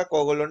ඇඩ්‍රස් එකක්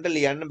ඕගොල්ලන්ට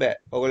ලියන්න බෑ.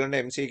 ඕගොල්ලන්ට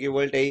MCQ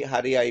වලට එයි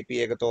හරි IP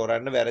එක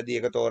තෝරන්න, වැරදි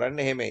එක තෝරන්න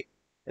එහෙමයි.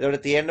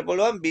 එතකොට තියෙන්න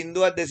පුළුවන්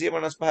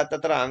 0.255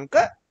 අතර අංක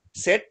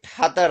සෙට්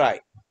 4යි.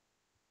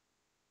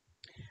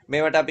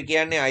 මේවට අපි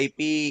කියන්නේ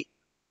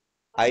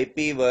IP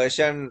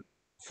version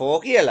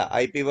 4 කියලා.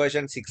 IP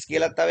version 6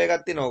 කියලා තව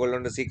එකක් තියෙනවා.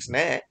 ඕගොල්ලන්ට 6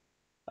 නෑ.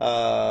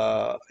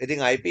 ඉතින්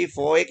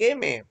IP4 එකේ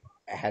මේ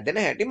හැදෙන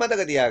හැටි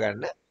මතක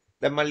තියාගන්න.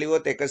 දැන් මම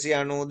ලිව්වොත්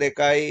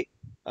 192යි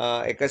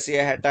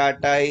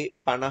 168යි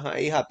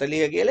 50යි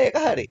 40 කියලා එක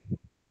හරි.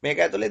 මේක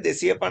ඇතුලේ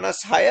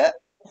 256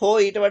 හෝ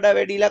ඊට වඩා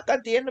වැඩි ඉලක්කම්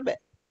තියෙන්න බෑ.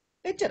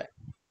 එච්චරයි.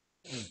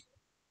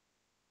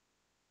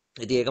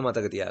 ඉතින් ඒක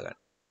මතක තියාගන්න.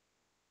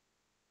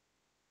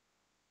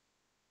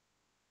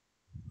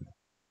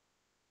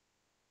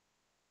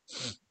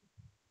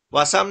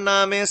 වසම්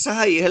නාමය සහ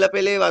ඉහළ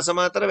පෙළේ වසම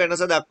අතර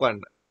වෙනස දක්වන්න.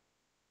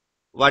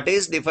 What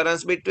is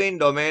difference between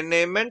domain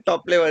name and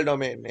top level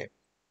domain name?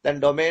 දැන්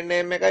domain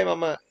name එකයි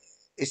මම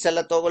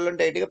ඉස්සෙල්ලත්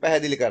ඕගොල්ලන්ට ඒ ටික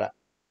පැහැදිලි කරා.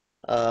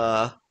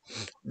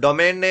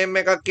 domain name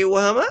එකක්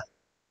කිව්වහම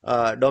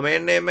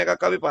domain name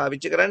එකක් අපි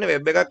පාවිච්චි කරන්නේ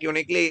web එකක්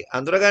uniquely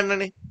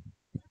අඳුරගන්නනේ.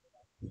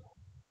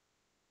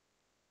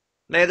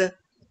 නේද?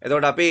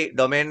 එතකොට අපි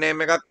domain name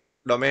එකක්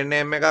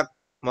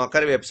මොකක්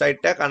හරි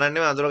website එකක්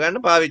අනන්‍යව අඳුරගන්න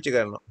පාවිච්චි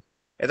කරනවා.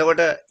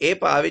 එතකොට ඒ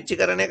පාවිච්චි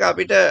කරන එක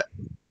අපිට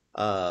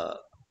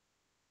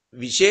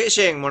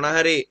විශේෂයෙන් මොන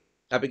හරි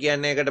අපි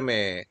කියන්නේ ඒකට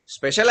මේ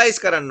ස්පෙෂලායිස්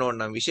කරන්න ඕන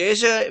නම්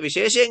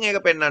විශේෂයෙන් ඒක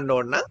පෙන්වන්න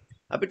ඕන නම්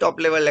අපි টপ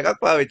ලෙවල් එකක්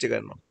පාවිච්චි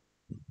කරනවා.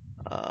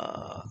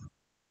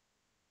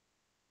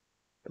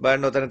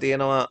 බලන්න ඔතන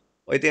තියෙනවා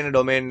ඔය තියෙන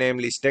domain name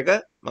list එක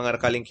මම අර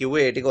කලින්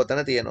කිව්වේ ඒ ටික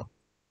ඔතන තියෙනවා.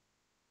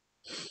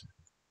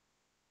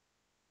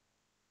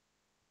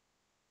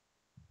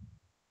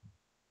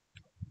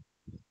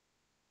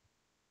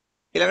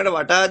 ඊළඟට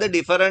what are the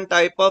different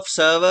type of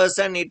servers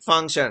and its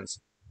functions?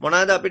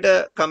 මොනවාද අපිට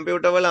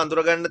කම්පියුටර් වල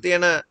අඳුරගන්න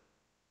තියෙන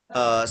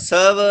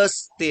servers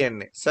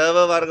තියෙන්නේ?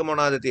 server වර්ග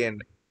මොනවාද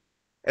තියෙන්නේ?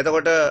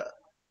 එතකොට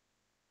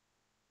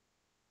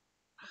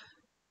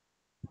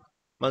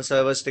මම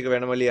සර්වර්ස් ටික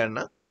වෙනම ලියන්න.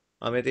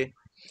 අමෙති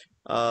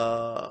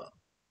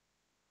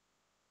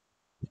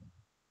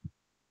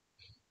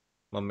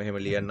මම මෙහෙම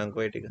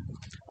ලියන්නම්කෝ ඒ ටික.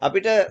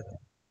 අපිට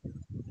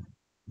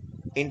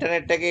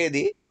ඉන්ටර්නෙට්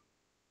එකේදී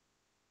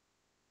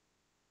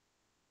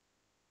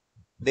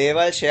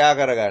දේවල් ෂෙයා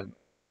කරගන්න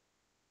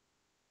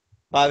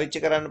පාවිච්චි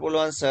කරන්න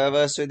පුළුවන්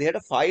සර්වර්ස්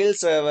විදිහට ෆයිල්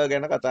සර්වර්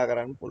ගැන කතා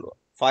කරන්න පුළුවන්.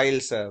 ෆයිල්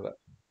සර්වර්,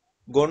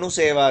 ගොනු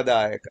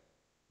සේවාදායක,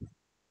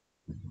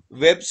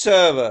 වෙබ්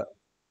සර්වර්.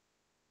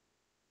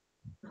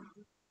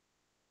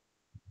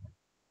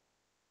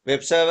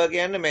 වෙබ් සර්වර්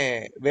කියන්නේ මේ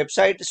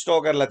වෙබ්සයිට්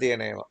ස්ටෝර් කරලා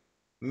තියෙන ඒවා.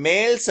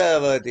 මේල්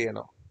සර්වර්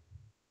තියෙනවා.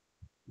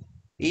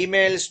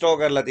 ඊමේල් ස්ටෝර්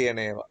කරලා තියෙන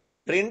ඒවා.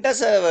 પ્રિන්ටර්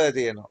සර්වර්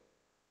තියෙනවා.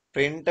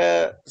 પ્રિන්ටර්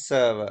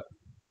සර්වර්.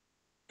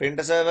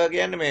 પ્રિන්ටර් සර්වර්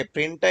කියන්නේ මේ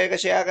પ્રિන්ටර් එක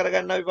ෂෙයා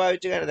කරගන්න අපි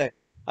පාවිච්චි කරන දැන්.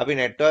 අපි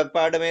නෙට්වර්ක්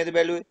පාඩමේදී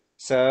බැලුවේ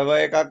සර්වර්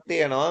එකක්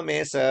තියෙනවා.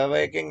 මේ සර්වර්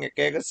එකෙන් එක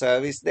එක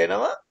සර්විස්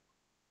දෙනවා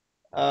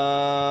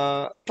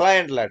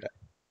ක්ලයන්ට්ලට.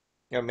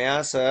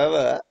 මෙයා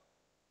සර්වර්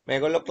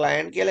මේගොල්ලෝ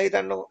ක්ලයන්ට් කියලා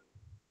හිතන්නකෝ.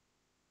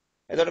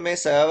 එතකොට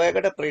මේ සර්වර්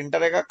එකට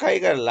printer එකක් හයි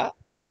කරලා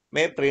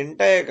මේ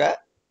printer එක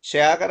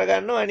ෂෙයා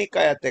කරගන්නවා අනික්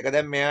අයත් එක්ක.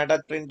 දැන්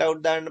මෙයාටත් print out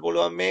දාන්න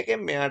පුළුවන් මේකෙන්,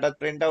 මෙයාටත්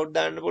print out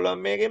දාන්න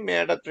පුළුවන් මේකෙන්,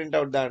 මෙයාටත් print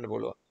out දාන්න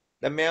පුළුවන්.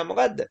 දැන් මෙයා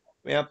මොකද්ද?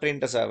 මෙයා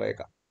printer server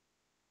එකක්.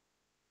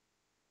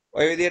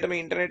 ඔය විදිහටම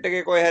ඉන්ටර්නෙට්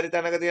එකේ කොයි හරි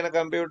තැනක තියෙන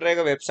කම්පියුටර් එක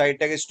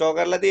වෙබ්සයිට් එක ස්ටෝර්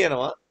කරලා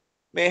තියෙනවා.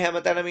 මේ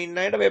හැමතැනම ඉන්න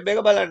අයට වෙබ් එක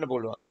බලන්න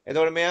පුළුවන්.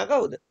 එතකොට මෙයා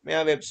කවුද?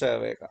 මෙයා වෙබ්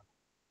සර්වර් එකක්.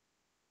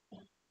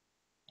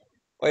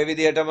 ඔය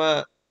විදිහටම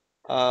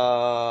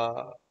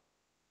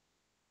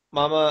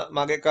මම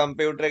මගේ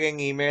කම්පියුටර්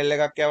එකෙන් ඊමේල්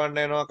එකක්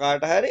යවන්න යනවා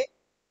කාට හරි.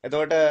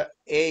 එතකොට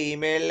ඒ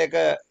ඊමේල් එක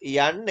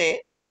යන්නේ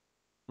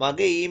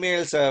මගේ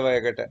ඊමේල් සර්වර්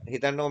එකට.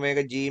 හිතන්නකෝ මේක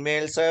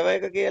Gmail සර්වර්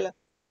එක කියලා.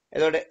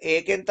 එතකොට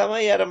ඒකෙන්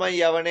තමයි අර මම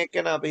යවන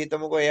එක්කන අපි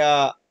හිතමුකෝ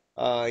එයා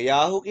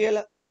Yahoo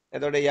කියලා.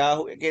 එතකොට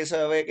Yahoo එකේ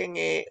සර්වර් එකෙන්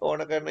ඒ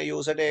ඕන කරන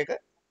යූසර්ට ඒක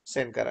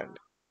සෙන්ඩ් කරන්න.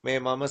 මේ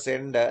මම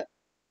sender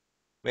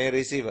මේ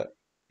receiver.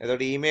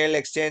 එතකොට ඊමේල්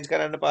එක්ස්චේන්ජ්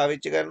කරන්න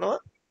පාවිච්චි කරනවා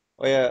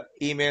ඔය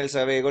ඊමේල්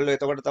සර්වර්. ඒගොල්ලෝ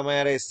එතකොට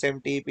තමයි අර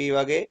SMTP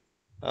වගේ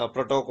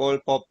ප්‍රොටෝකෝල්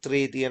POP3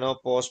 තියෙනවා,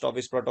 post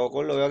office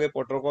protocol. ඔය වගේ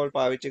ප්‍රොටෝකෝල්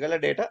පාවිච්චි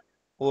කරලා data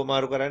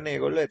හුවමාරු කරන්නේ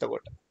ඒගොල්ලෝ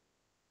එතකොට.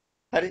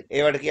 හරි.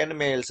 ඒවට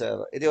කියන්නේ mail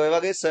server. ඉතින් ඔය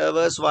වගේ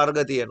servers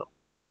වර්ග තියෙනවා.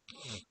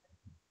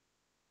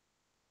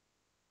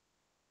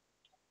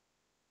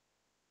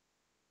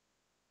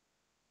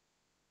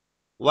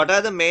 What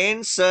are the main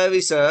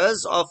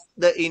services of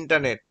the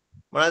internet?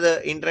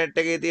 මොනවාද ඉන්ටර්නෙට්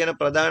එකේ තියෙන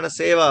ප්‍රධාන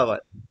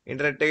සේවාවල්?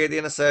 ඉන්ටර්නෙට් එකේ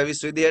තියෙන සර්විස්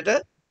විදිහට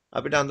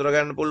අපිට අඳුර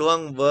ගන්න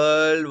පුළුවන්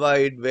World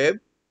Wide Web,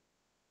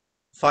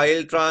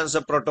 File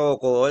Transfer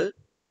Protocol,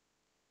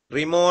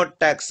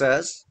 Remote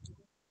Access,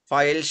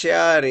 File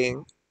Sharing,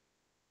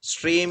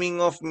 Streaming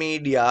of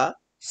Media,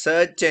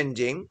 Search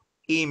Engine,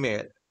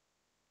 Email.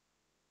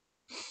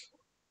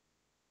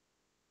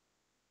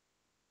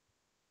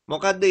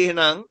 මොකද්ද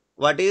එහෙනම්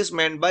what is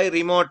meant by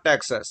remote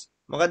access?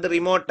 මොකද්ද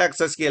remote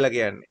access කියලා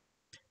කියන්නේ?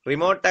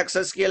 remote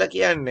access කියලා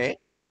කියන්නේ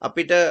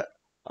අපිට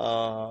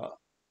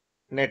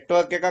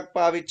network එකක්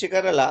පාවිච්චි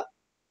කරලා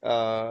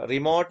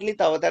remotely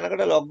තව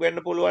තැනකට log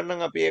වෙන්න පුළුවන්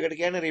නම් අපි ඒකට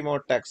කියන්නේ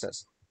remote access.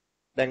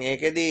 දැන්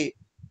ඒකෙදි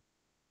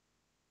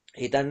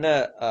හිතන්න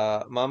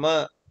මම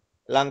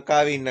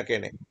ලංකාවේ ඉන්න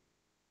කෙනෙක්.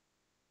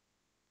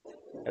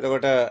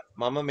 එතකොට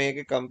මම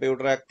මේකේ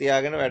කම්පියුටරයක්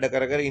තියාගෙන වැඩ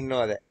කර කර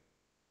ඉන්නවා දැන්.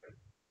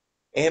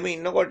 එහෙම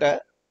ඉන්නකොට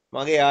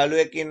මගේ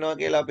යාළුවෙක් ඉන්නවා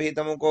කියලා අපි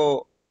හිතමුකෝ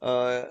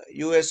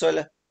US වල.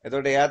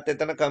 එතකොට එයාත්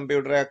එතන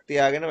කම්පියුටරයක්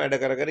තියාගෙන වැඩ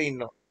කර කර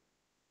ඉන්නවා.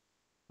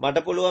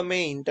 මට පුළුවන්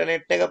මේ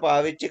ඉන්ටර්නෙට් එක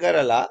පාවිච්චි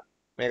කරලා,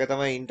 මේක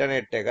තමයි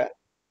ඉන්ටර්නෙට් එක.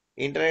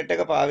 ඉන්ටර්නෙට්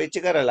එක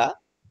පාවිච්චි කරලා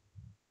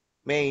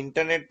මේ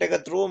ඉන්ටර්නෙට් එක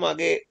through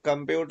මගේ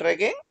කම්පියුටර්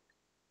එකෙන්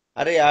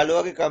අර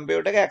යාළුවාගේ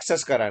කම්පියුටර් එක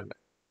ඇක්සස් කරන්න.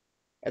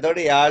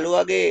 එතකොට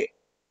යාළුවාගේ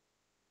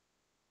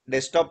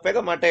ඩෙස්ක්ටොප් එක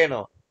මට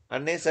එනවා.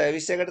 අන්නේ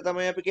සර්විස් එකට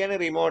තමයි අපි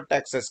කියන්නේ රිමෝට්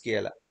ඇක්සස්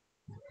කියලා.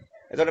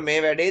 එතකොට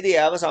මේ වැඩේදී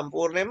යාව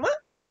සම්පූර්ණයෙන්ම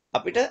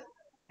අපිට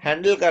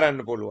හැන්ඩල්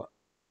කරන්න පුළුවන්.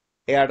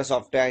 එයාට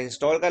software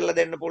install කරලා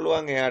දෙන්න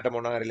පුළුවන්. එයාට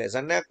මොන හරි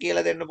lesson එකක්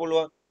කියලා දෙන්න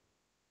පුළුවන්.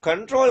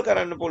 control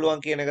කරන්න පුළුවන්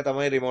කියන එක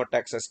තමයි remote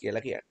access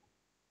කියලා කියන්නේ.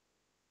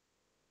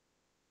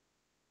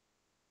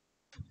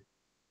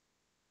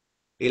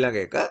 ඊළඟ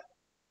එක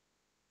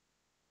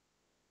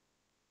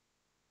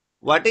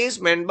what is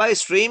meant by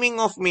streaming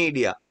of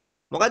media?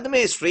 මොකද්ද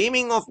මේ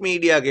streaming of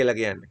media කියලා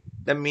කියන්නේ?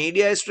 දැන්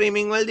media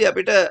streaming වලදී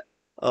අපිට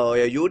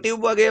ඔය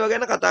YouTube වගේ ඒවා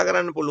ගැන කතා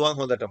කරන්න පුළුවන්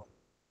හොඳටම.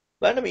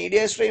 බලන්න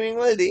media streaming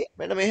වලදී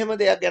මෙන්න මෙහෙම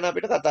දෙයක් ගැන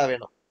අපිට කතා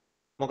වෙනවා.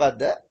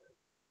 මොකද්ද?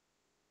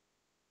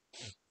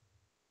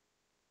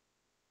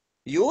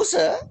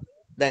 user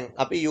දැන්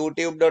අපි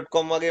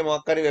youtube.com වගේ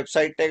මොකක් හරි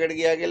වෙබ්සයිට් එකකට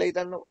ගියා කියලා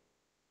හිතන්නකෝ.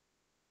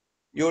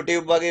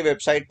 YouTube වගේ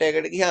වෙබ්සයිට්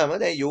එකකට ගියාම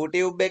දැන්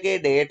YouTube එකේ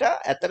data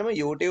ඇත්තටම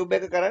YouTube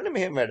එක කරන්නේ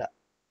මෙහෙම වැඩක්.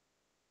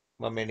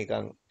 මම මේ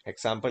නිකන්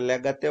එක්සැම්පල්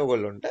එකක් ගත්තේ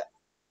ඔයගොල්ලොන්ට.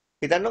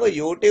 හිතන්නකෝ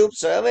YouTube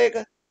server එක.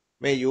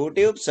 මේ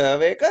YouTube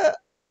server එක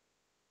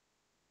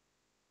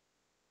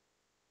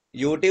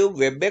YouTube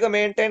web එක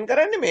maintain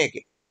කරන්නේ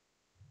මේකේ.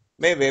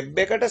 මේ web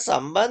එකට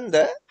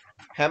සම්බන්ධ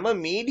හැම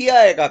media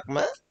එකක්ම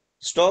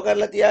store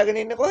කරලා තියාගෙන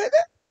ඉන්නේ කොහෙද?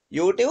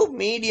 YouTube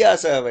media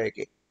server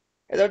එකේ.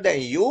 එතකොට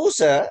දැන්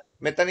user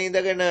මෙතන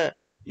ඉඳගෙන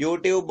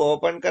YouTube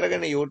open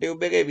කරගෙන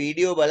YouTube එකේ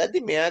වීඩියෝ බලද්දි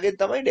මෙයාගෙන්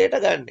තමයි data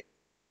ගන්නෙ.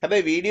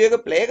 හැබැයි වීඩියෝ එක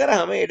play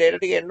කරාම ඒ data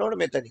ටික එන්න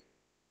ඕනේ මෙතනින්.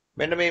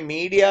 මෙන්න මේ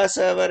media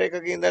server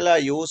එකක ඉඳලා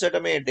user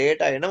ට මේ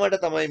data එනවට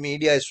තමයි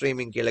media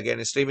streaming කියලා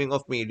කියන්නේ, streaming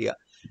of media.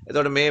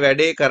 එතකොට මේ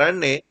වැඩේ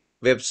කරන්නේ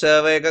web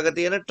server එකක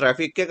තියෙන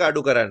traffic එක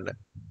අඩු කරන්න.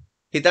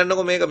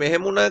 හිතන්නකො මේක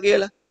මෙහෙම වුණා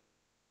කියලා.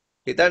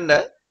 හිතන්න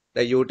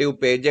දැන් YouTube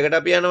page එකට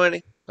අපි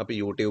යනවනේ. අපි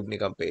YouTube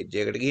නිකන් page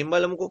එකට ගිහින්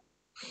බලමුකෝ.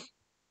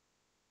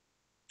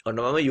 ඔන්න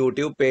මම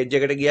YouTube page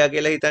එකට ගියා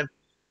කියලා හිතන්න.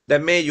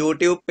 දැන් මේ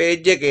YouTube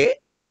page එකේ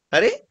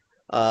හරි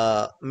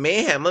මේ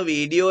හැම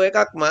වීඩියෝ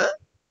එකක්ම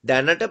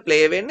දැනට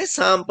play වෙන්නේ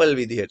sample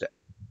විදිහට.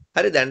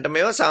 හරි දැන්ට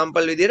මේවා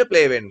sample විදිහට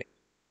play වෙන්නේ.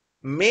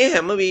 මේ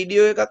හැම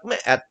වීඩියෝ එකක්ම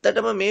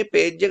ඇත්තටම මේ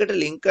page එකට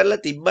link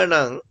කරලා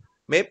තිබ්බනම්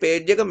මේ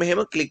page එක මෙහෙම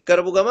click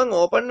කරපු ගමන්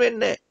open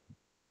වෙන්නේ නැහැ.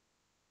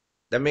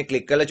 දැන් මේ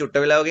click කරලා චුට්ට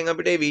වෙලාවකින්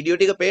අපිට මේ වීඩියෝ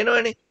ටික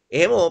පේනවනේ.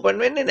 එහෙම open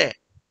වෙන්නේ නැහැ.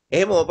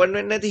 එහෙම open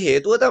වෙන්නේ නැති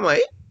හේතුව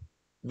තමයි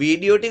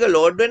වීඩියෝ ටික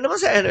load වෙන්නම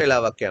සෑහෙන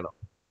වෙලාවක් යනවා.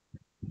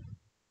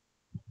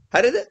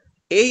 හරිද?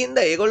 ඒ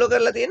හින්දා ඒගොල්ලෝ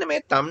කරලා තියෙන්නේ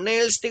මේ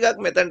thumbnails ටිකක්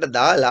මෙතනට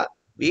දාලා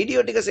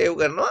වීඩියෝ ටික save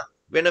කරනවා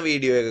වෙන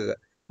වීඩියෝ එකක.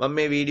 මම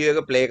මේ වීඩියෝ එක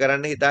play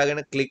කරන්න හිතාගෙන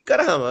click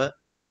කරාම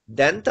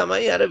දැන්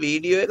තමයි අර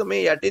වීඩියෝ එක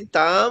මේ යටින්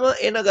තාම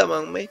එන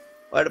ගමන් මේ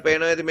ඔයාලට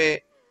පේනවා ඇති මේ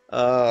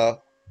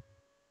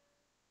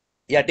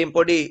යටින්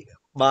පොඩි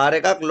බාර්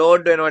එකක්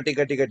load වෙනවා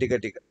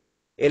ටික.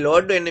 ඒ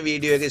load වෙන්නේ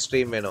වීඩියෝ එකේ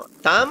stream වෙනවා.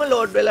 තාම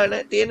load වෙලා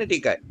නැහැ තියෙන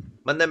ටිකයි.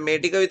 මම දැන් මේ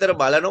ටික විතර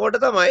බලනකොට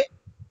තමයි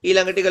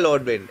ඊළඟ ටික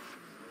load වෙන්නේ.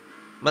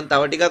 මම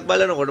තව ටිකක්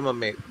බලනකොට මම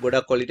මේ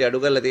ගොඩක් quality අඩු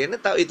කරලා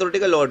තියෙන්නේ. තව ඊටු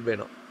ටික load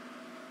වෙනවා.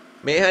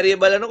 මේ හරිය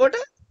බලනකොට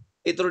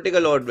ඊටු ටික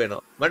load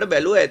වෙනවා. මට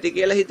බැලුවා ඇති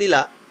කියලා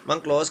හිතිලා මම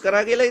close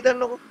කරා කියලා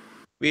හිතන්නකෝ.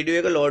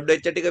 වීඩියෝ එක load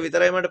වෙච්ච ටික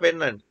විතරයි මට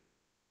පෙන්වන්නේ.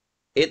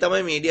 ඒ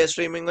තමයි media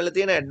streaming වල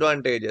තියෙන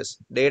advantages.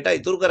 data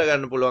ඉතුරු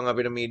කරගන්න පුළුවන්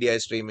අපිට media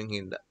streaming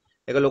හින්දා.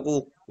 ඒක ලොකු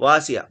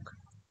වාසියක්.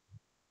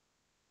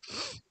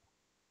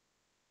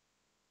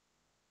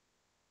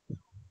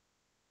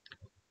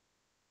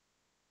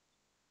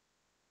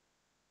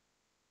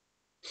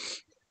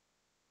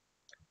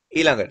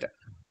 ඊළඟට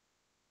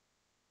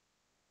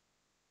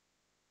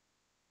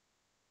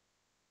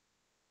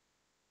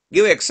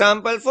give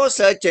example for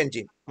search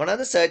engine.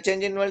 මොනවාද search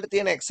engine වලට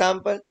තියෙන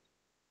example?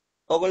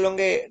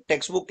 ඔයගොල්ලෝගේ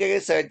textbook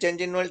එකේ search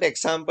engine වලට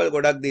example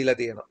ගොඩක් දීලා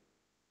තියෙනවා.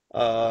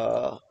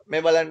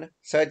 මේ බලන්න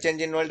search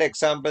engine වලට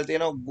example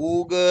තියෙනවා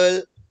Google,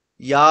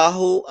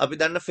 Yahoo අපි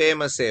දන්න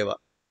famous ඒවා.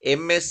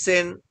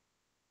 MSN,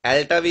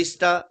 Alta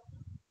Vista,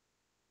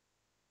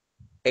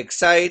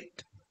 Excite,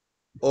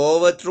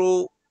 Overthrow,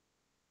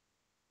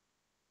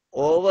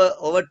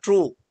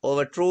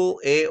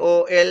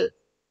 AOL,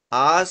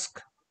 Ask,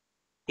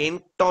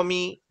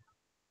 Inktomi,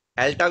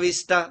 Alta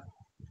Vista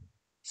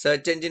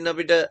search engine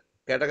අපිට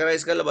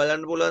categorize කරලා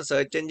බලන්න පුළුවන්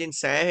search engine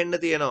සෑහෙන්න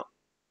තියෙනවා.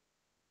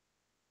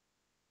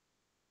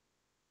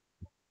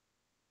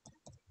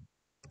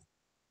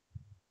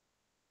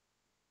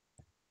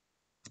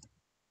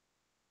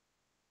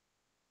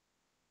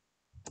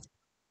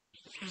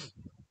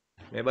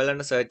 මේ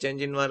බලන්න search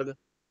engine වර්ග.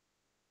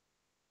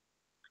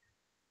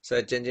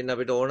 search engine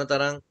අපිට ඕන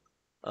තරම්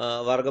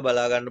වර්ග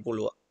බලා ගන්න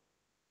පුළුවන්.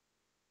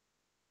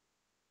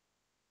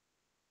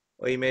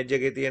 ඔය image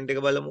එකේ තියෙන ටික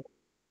බලමු.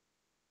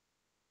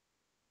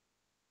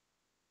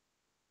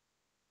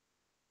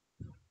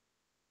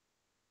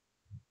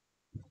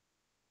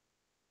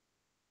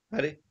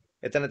 හරි.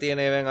 එතන තියෙන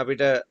ඒවාන්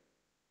අපිට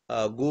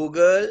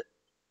Google,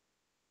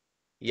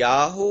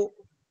 Yahoo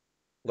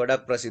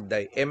ගොඩක්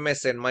ප්‍රසිද්ධයි.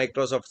 MSN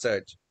Microsoft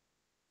Search,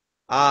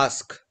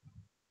 Ask,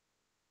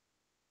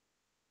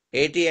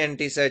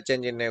 AT&T search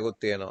engine එකකුත්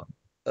තියෙනවා.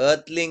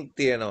 Earthlink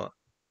තියෙනවා.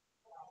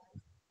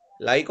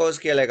 Lycos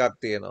කියලා එකක්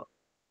තියෙනවා.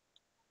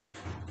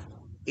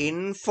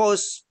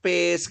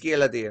 Infospace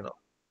කියලා තියෙනවා.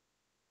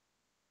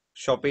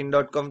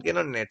 shopping.com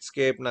තියෙනවා.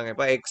 Netscape නම්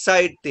එපා.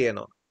 Excite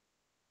තියෙනවා.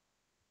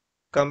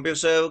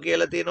 CompuServe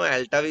කියලා තියෙනවා.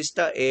 Alta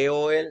Vista,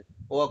 AOL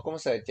ඔය ඔක්කොම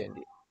search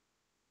engine.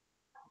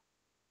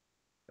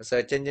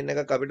 search engine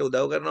එකක් අපිට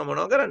උදව් කරනවා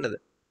මොනව කරන්නද?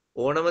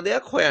 ඕනම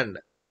දෙයක් හොයන්න.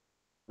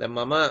 දැන්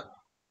මම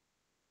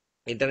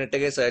ඉන්ටර්නෙට්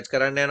එකේ සර්ච්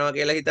කරන්න යනවා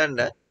කියලා හිතන්න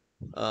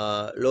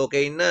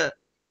ලෝකේ ඉන්න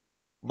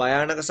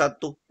භයානක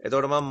සත්තු.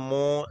 එතකොට මම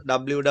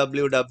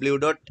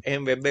www.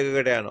 එහෙම වෙබ්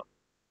එකකට යනවා.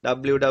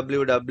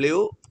 www.most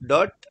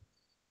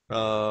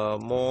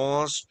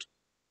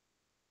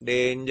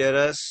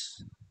dangerous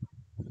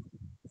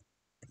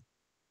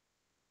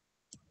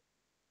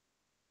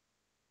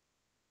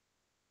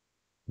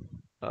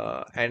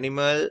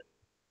animal.com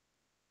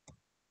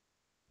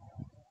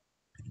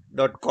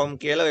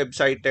කියලා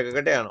වෙබ්සයිට් එකකට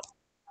යනවා.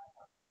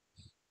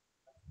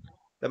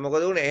 දැන්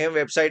මොකද උනේ? එහෙම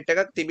වෙබ්සයිට්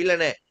එකක් තිබිලා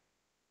නැහැ.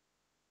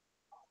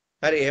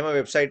 හරි එහෙම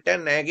වෙබ්සයිට්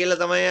එකක් නැහැ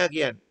කියලා තමයි යා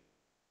කියන්නේ.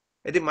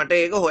 ඉතින් මට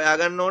ඒක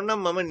හොයාගන්න ඕන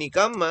නම් මම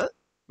නිකම්ම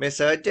මේ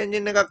search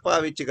engine එකක්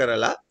පාවිච්චි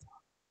කරලා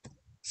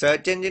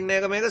search engine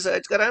එක මේක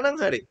search කරා නම්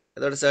හරි.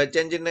 එතකොට search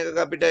engine එකක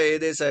අපිට ඒ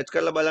දේ search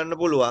කරලා බලන්න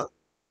පුළුවන්.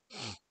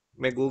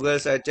 මේ Google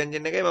search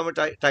engine එකේ මම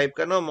type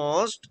කරනවා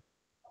most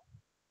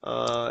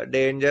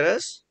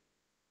dangerous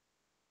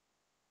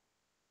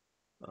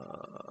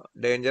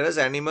dangerous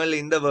animal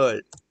in the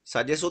world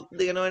සජෙසුත්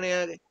දෙනවනේ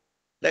යාගේ.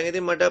 දැන්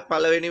ඉතින් මට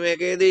පළවෙනි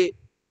මේකේදී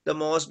the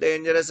most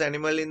dangerous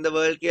animal in the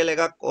world කියලා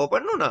එකක්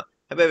ඕපන් වුණා.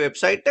 හැබැයි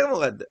වෙබ්සයිට් එක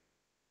මොකද්ද?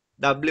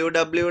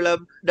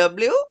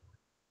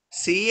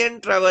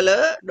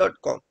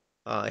 www.cntraveler.com.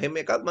 එහෙම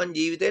එකක් මං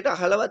ජීවිතේට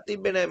අහලවත්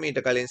තිබ්බේ නෑ මීට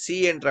කලින්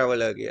CN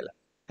Traveler කියලා.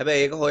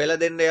 හැබැයි ඒක හොයලා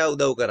දෙන්න එයා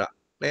උදව් කරා.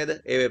 නේද?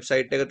 ඒ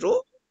වෙබ්සයිට් එක through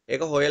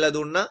ඒක හොයලා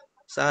දුන්නා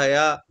සහ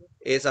එයා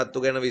ඒ සත්තු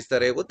ගැන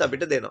විස්තරයකුත්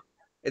අපිට දෙනවා.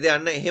 ඉතින්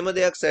අන්න එහෙම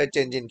දෙයක් search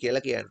engine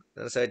කියලා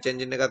කියන්නේ. search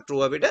engine එකක්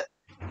through අපිට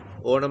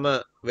ඕනම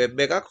වෙබ්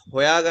එකක්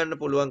හොයාගන්න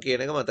පුළුවන් කියන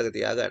එක මතක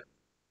තියාගන්න.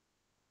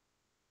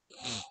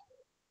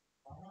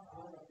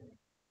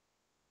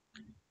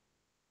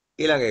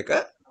 ඊළඟ එක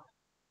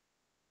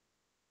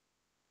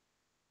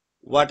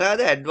what are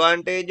the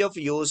advantage of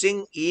using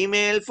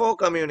email for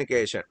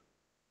communication?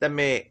 දැන්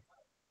මේ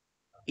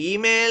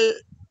email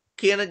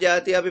කියන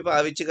જાතිය අපි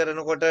පාවිච්චි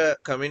කරනකොට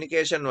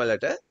communication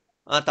වලට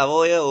තව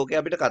ඔය ඕකේ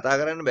අපිට කතා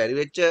කරන්න බැරි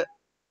වෙච්ච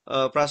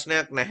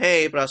ප්‍රශ්නයක් නැහැ.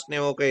 ඒ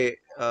ප්‍රශ්නේ ඕකේ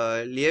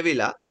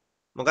ලියවිලා.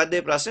 මොකක්ද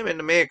මේ ප්‍රශ්නේ?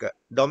 මෙන්න මේක.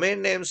 domain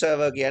name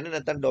server කියන්නේ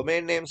නැත්නම්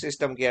domain name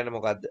system කියන්නේ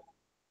මොකද්ද?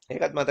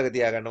 ඒකත් මතක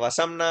තියාගන්න.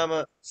 වසම් නාම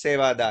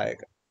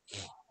සේවාදායක.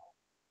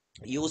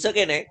 user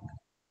කෙනෙක්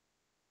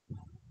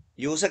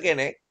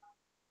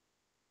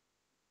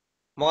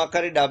මොකක්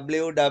හරි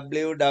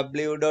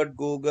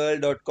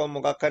www.google.com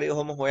මොකක් හරි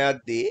ඔහොම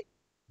හොයද්දී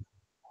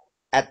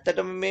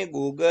ඇත්තටම මේ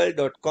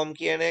google.com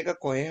කියන එක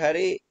කොහේ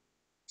හරි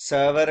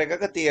සර්වර්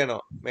එකක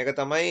තියෙනවා. මේක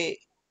තමයි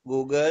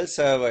Google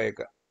සර්වර් එක.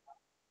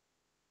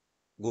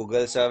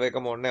 Google සර්වර් එක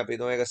මොන්නේ අපි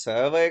හිතමු ඒක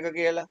සර්වර් එක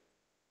කියලා.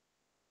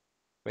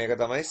 මේක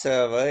තමයි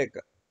සර්වර් එක.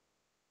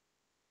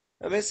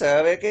 මේ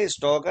සර්වර් එකේ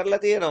ස්ටෝර්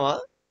කරලා තියෙනවා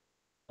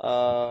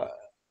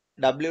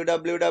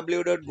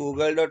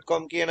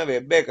www.google.com කියන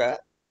වෙබ් එක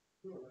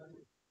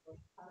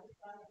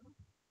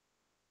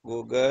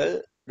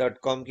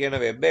google.com කියන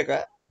වෙබ් එක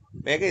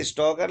මේක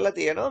ස්ටෝර් කරලා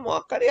තියෙනවා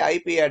මොකක් හරි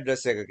IP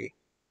ඇඩ්‍රස් එකකින්.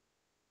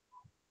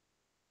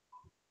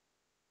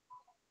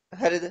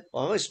 හරිද?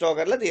 ඔහොම ස්ටෝර්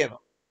කරලා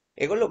තියෙනවා.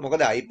 ඒගොල්ලෝ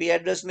මොකද IP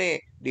ඇඩ්‍රස් නේ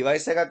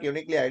ඩිවයිස් එකක්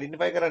යුනික්ලි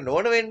අයිඩෙන්ටිෆයි කරන්න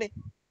ඕන වෙන්නේ.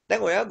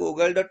 දැන් ඔයා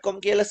google.com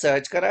කියලා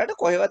සර්ච් කරාට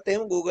කොහෙවත්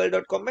එහෙම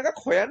google.com එකක්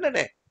හොයන්න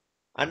නැහැ.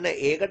 අන්න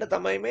ඒකට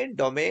තමයි මේ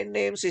domain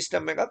name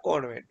system එකක්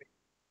ඕන වෙන්නේ.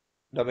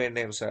 domain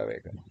name server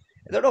එක.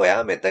 එතකොට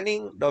ඔයා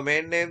මෙතනින්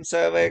domain name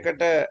server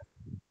එකට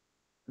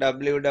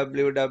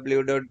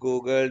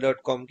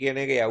www.google.com කියන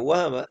එක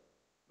යවුවාම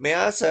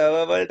මෙයා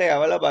සර්වර් වලට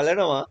යවලා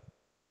බලනවා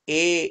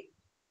ඒ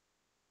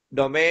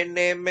domain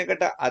name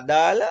එකට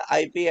අදාළ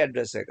IP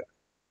address එක.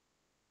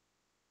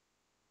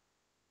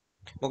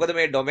 මොකද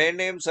මේ domain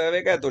name server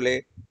එක ඇතුලේ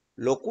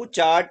ලොකු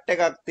chart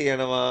එකක්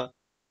තියෙනවා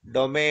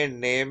domain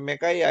name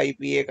එකයි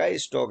IP එකයි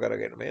ස්ටෝර්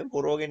කරගෙන මේ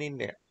පුරවගෙන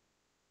ඉන්නේ.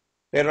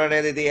 තේරුණා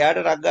නේද? ඉතින් එයාට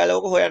රක් ගාලා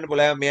ඕක හොයන්න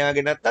පුළුවන්.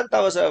 මෙයාගේ නැත්තම්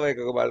තව සර්වර්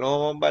එකක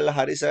බලනවා. මම බලලා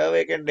හරි සර්වර්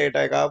එකෙන් data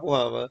එක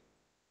ආපුවාම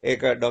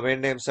ඒක domain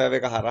name server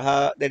එක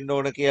හරහා දෙන්න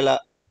ඕන කියලා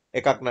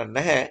එකක්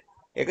නැහැ.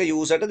 ඒක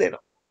userට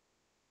දෙනවා.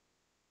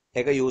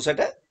 ඒක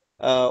userට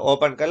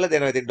ඕපන් කරලා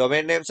දෙනවා. ඉතින්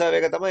domain name server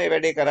එක තමයි මේ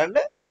වැඩේ කරන්න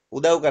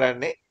උදව්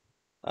කරන්නේ.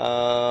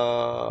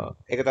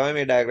 ඒක තමයි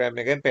මේ diagram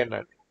එකෙන්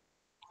පෙන්නන්නේ.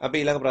 අපි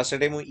ඊළඟ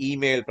ප්‍රශ්නෙට එමු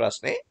email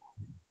ප්‍රශ්නේ.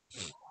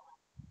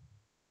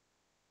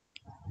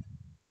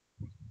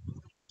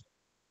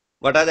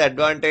 What are the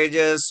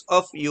advantages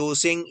of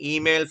using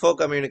email for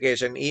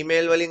communication?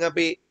 email වලින්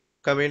අපි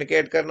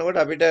communicate කරනකොට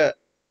අපිට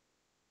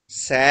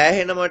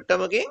සෑහෙන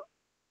මට්ටමකින්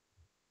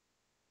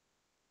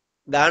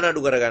ගාන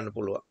අඩු කරගන්න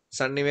පුළුවන්.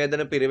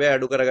 sannivedana පිරිවැය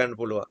අඩු කරගන්න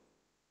පුළුවන්.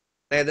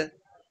 නේද?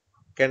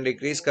 can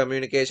decrease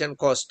communication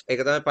cost. ඒක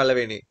තමයි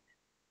පළවෙනි.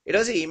 ඊට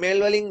පස්සේ email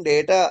වලින්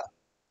data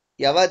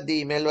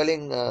යවද්දී email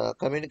වලින්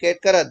communicate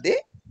කරද්දී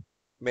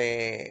මේ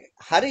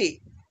හරි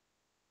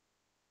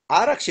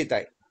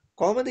ආරක්ෂිතයි.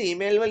 කොහොමද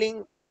email වලින්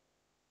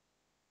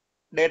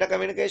data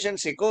communication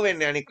secure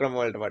වෙන්නේ අනික් ක්‍රම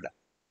වලට වඩා?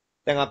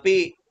 දැන් අපි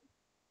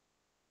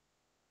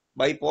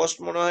by post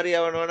මොනවා හරි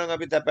යවනවා නම්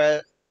අපි තැපැල්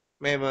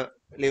මේම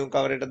ලියුම්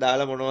කවරේට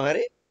දාලා මොනවා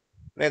හරි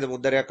නේද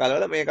මුද්දරයක්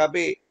අලවලා මේක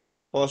අපි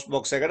post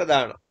box එකට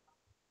දානවා.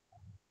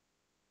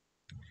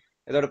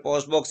 එතකොට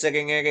post box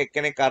එකෙන් ඒක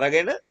එක්කෙනෙක්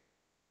අරගෙන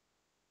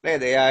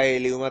නේද? එයා ඒ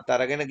ලියුමත්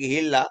අරගෙන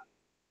ගිහිල්ලා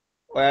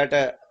ඔයාට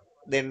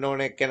දෙන්න ඕන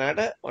එක්කෙනාට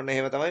ඔන්න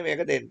එහෙම තමයි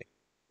මේක දෙන්නේ.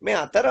 මේ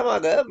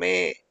අතරමඟ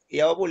මේ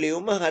යවපු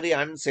ලියුම හරි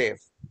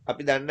unsafe.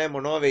 අපි දන්නේ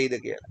මොනවා වෙයිද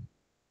කියලා.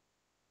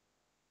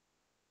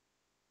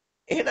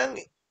 එහෙනම්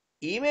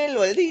ඊමේල්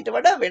වලදී ඊට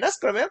වඩා වෙනස්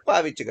ක්‍රමයක්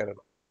පාවිච්චි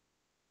කරනවා.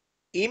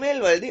 ඊමේල්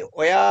වලදී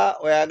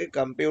ඔයාගේ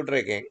කම්පියුටර්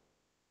එකෙන්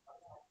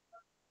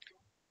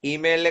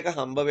ඊමේල් එක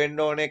හම්බ වෙන්න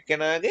ඕන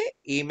එක්කෙනාගේ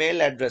ඊමේල්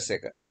ඇඩ්‍රස්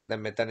එක.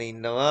 දැන් මෙතන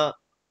ඉන්නවා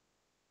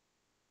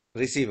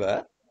receiver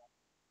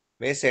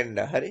මේ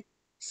sender හරි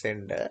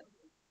sender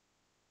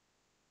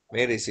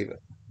මේ receiver.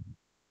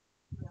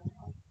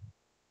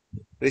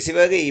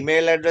 receiver ගේ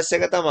ඊමේල් ඇඩ්‍රස්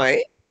එක තමයි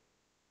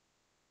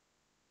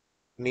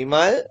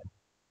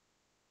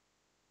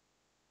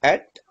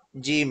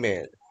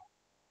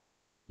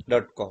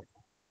nimal@gmail.com.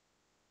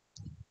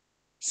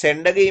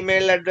 sender ගේ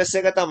ඊමේල් ඇඩ්‍රස්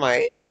එක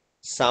තමයි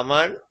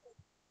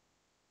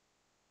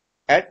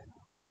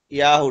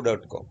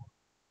saman@yahoo.com.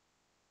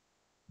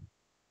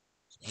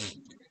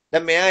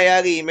 දැන් මෙයා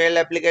එයාගේ ඊමේල්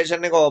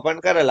ඇප්ලිකේෂන් එක ඕපන්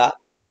කරලා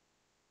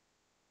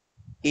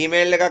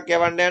ඊමේල් එකක්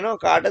යවන්න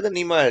යනවා කාටද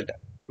නිමල්ට.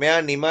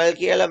 මෙයා නිමල්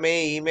කියලා මේ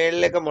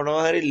ඊමේල් එක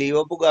මොනවා හරි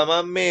ලියවපු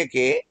ගමන්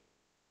මේකේ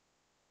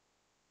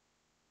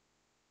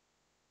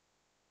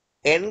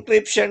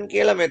එන්ක්‍රිප්ෂන්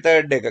කියලා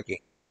මෙතඩ්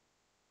එකකින්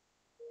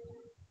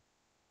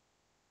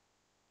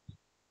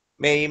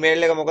මේ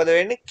ඊමේල් එක මොකද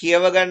වෙන්නේ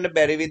කියව ගන්න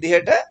බැරි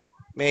විදිහට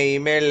මේ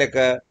ඊමේල් එක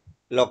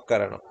ලොක්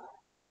කරනවා.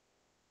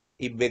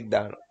 ඉබ්බෙක්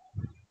දානවා.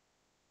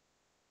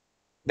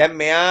 දැන්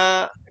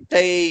මෙයාට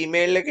මේ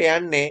ඊමේල් එක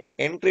යන්නේ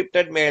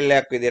එන්ක්‍රිප්ටඩ් මේල්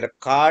එකක් විදිහට.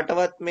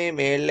 කාටවත් මේ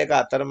මේල් එක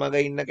අතරමඟ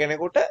ඉන්න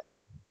කෙනෙකුට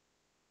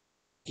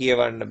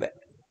කියවන්න බෑ.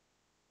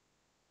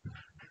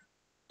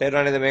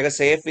 තේරුණාද මේක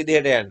සේෆ්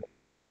විදිහට යන්නේ.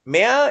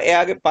 මෙයා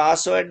එයාගේ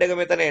පාස්වර්ඩ් එක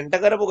මෙතන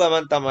එන්ටර් කරපු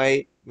ගමන් තමයි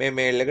මේ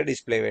මේල් එක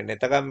ඩිස්ප්ලේ වෙන්නේ.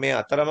 එතකම් මේ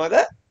අතරමඟ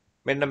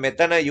මෙන්න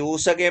මෙතන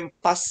යූසර්ගෙන්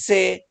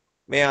පස්සේ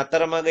මේ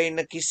අතරමඟ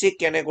ඉන්න කිසි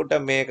කෙනෙකුට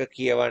මේක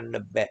කියවන්න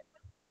බෑ.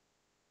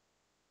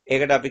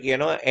 ඒකට අපි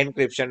කියනවා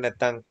එන්ක්‍රිප්ෂන්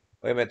නැත්නම්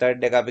ඔය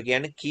මෙතඩ් එක අපි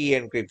කියන්නේ key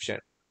encryption.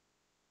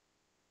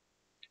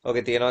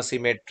 ඔකේ තියෙනවා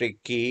symmetric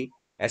key,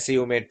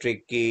 asymmetric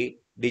key,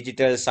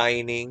 digital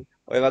signing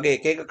ඔය වගේ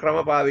එක එක ක්‍රම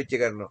පාවිච්චි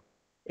කරනවා.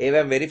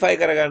 ඒවෙන් වෙරිෆයි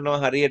කරගන්නවා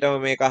හරියටම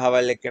මේක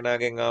අහවල්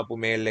එක්කෙනාගෙන් ආපු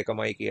මේල්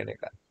එකමයි කියන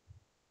එක.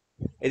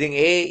 ඉතින්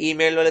ඒ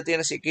ඊමේල් වල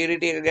තියෙන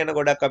සිකියුරිටි එක ගැන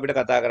ගොඩක් අපිට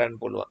කතා කරන්න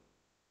පුළුවන්.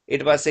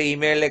 ඊට පස්සේ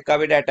ඊමේල් එක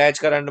අපිට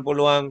ඇටච් කරන්න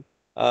පුළුවන්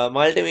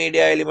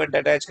මල්ටිමීඩියා එලිමන්ට්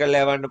ඇටච්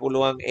කරලා යවන්න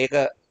පුළුවන්. ඒක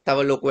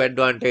තව ලොකු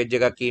ඇඩ්වාන්ටේජ්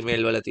එකක්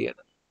ඊමේල් වල තියෙන.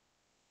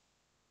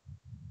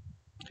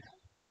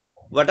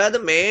 What are the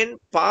main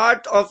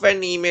part of an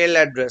email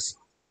address?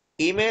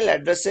 Email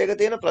address එක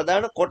තියෙන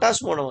ප්‍රධාන කොටස්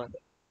මොනවද?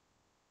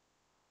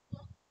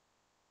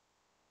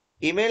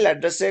 ඊමේල්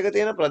ඇඩ්‍රස් එක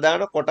තියෙන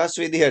ප්‍රධාන කොටස්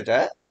විදිහට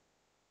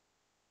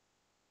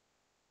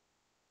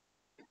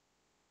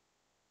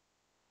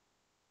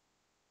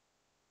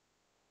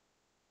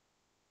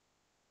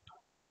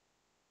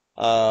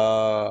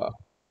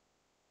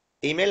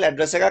ඊමේල්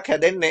ඇඩ්‍රස් එකක්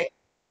හැදෙන්නේ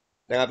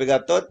දැන් අපි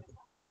ගත්තොත්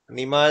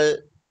නිමල්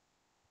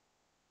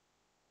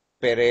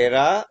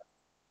පෙරේරා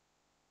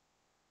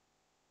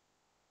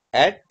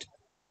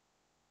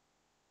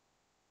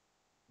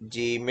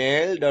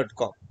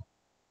 @gmail.com.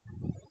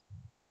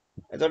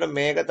 එතකොට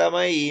මේක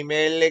තමයි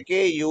ඊමේල්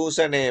එකේ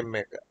යූසර් නේම්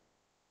එක.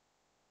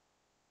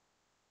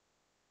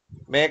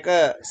 මේක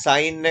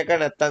සයින් එක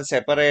නැත්තම්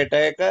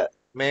සෙපරේටර් එක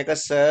මේක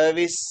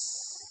සර්විස්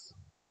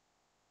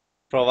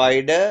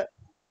ප්‍රොවයිඩර්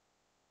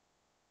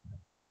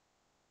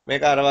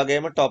මේක අර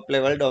වගේම টপ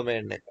ලෙවල්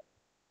ඩොමේන් එක.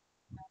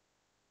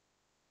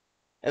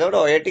 එතකොට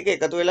ඔය ටික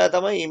එකතු වෙලා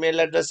තමයි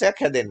ඊමේල් ඇඩ්‍රස් එකක්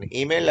හැදෙන්නේ.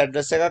 ඊමේල්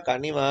ඇඩ්‍රස් එකක්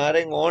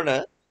අනිවාර්යෙන් ඕන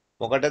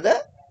මොකටද?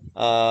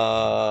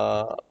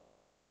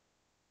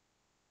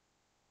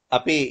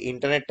 අපි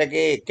ඉන්ටර්නෙට්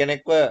එකේ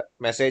එක්කෙනෙක්ව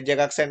මැසේජ්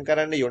එකක් සෙන්ඩ්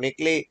කරන්න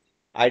යුනික්ලි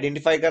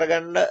අයිඩෙන්ටිෆයි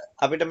කරගන්න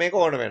අපිට මේක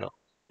ඕන වෙනවා.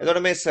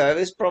 එතකොට මේ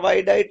සර්විස්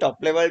ප්‍රොවයිඩර්යි টপ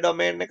ලෙවල්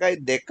ඩොමේන් එකයි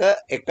දෙක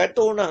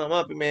එකතු වුණාම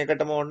අපි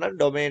මේකටම ඕන නම්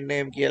ඩොමේන්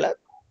නේම් කියලා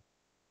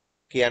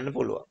කියන්න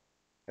පුළුවන්.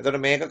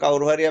 එතකොට මේක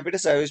කවුරු හරි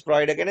අපිට සර්විස්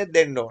ප්‍රොවයිඩර් කෙනෙක්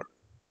දෙන්න ඕන.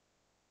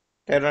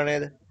 තේරුණා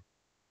නේද?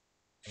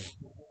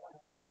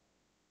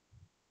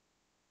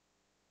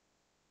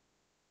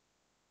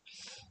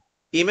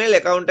 ඊමේල්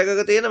account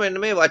එකක තියෙන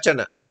මෙන්න මේ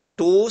වචන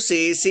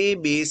 2cc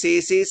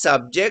bcc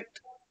subject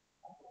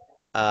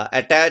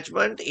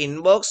attachment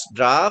inbox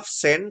draft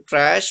send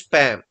trash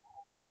spam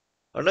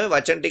ඔන්න ඔය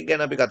වචන ටික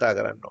ගැන අපි කතා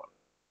කරන්න ඕන.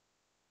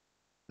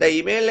 දැන්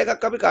ඊමේල්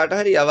එකක් අපි කාට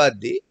හරි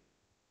යවද්දී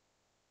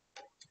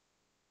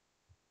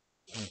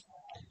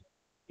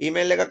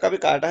ඊමේල් එකක්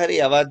අපි කාට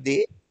හරි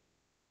යවද්දී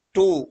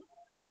to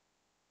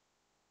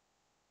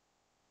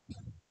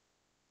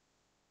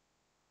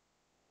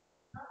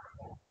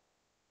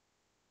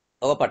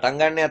ඔක පටන්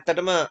ගන්න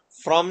ඇත්තටම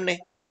from නේ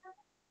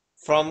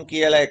from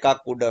කියලා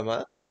එකක් උඩම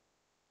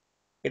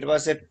ඊට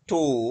පස්සේ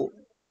to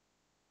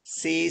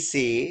cc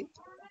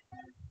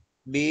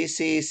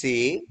bcc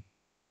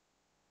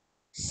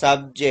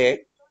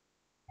subject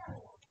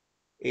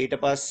ඊට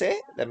පස්සේ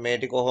දැන් මේ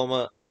ටික කොහොම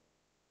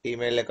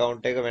ඊමේල්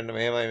account එක මෙන්න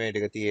මෙහෙමයි මේ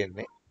ටික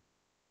තියෙන්නේ.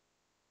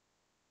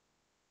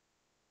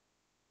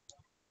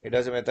 ඊට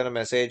පස්සේ මෙතන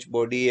message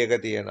body එක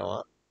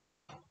තියෙනවා.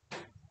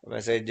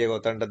 message එක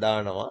උතන්ට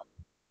දානවා.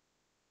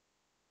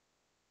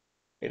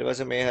 ඊට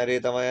පස්සේ මේ හරිය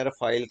තමයි අර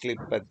file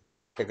clip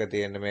එක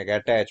තියෙන්නේ මේක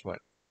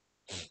attachment.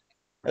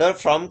 එතකොට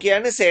from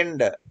කියන්නේ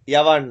sender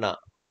යවන්න.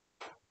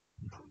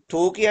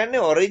 to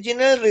කියන්නේ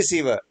original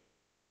receiver.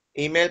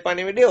 ඊමේල්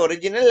පණිවිඩේ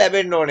ඔරිජිනල්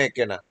ලැබෙන්න ඕන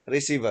එක්කෙනා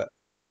receiver.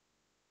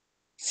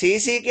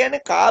 CC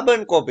කියන්නේ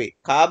carbon copy.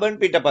 Carbon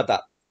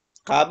පිටපතක්.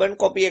 Carbon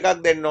copy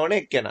එකක් දෙන්න ඕන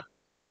එක්කෙනා.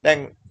 දැන්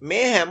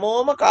මේ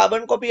හැමෝම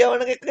කාබන් කොපි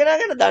යවන එක්කෙනා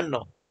ගැන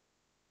දන්නවා.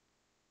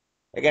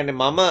 ඒ කියන්නේ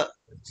මම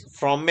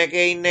from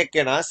එකේ ඉන්න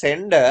එක්කෙනා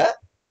sender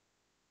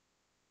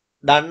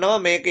දන්නවා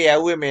මේක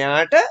යවුවේ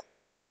මෙයාට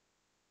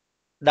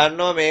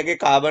දන්නවා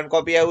මේකේ කාබන්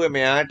කොපි යවුවේ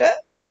මෙයාට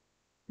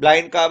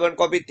බ්ලයින්ඩ් කාබන්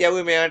කොපිත්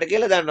යවුවේ මෙයාට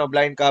කියලා දන්නවා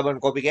බ්ලයින්ඩ් කාබන්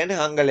කොපි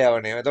කියන්නේ හංගල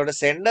යවනේ. එතකොට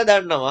sender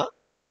දන්නවා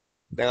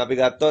දැන් අපි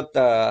ගත්තොත්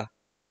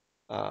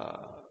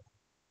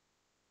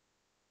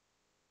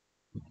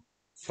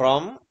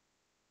from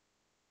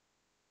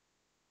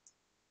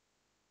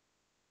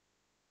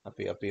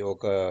අපි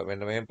ඕක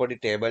මෙන්න මේ පොඩි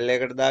ටේබල්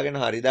එකකට දාගෙන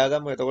හරි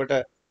දාගමු. එතකොට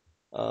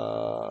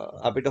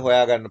අපිට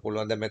හොයාගන්න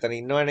පුළුවන්. දැන් මෙතන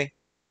ඉන්නවනේ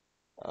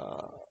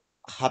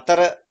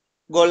හතර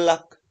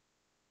ගොල්ලක්.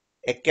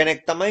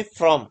 එක්කෙනෙක් තමයි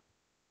from,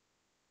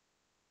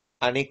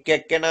 අනික්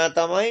එක්කෙනා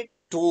තමයි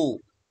to,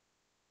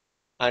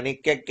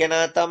 අනික්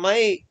එක්කෙනා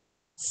තමයි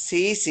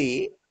cc,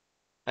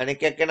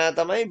 අනික් එක්කෙනා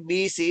තමයි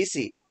bcc.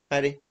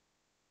 හරි.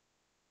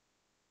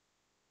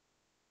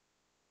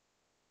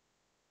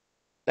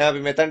 දැන්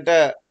අපි මෙතනට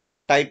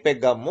ටයිප් එක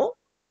ගමු.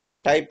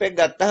 ටයිප් එක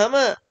ගත්තාම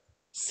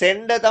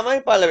send තමයි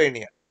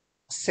පළවෙනිය.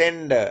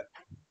 send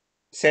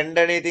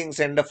නේ ඉතින්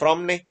send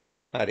from නේ.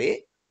 හරි.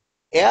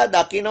 එයා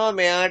දකිනවා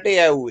මෙයාට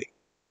යවුවේ.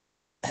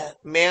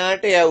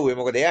 මෙයාට යවුවේ.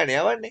 මොකද එයානේ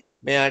යවන්නේ.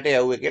 මෙයාට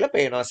යවුවේ කියලා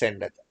පේනවා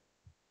send එක.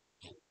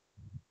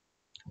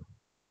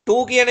 to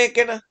කියන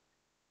එකේන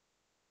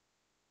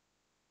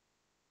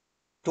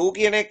to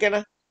කියන එකේන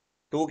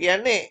to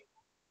කියන්නේ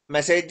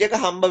මැසේජ් එක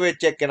හම්බ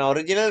වෙච්ච එක්කෙනා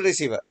ඔරිජිනල්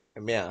රිසීවර්.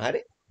 මෙයා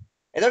හරි.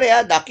 එතකොට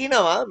එයා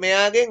දකිනවා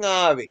මෙයාගෙන්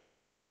ආවේ.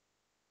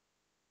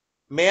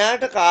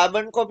 මෙයාට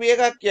කාබන් කොපි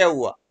එකක්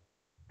යවුවා.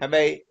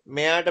 හැබැයි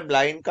මෙයාට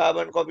බ්ලයින්ඩ්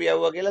කාබන් කොපි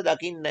යවුවා කියලා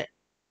දකින්නේ නැහැ.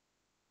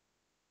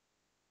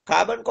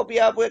 කාබන් කොපි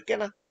ආපු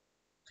එක්කෙනා.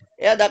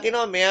 එයා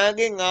දකිනවා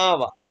මෙයාගෙන්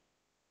ආවා.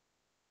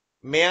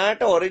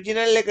 මෙයාට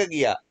ඔරිජිනල් එක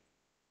ගියා.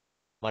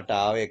 මට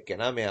ආව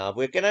එක්කෙනා මෙයා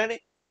ආපු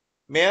එක්කෙනානේ.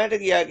 මෙයාට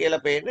ගියා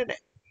කියලා පේන්නේ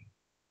නැහැ.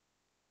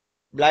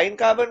 Blind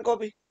carbon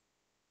copy.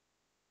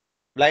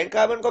 Blind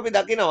carbon copy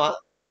දකිනවා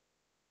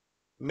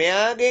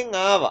මෙයාගෙන්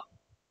ආවා.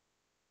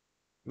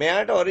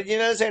 මෙයාට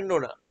ඔරිජිනල් සෙන්ඩ්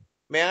වුණා.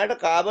 මෙයාට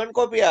කාබන්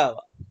කොපි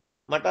ආවා.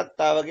 මටත්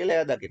ආවා කියලා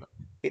එයා දකිනවා.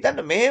 හිතන්න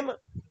මෙහෙම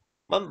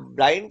මම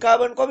බ්ලයින්ඩ්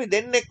කාබන් කොපි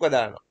දෙන්නෙක්ව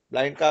දානවා.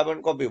 බ්ලයින්ඩ් කාබන්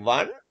කොපි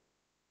 1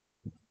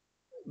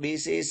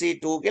 BCC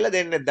 2 කියලා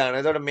දෙන්නෙක්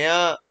දානවා. එතකොට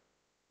මෙයා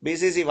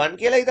BCC 1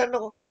 කියලා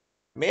හිතන්නකෝ.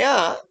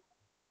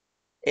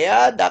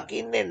 එයා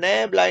දකින්නේ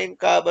නැහැ බ්ලයින්ඩ්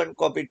කාබන්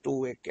කොපි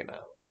 2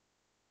 එක්කෙනාව.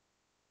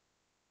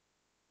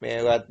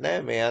 මේවත්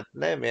නැහැ, මෙයත්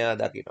නැහැ, මෙයා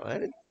දකිනවා.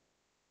 හරිද?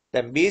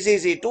 දැන්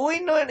BCC 2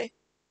 ඉන්නවනේ.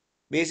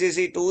 BCC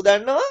 2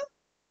 දන්නවා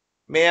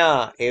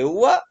මෙයා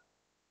එව්වා.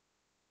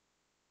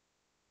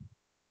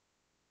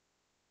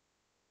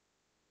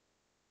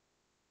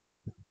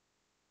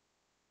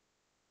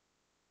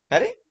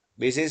 හරි?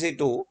 BCC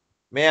 2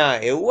 මෙයා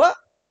එව්වා.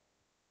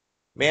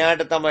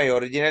 මෙයාට තමයි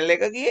ඔරිජිනල්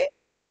එක ගියේ.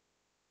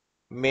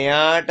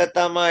 මෙයාට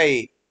තමයි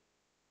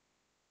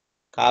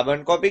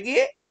කාබන් කොපි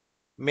ගියේ.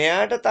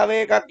 මෙයාට තව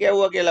එකක්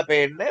යවුවා කියලා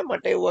පේන්නේ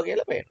මට යවුවා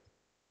කියලා පේනවා.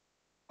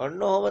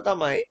 ඔන්න ඔහොම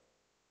තමයි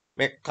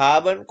මේ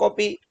carbon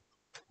copy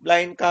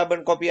blind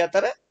carbon copy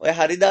අතර ඔය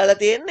හරි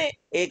දාලා තියෙන්නේ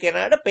ඒ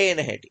කෙනාට පේන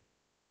හැටි.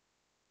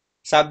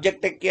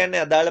 සබ්ජෙක්ට් එක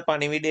කියන්නේ අදාළ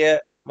පණිවිඩය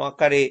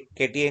මොකක් හරි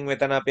කෙටියෙන්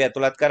මෙතන අපි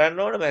ඇතුළත්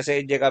කරන්න ඕන.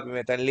 මැසේජ් එක අපි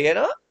මෙතන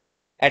ලියනවා.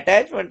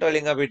 ඇටැච්මන්ට්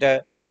වලින් අපිට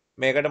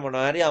මේකට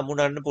මොනවා හරි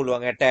අමුණන්න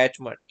පුළුවන්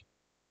ඇටැච්මන්ට්.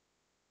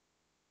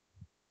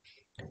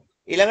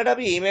 ඊළඟට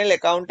අපි ඊමේල්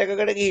account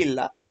එකකට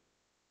ගිහිල්ලා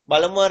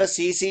බලමු අර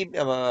CC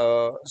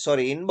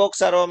inbox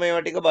අරව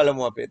මේවා ටික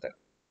බලමු අපි එතන.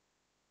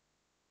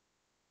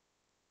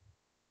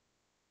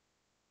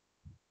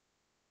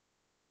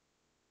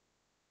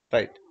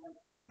 right.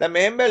 දැන්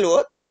මෙහෙම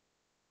බැලුවොත්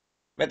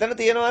මෙතන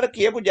තියෙනවා අර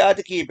කියපු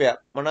ಜಾති කීපයක්.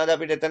 මොනවද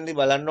අපිට එතනදී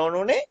බලන්න ඕන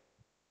උනේ?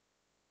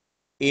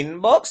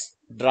 inbox,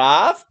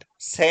 draft,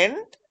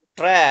 sent,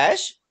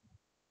 trash,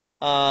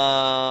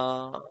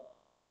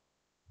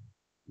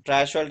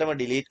 trash වලටම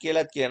delete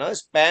කියලාත් කියනවා,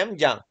 spam,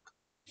 junk.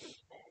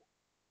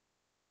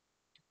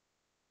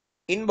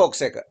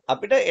 inbox එක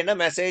අපිට එන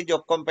මැසේජ්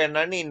ඔක්කොම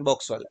පෙන්නන්නේ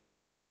inbox වල.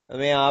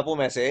 මේ ආපු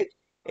මැසේජ්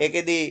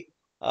ඒකෙදි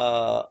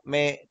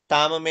මේ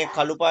තාම මේ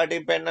කළු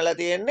පාටින් පෙන්නලා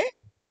තියෙන්නේ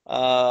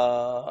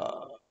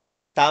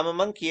තාම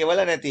මං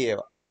කියවලා නැති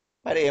ඒවා.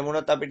 හරි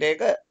එමුණොත් අපිට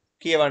ඒක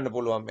කියවන්න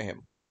පුළුවන් මෙහෙම.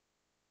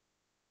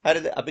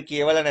 හරිද? අපි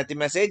කියවලා නැති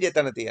මැසේජ්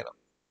එතන තියෙනවා.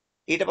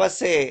 ඊට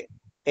පස්සේ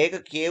ඒක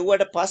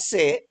කියවුවට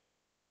පස්සේ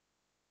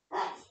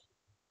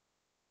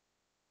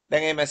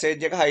දැන් මේ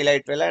මැසේජ් එක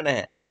highlight වෙලා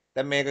නැහැ.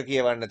 දැන් මේක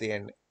කියවන්න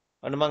තියෙන්නේ.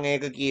 ඔන්න මං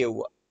ඒක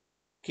කියෙව්වා.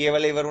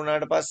 කියවලා ඉවර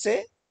වුණාට පස්සේ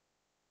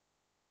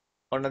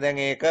ඔන්න දැන්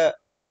ඒක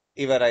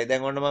ඉවරයි.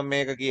 දැන් ඔන්න මම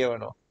මේක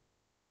කියවනවා.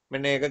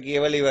 මෙන්න ඒක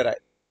කියවලා ඉවරයි.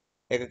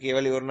 ඒක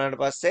කියවලා ඉවරනාට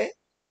පස්සේ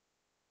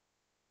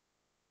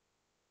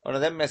ඔන්න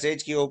දැන් මැසේජ්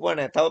කියවපුවා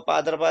නැහැ. තව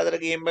පාතර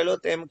ගිහින්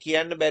බැලුවොත් එම්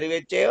කියන්න බැරි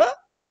වෙච්ච ඒවා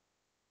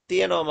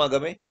තියෙනවා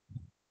මගමේ.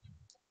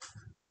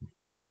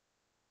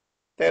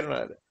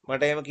 තේරුණාද?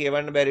 මට එහෙම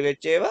කියවන්න බැරි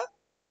වෙච්ච ඒවා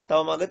තව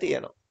මග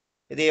තියෙනවා.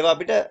 ඉතින් ඒවා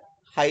අපිට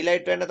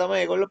highlight වෙන්න තමයි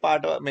ඒගොල්ලෝ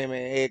පාට මේ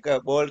ඒක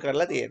bold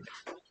කරලා තියෙන්නේ.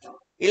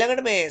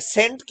 ඊළඟට මේ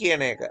send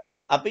කියන එක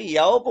අපි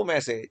යවපු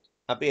මැසේජ්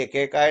අපි එක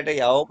එක අයට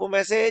යවපු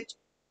මැසේජ්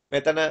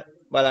මෙතන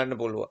බලන්න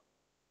පුළුවන්.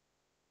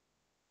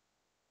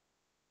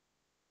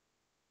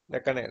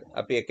 දැක්ක නේද?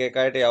 අපි එක එක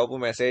අයට යවපු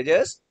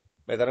මැසේජස්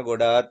මෙතන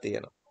ගොඩාක්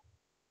තියෙනවා.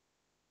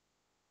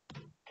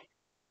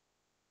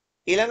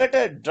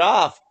 ඊළඟට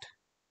draft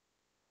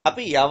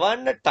අපි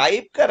යවන්න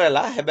ටයිප්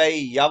කරලා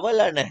හැබැයි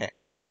යවලා නැහැ.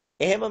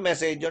 එහෙම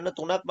මැසේජ් ඔන්න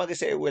 3ක් මගේ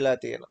සේව් වෙලා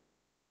තියෙනවා.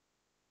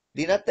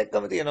 දිනත්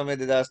එක්කම තියෙනවා මේ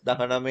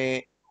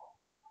 2019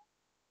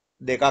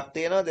 දෙකක්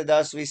තියෙනවා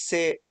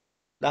 2020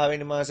 10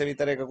 වෙනි මාසේ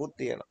විතර එකකුත්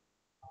තියෙනවා.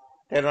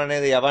 තේරුණා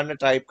නේද? යවන්න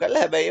ටයිප්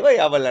කරලා හැබැයි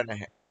ඒවා යවලා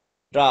නැහැ.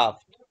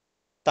 draft.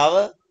 තව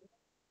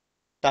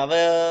තව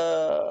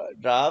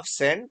draft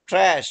send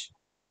trash.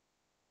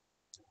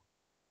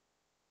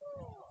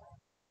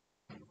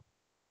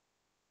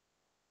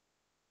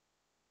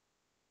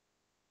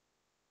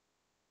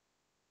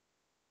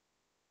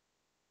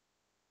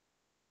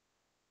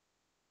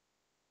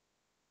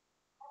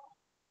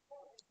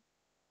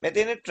 මේ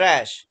තියෙන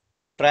trash.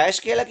 trash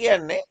කියලා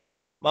කියන්නේ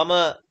මම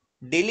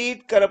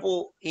delete කරපු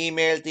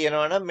email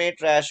තියෙනවා නම් මේ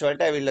trash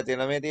වලට ඇවිල්ලා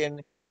තියෙනවා මේ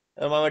තියෙන්නේ.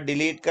 මම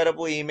delete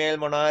කරපු email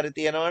මොනවා හරි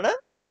තියෙනවා නම්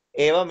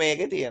ඒවා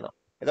මේකේ තියෙනවා.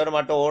 එතකොට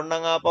මට ඕන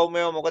නම් ආපහු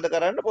මේවා මොකද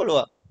කරන්න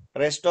පුළුවන්?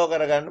 restore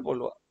කරගන්න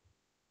පුළුවන්.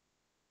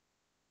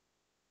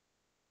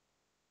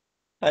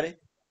 හරි.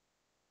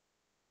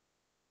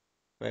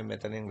 මේ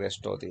මෙතනින්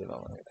restore තියෙනවා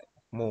මම හිතන්නේ.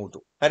 move to.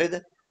 හරිද?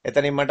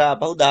 එතනින් මට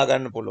ආපහු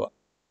දාගන්න පුළුවන්.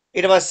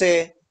 ඊට පස්සේ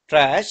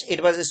trash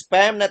ඊට පස්සේ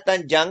spam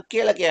නැත්නම් junk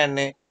කියලා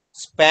කියන්නේ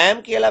ස්පෑම්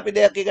කියලා අපි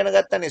දෙයක් ඉගෙන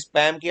ගත්තනේ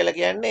ස්පෑම් කියලා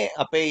කියන්නේ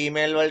අපේ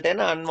ඊමේල් වලට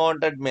එන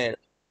unwanted mail.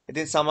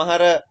 ඉතින්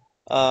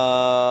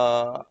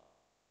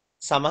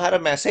සමහර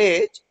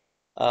මැසේජ්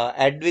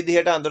ඇඩ්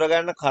විදිහට අඳුර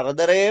ගන්න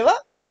කරදර ඒවා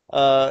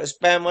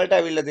ස්පෑම් වලට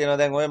ඇවිල්ලා තියෙනවා.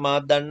 දැන් ඔය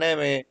මාත් දන්නේ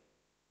මේ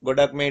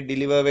ගොඩක් මේ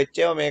ඩිලිවර් වෙච්ච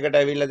ඒවා මේකට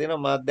ඇවිල්ලා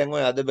තියෙනවා. මාත් දැන්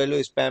ඔය අද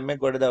බැලුවා ස්පෑම් එක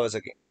ගොඩ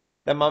දවසකින්.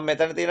 දැන් මම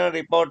මෙතන තියෙනවා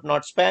report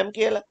not spam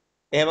කියලා.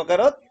 එහෙම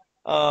කරොත්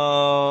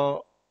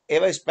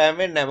ඒවා ස්පෑම්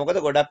වෙන්නේ නැහැ. මොකද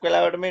ගොඩක්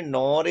වෙලාවට මේ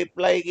no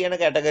reply කියන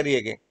කැටගරි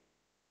එකෙන්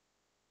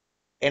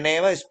එන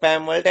ඒවා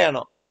ස්පෑම් වලට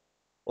යනවා.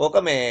 ඕක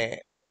මේ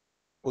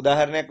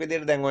උදාහරණයක්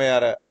විදිහට දැන් ඔය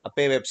අර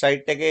අපේ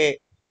වෙබ්සයිට් එකේ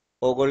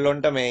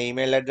ඕගොල්ලොන්ට මේ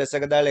ඊමේල් ඇඩ්‍රස්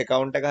එක දාලා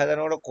account එක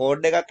හදනකොට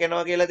කෝඩ් එකක්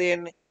එනවා කියලා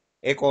තියෙන්නේ.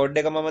 ඒ කෝඩ්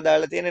එක මම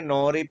දාලා තියෙන්නේ no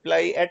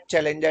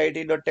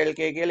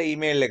reply@challengeit.lk කියලා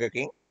ඊමේල්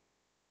එකකින්.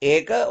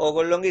 ඒක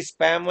ඕගොල්ලොන්ගේ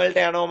ස්පෑම් වලට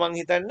යනවා මං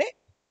හිතන්නේ.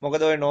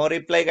 මොකද ඔය no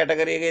reply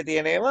කැටගරි එකේ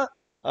තියෙන ඒවා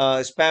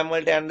ස්පෑම්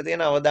වලට යන්න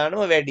තියෙන අවදානම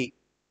වැඩි.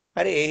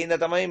 හරි ඒ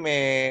හින්දා තමයි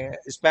මේ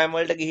ස්පෑම්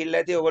වලට ගිහිල්ලා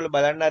ඇති ඕගොල්ලෝ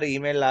බලන්න අර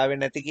ඊමේල්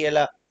ආවේ නැති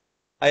කියලා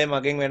අය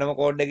මගෙන් වෙනම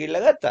කෝඩ් එක ඉල්ල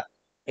ගත්තා.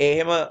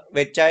 එහෙම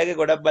වෙච්ච අයගේ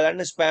ගොඩක්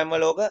බලන්න ස්පෑම්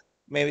වල ඕක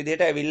මේ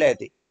විදිහට ඇවිල්ලා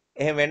ඇති.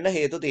 එහෙම වෙන්න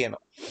හේතු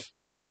තියෙනවා.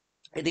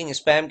 ඉතින්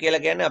ස්පෑම්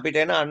කියලා කියන්නේ අපිට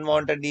එන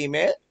unwanted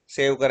email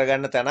සේව්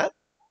කරගන්න තැනක්.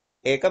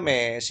 ඒක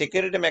මේ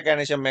security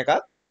mechanism එකක්.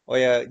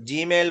 ඔය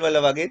Gmail වල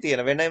වගේ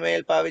තියෙන වෙන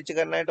email පාවිච්චි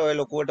කරන අයට ඔය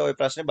ලොකුවට ඔය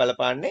ප්‍රශ්නේ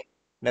බලපාන්නේ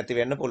නැති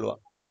වෙන්න පුළුවන්.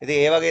 ඉතින්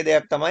ඒ වගේ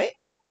දෙයක් තමයි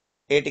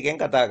ඒ ටිකෙන්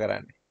කතා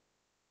කරන්නේ.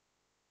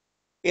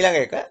 ඊළඟ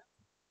එක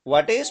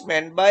what is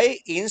meant by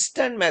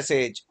instant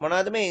message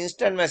මොනවද මේ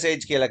instant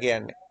message කියලා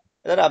කියන්නේ?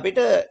 එතකොට අපිට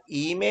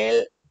ඊමේල්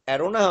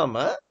ඇරුණාම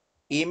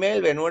ඊමේල්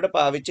වෙනුවට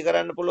පාවිච්චි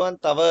කරන්න පුළුවන්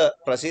තව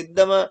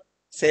ප්‍රසිද්ධම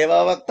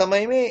සේවාවක්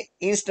තමයි මේ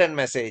instant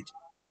message.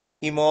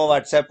 ඊමෝ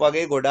WhatsApp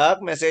වගේ ගොඩාක්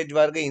message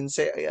වර්ග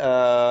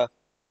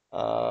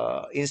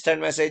instant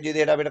message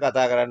විදිහට අපිට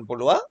කතා කරන්න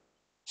පුළුවන්.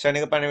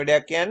 ක්ෂණික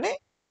පණිවිඩයක් කියන්නේ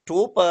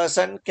two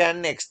person can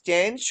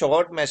exchange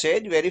short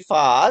message very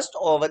fast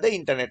over the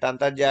internet.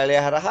 අන්තර්ජාලය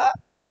හරහා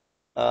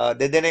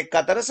දෙදෙනෙක්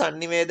අතර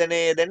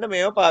sannivedanaya යෙදෙන්න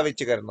මේව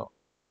පාවිච්චි කරනවා.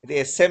 ඉතින්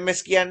SMS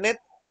කියන්නේත්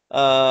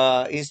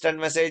instant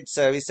message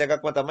service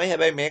එකක්ම තමයි.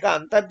 හැබැයි මේක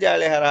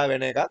අන්තර්ජාලය හරහා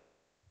වෙන එකක්.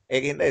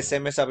 ඒකින්ද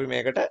SMS අපි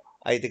මේකට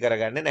අයිති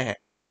කරගන්නේ නැහැ.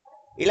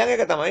 ඊළඟ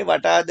එක තමයි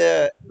what are the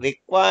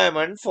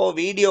requirement for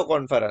video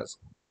conference.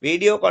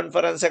 video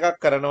conference එකක්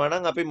කරනවා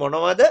නම් අපි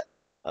මොනවද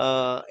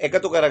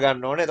එකතු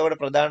කරගන්න ඕනේ.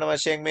 එතකොට ප්‍රධාන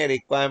වශයෙන් මේ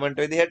requirement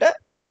විදිහට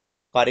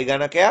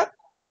පරිගණකයක්,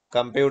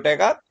 කම්පියුටර්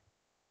එකක්,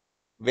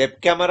 වෙබ්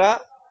කැමරා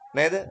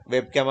නේද?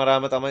 වෙබ්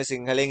කැමරාම තමයි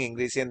සිංහලෙන්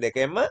ඉංග්‍රීසියෙන්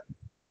දෙකෙන්ම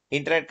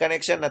ඉන්ටර්නෙට්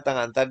කනෙක්ෂන් නැත්නම්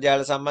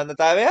අන්තර්ජාල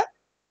සම්බන්ධතාවය.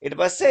 ඊට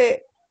පස්සේ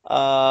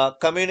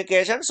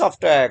කමියුනිකේෂන්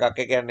software එකක්.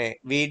 ඒ කියන්නේ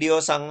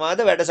වීඩියෝ සංවාද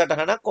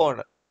වැඩසටහනක් ඕන.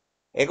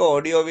 ඒක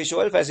ඔඩියෝ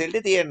විෂුවල්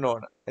ෆැසිලිටි තියෙන්න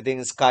ඕන. ඉතින්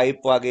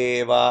Skype වගේ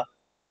ඒවා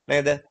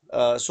නේද?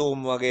 Zoom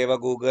වගේ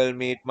ඒවා Google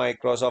Meet,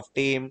 Microsoft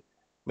Teams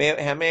මේ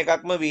හැම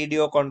එකක්ම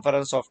වීඩියෝ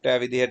කොන්ෆරන්ස් software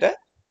විදිහට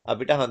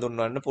අපිට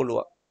හඳුන්වන්න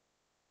පුළුවන්.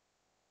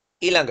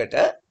 ඊළඟට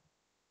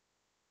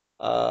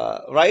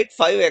write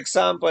 5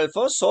 example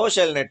for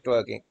social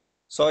networking.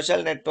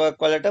 social network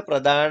වලට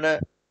ප්‍රධාන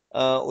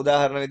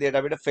උදාහරණ විදිහට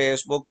අපිට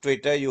Facebook,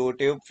 Twitter,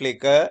 YouTube,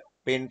 Flickr,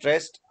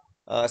 Pinterest,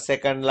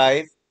 Second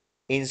Life,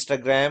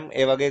 Instagram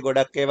ඒ වගේ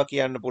ගොඩක් ඒවා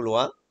කියන්න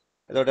පුළුවන්.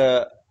 එතකොට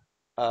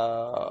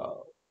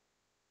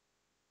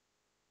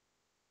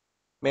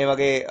මේ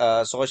වගේ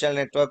social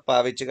network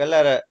පාවිච්චි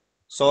කරලා අර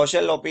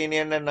social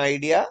opinion and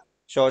idea,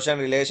 social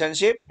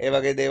relationship ඒ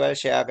වගේ දේවල්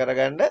share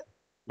කරගන්න,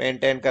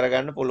 maintain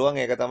කරගන්න පුළුවන්.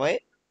 ඒක තමයි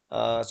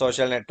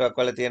social network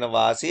වල තියෙන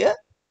වාසිය.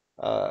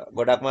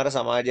 ගොඩක්ම අර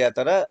සමාජය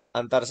අතර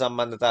අන්තර්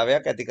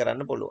සම්බන්ධතාවයක් ඇති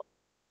කරන්න පුළුවන්.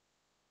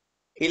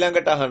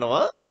 ඊළඟට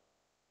අහනවා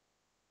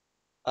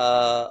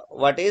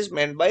what is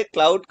meant by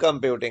cloud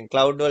computing.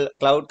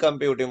 cloud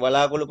computing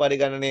වලාකුළු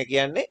පරිගණනය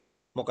කියන්නේ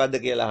මොකද්ද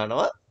කියලා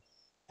අහනවා.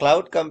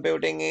 cloud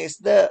computing is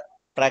the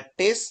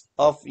practice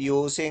of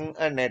using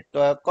a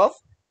network of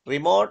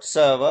remote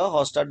server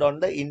hosted on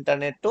the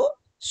internet to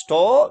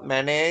store,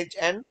 manage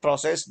and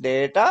process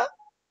data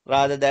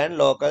rather than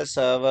local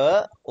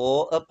server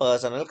or a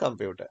personal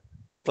computer.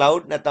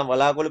 cloud නැත්නම්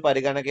වලාකුළු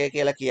පරිගණකය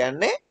කියලා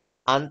කියන්නේ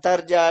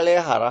අන්තර්ජාලය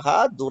හරහා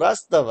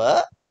දුරස්තව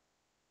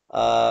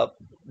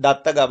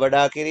දත්ත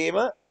ගබඩා කිරීම,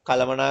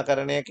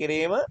 කළමනාකරණය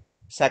කිරීම,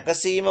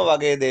 සැකසීම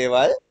වගේ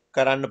දේවල්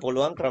කරන්න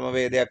පුළුවන්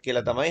ක්‍රමවේදයක්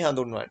කියලා තමයි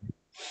හඳුන්වන්නේ.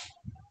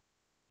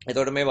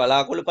 එතකොට මේ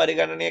වලාකුළු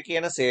පරිගණනය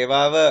කියන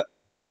සේවාව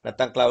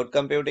නැත්නම් ක්ලවුඩ්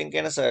කම්පියුටිං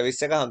කියන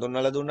සර්විස් එක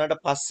හඳුන්වලා දුන්නාට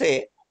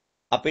පස්සේ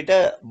අපිට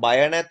බය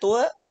නැතුව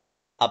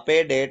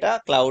අපේ data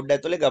cloud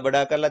ඇතුලේ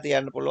ගබඩා කරලා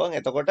තියන්න පුළුවන්.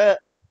 එතකොට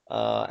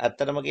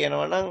ඇත්තටම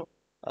කියනවා නම්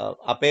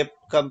අපේ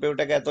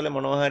කම්පියුටර් එක ඇතුලේ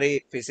මොනවා හරි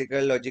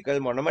ෆිසිකල් ලොජිකල්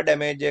මොනම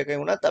ඩැමේජ්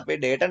එකකින් වුණත් අපේ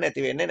data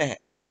නැති වෙන්නේ නැහැ.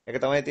 ඒක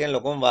තමයි තියෙන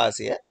ලොකුම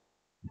වාසිය.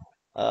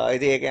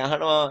 ඉතින් ඒක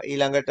අහනවා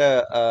ඊළඟට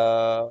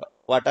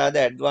what are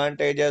the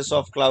advantages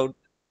of cloud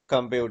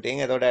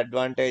computing? එතකොට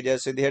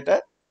advantages විදිහට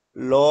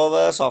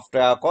lower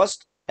software cost.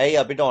 ඇයි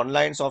අපිට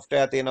online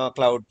software තියෙනවා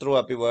cloud through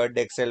අපි Word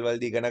Excel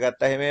වලදී ඉගෙන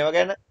ගත්තා එහෙම ඒවා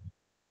ගැන.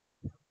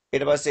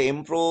 ඊට පස්සේ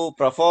improve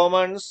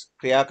performance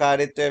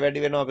ක්‍රියාකාරීත්වය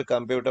වැඩි වෙනවා අපි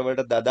කම්පියුටර්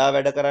වලට දදා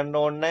වැඩ කරන්න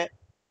ඕනේ.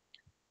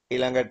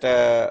 ඊළඟට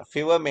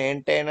fewer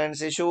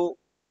maintenance issue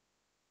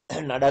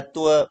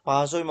නඩත්තුව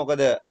පහසුයි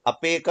මොකද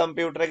අපේ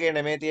කම්පියුටර් එකේ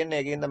නෙමෙයි තියෙන්නේ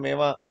ඒකින්ද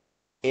මේවා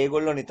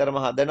ඒගොල්ලෝ නිතරම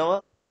හදනවා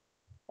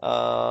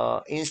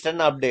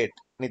instant update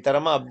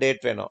නිතරම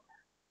update වෙනවා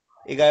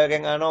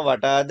ඊගාවෙන් අහනවා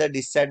what are the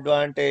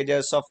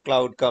disadvantages of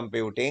cloud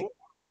computing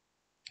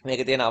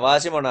මේකේ තියෙන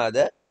අවාසි මොනවාද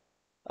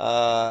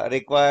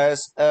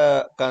requires a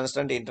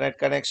constant internet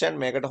connection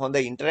මේකට හොඳ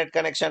internet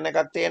connection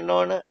එකක් තියෙන්න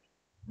ඕන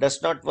does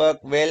not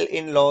work well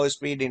in low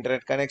speed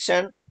internet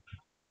connection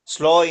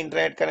slow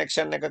internet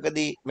connection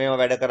එකකදී මේවා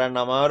වැඩ කරන්න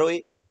අමාරුයි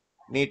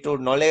need to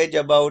knowledge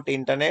about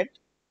internet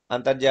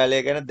අන්තර්ජාලය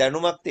ගැන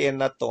දැනුමක්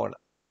තියෙන්නත් ඕන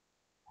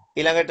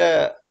ඊළඟට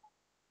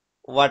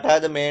what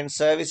are the main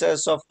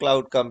services of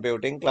cloud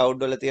computing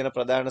cloud වල තියෙන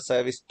ප්‍රධාන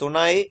service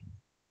තුනයි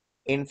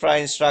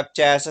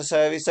infrastructure as a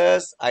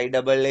services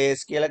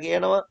IaaS කියලා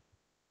කියනවා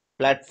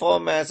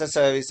platform as a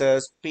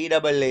services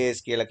PaaS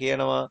කියලා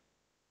කියනවා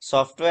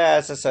software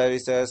as a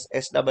services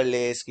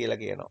SaaS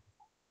කියලා කියනවා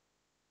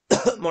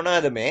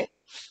මොනවාද මේ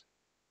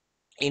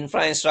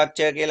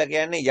infrastructure කියලා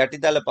කියන්නේ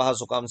යටිතල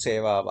පහසුකම්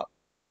සේවාවක්.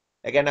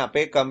 ඒ කියන්නේ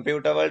අපේ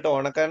කම්පියුටර් වලට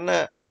ඕන කරන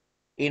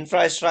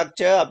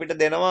infrastructure අපිට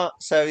දෙනවා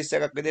සර්විස්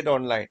එකක් විදිහට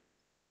online.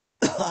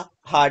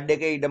 hard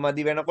එකේ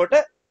ඉඩමදි වෙනකොට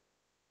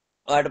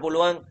ඔයාලට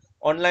පුළුවන්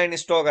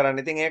online store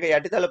කරන්න. ඉතින් ඒක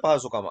යටිතල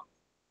පහසුකම.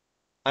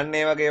 අන්න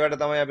ඒ වගේ ඒවට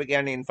තමයි අපි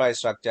කියන්නේ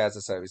infrastructure as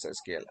a services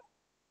කියලා.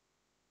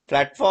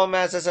 platform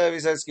as a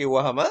services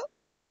කිව්වහම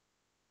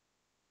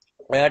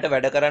ඔයාලට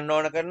වැඩ කරන්න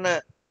ඕන කරන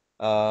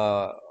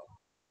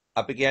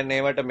අපි කියන්නේ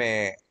ඒවට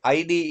මේ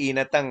IDE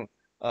නැත්නම්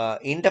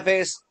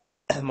ඉන්ටර්ෆේස්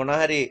මොන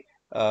හරි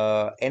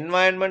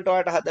environment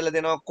වලට හදලා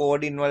දෙනවා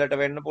කෝඩින් වලට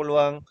වෙන්න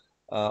පුළුවන්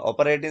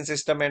operating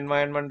system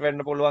environment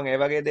වෙන්න පුළුවන් ඒ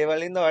වගේ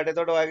දේවල් ඉඳලා ඔයාලට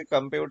එතකොට ඔයාගේ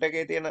කම්පියුටර්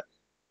එකේ තියෙන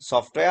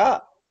software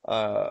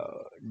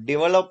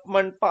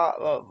development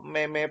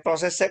මේ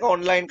process එක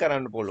online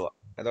කරන්න පුළුවන්.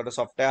 එතකොට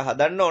software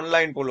හදන්න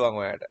online පුළුවන්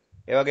ඔයාලට.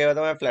 ඒ වගේ ඒවා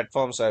තමයි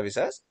platform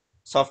services.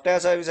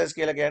 software services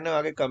කියලා කියන්නේ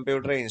ඔයාගේ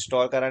කම්පියුටරේ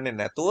install කරන්නේ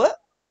නැතුව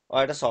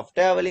ඔයාලට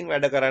software වලින්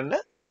වැඩ කරන්න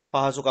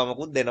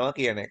පහසුකමකුත් දෙනවා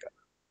කියන එක.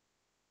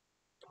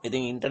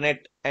 ඉතින්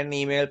ඉන්ටර්නෙට් and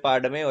email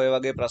පාඩමේ ඔය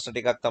වගේ ප්‍රශ්න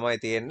ටිකක් තමයි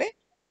තියෙන්නේ.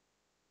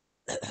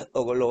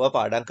 ඔයගොල්ලෝ ඔය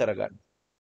පාඩම් කරගන්න.